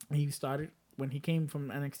 He started when he came from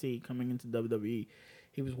NXT, coming into WWE.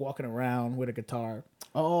 He was walking around with a guitar.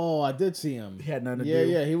 Oh, I did see him. He had nothing to Yeah, do.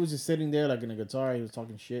 yeah. He was just sitting there like in a guitar. He was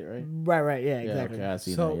talking shit, right? Right. Yeah, exactly. Yeah, okay, I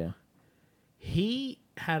see so that. Yeah. he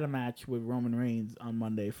had a match with Roman Reigns on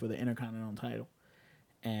Monday for the Intercontinental title,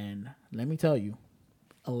 and let me tell you,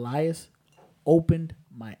 Elias opened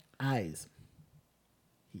my eyes.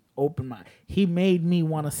 He made me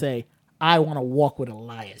want to say, I want to walk with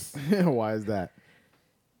Elias. Why is that?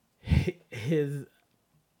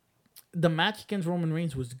 The match against Roman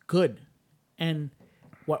Reigns was good, And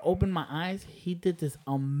what opened my eyes, he did this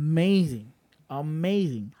amazing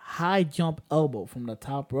high jump elbow from the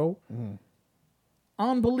top row.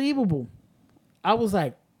 Unbelievable. I was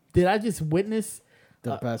like, did I just witness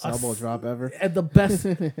The best elbow drop ever. at the best,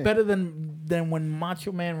 better than when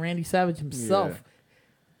Macho Man Randy Savage himself.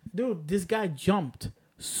 Dude, this guy jumped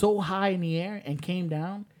so high in the air and came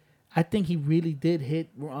down. I think he really did hit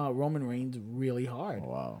Roman Reigns really hard.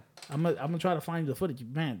 Wow. I'm gonna try to find the footage,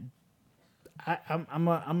 man. I'm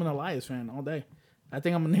an Elias fan all day. I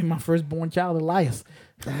think I'm gonna name my firstborn child Elias.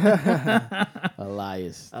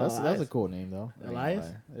 Elias. That's a cool name though. Elias?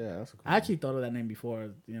 Yeah, that's a cool I actually thought of that name before.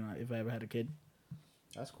 If I ever had a kid.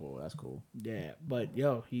 That's cool. That's cool. Yeah, but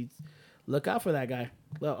yo, look out for that guy.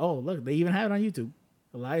 Look, they even have it on YouTube.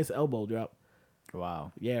 Elias elbow drop.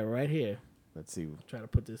 Wow. Yeah, right here. Let's see. Try to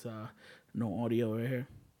put this no audio right here.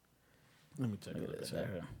 Let me check this out.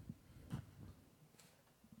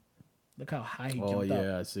 Look how high he Oh jumped up.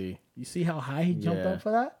 yeah, I see. You see how high he jumped Yeah. up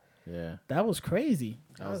for that? Yeah. That was crazy.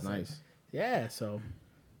 That was nice. Yeah, so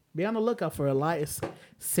be on the lookout for Elias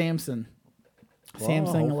Samson. Well,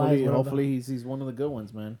 Samson Elias. hopefully, whatever. hopefully he's one of the good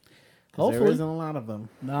ones, man. 'Cause Hopefully. there isn't a lot of them.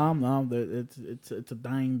 No, it's a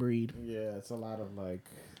dying breed. Yeah, it's a lot of like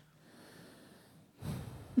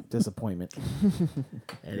disappointment. It's better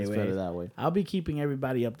Anyway, that way. I'll be keeping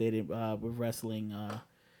everybody updated with wrestling.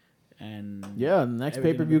 And Yeah, the next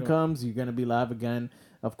everything pay-per-view we go. comes, you're gonna be live again.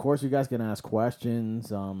 Of course, you guys can ask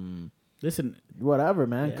questions, Listen, whatever,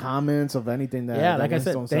 man. Yeah. Comments of anything that yeah, that like I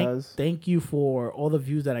said, Winston says. thank you for all the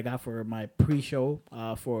views that I got for my pre-show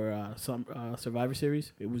for some Survivor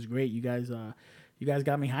Series. It was great. You guys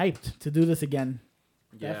got me hyped to do this again.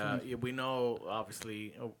 Yeah, we know.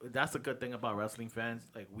 Obviously, that's the good thing about wrestling fans.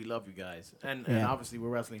 Like, we love you guys, and Yeah. obviously we're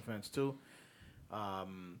wrestling fans too.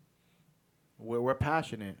 We're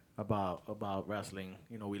passionate about wrestling.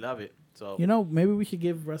 We love it. So Maybe we should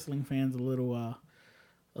give wrestling fans a little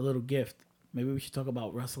gift. Maybe we should talk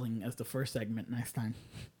about wrestling as the first segment next time.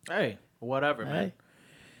 hey, whatever, man.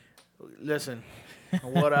 Hey. Listen,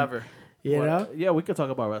 whatever. You know? Yeah, we could talk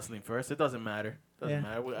about wrestling first. It doesn't matter.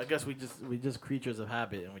 Yeah. I guess we just creatures of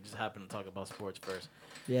habit, and we just happen to talk about sports first.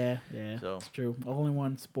 Yeah, So- it's true. Only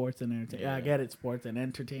one sports and entertainment. Yeah, I Yeah. get it. Sports and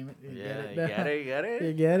entertainment. You Yeah, you get get it. You get it.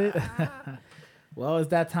 You get it? Well, it's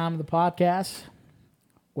that time of the podcast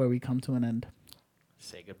where we come to an end.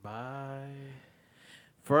 Say goodbye.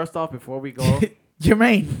 First off, before we go,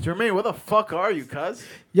 Jermaine, Jermaine, where the fuck are you, cuz?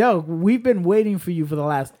 yo, we've been waiting for you for the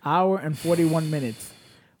last hour and 41 minutes.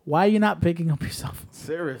 Why are you not picking up yourself?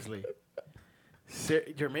 Seriously.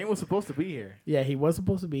 Jermaine was supposed to be here. Yeah, he was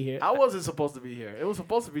supposed to be here. I wasn't supposed to be here. It was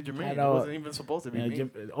supposed to be I Jermaine. It know. wasn't even supposed to be me.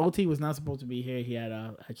 OT was not supposed to be here. He had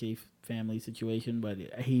actually family situation, but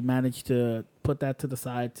he managed to put that to the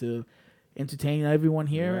side to entertain everyone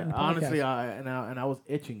here. Yeah, in the honestly, podcast. I was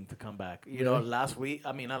itching to come back. Really? Not last week.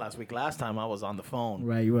 Last time I was on the phone.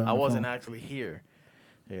 Right, you were on I the wasn't phone. actually here.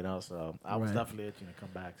 So I was Right. definitely itching to come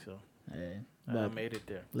back. So Yeah, I but made it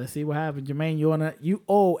there. let's see what happens. Jermaine, you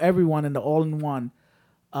owe everyone in the all-in-one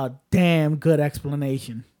a damn good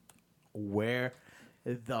explanation. Where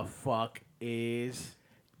the fuck is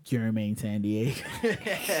Jermaine San Diego.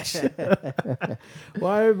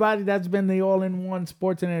 Well, everybody, that's been the All-in-One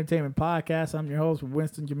Sports and Entertainment Podcast. I'm your host,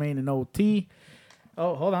 Winston, Jermaine, and OT.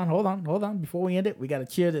 Oh, hold on. Before we end it, we got to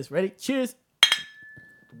cheer this. Ready? Cheers.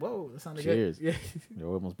 Whoa, that sounded Cheers. good. Yeah. You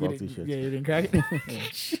almost You broke didn't- these shits. Yeah, you didn't crack it.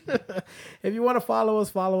 If you want to follow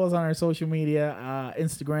us on our social media,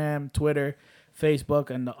 Instagram, Twitter, Facebook,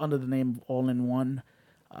 and under the name of All-in-One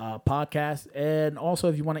Podcast. And also,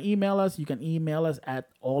 if you want to email us, you can email us at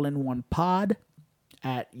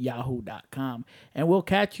allinonepod@yahoo.com. And we'll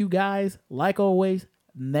catch you guys, like always,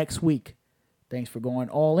 next week. Thanks for going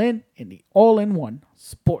all in the All-in-One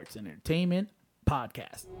Sports and Entertainment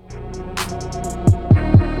Podcast.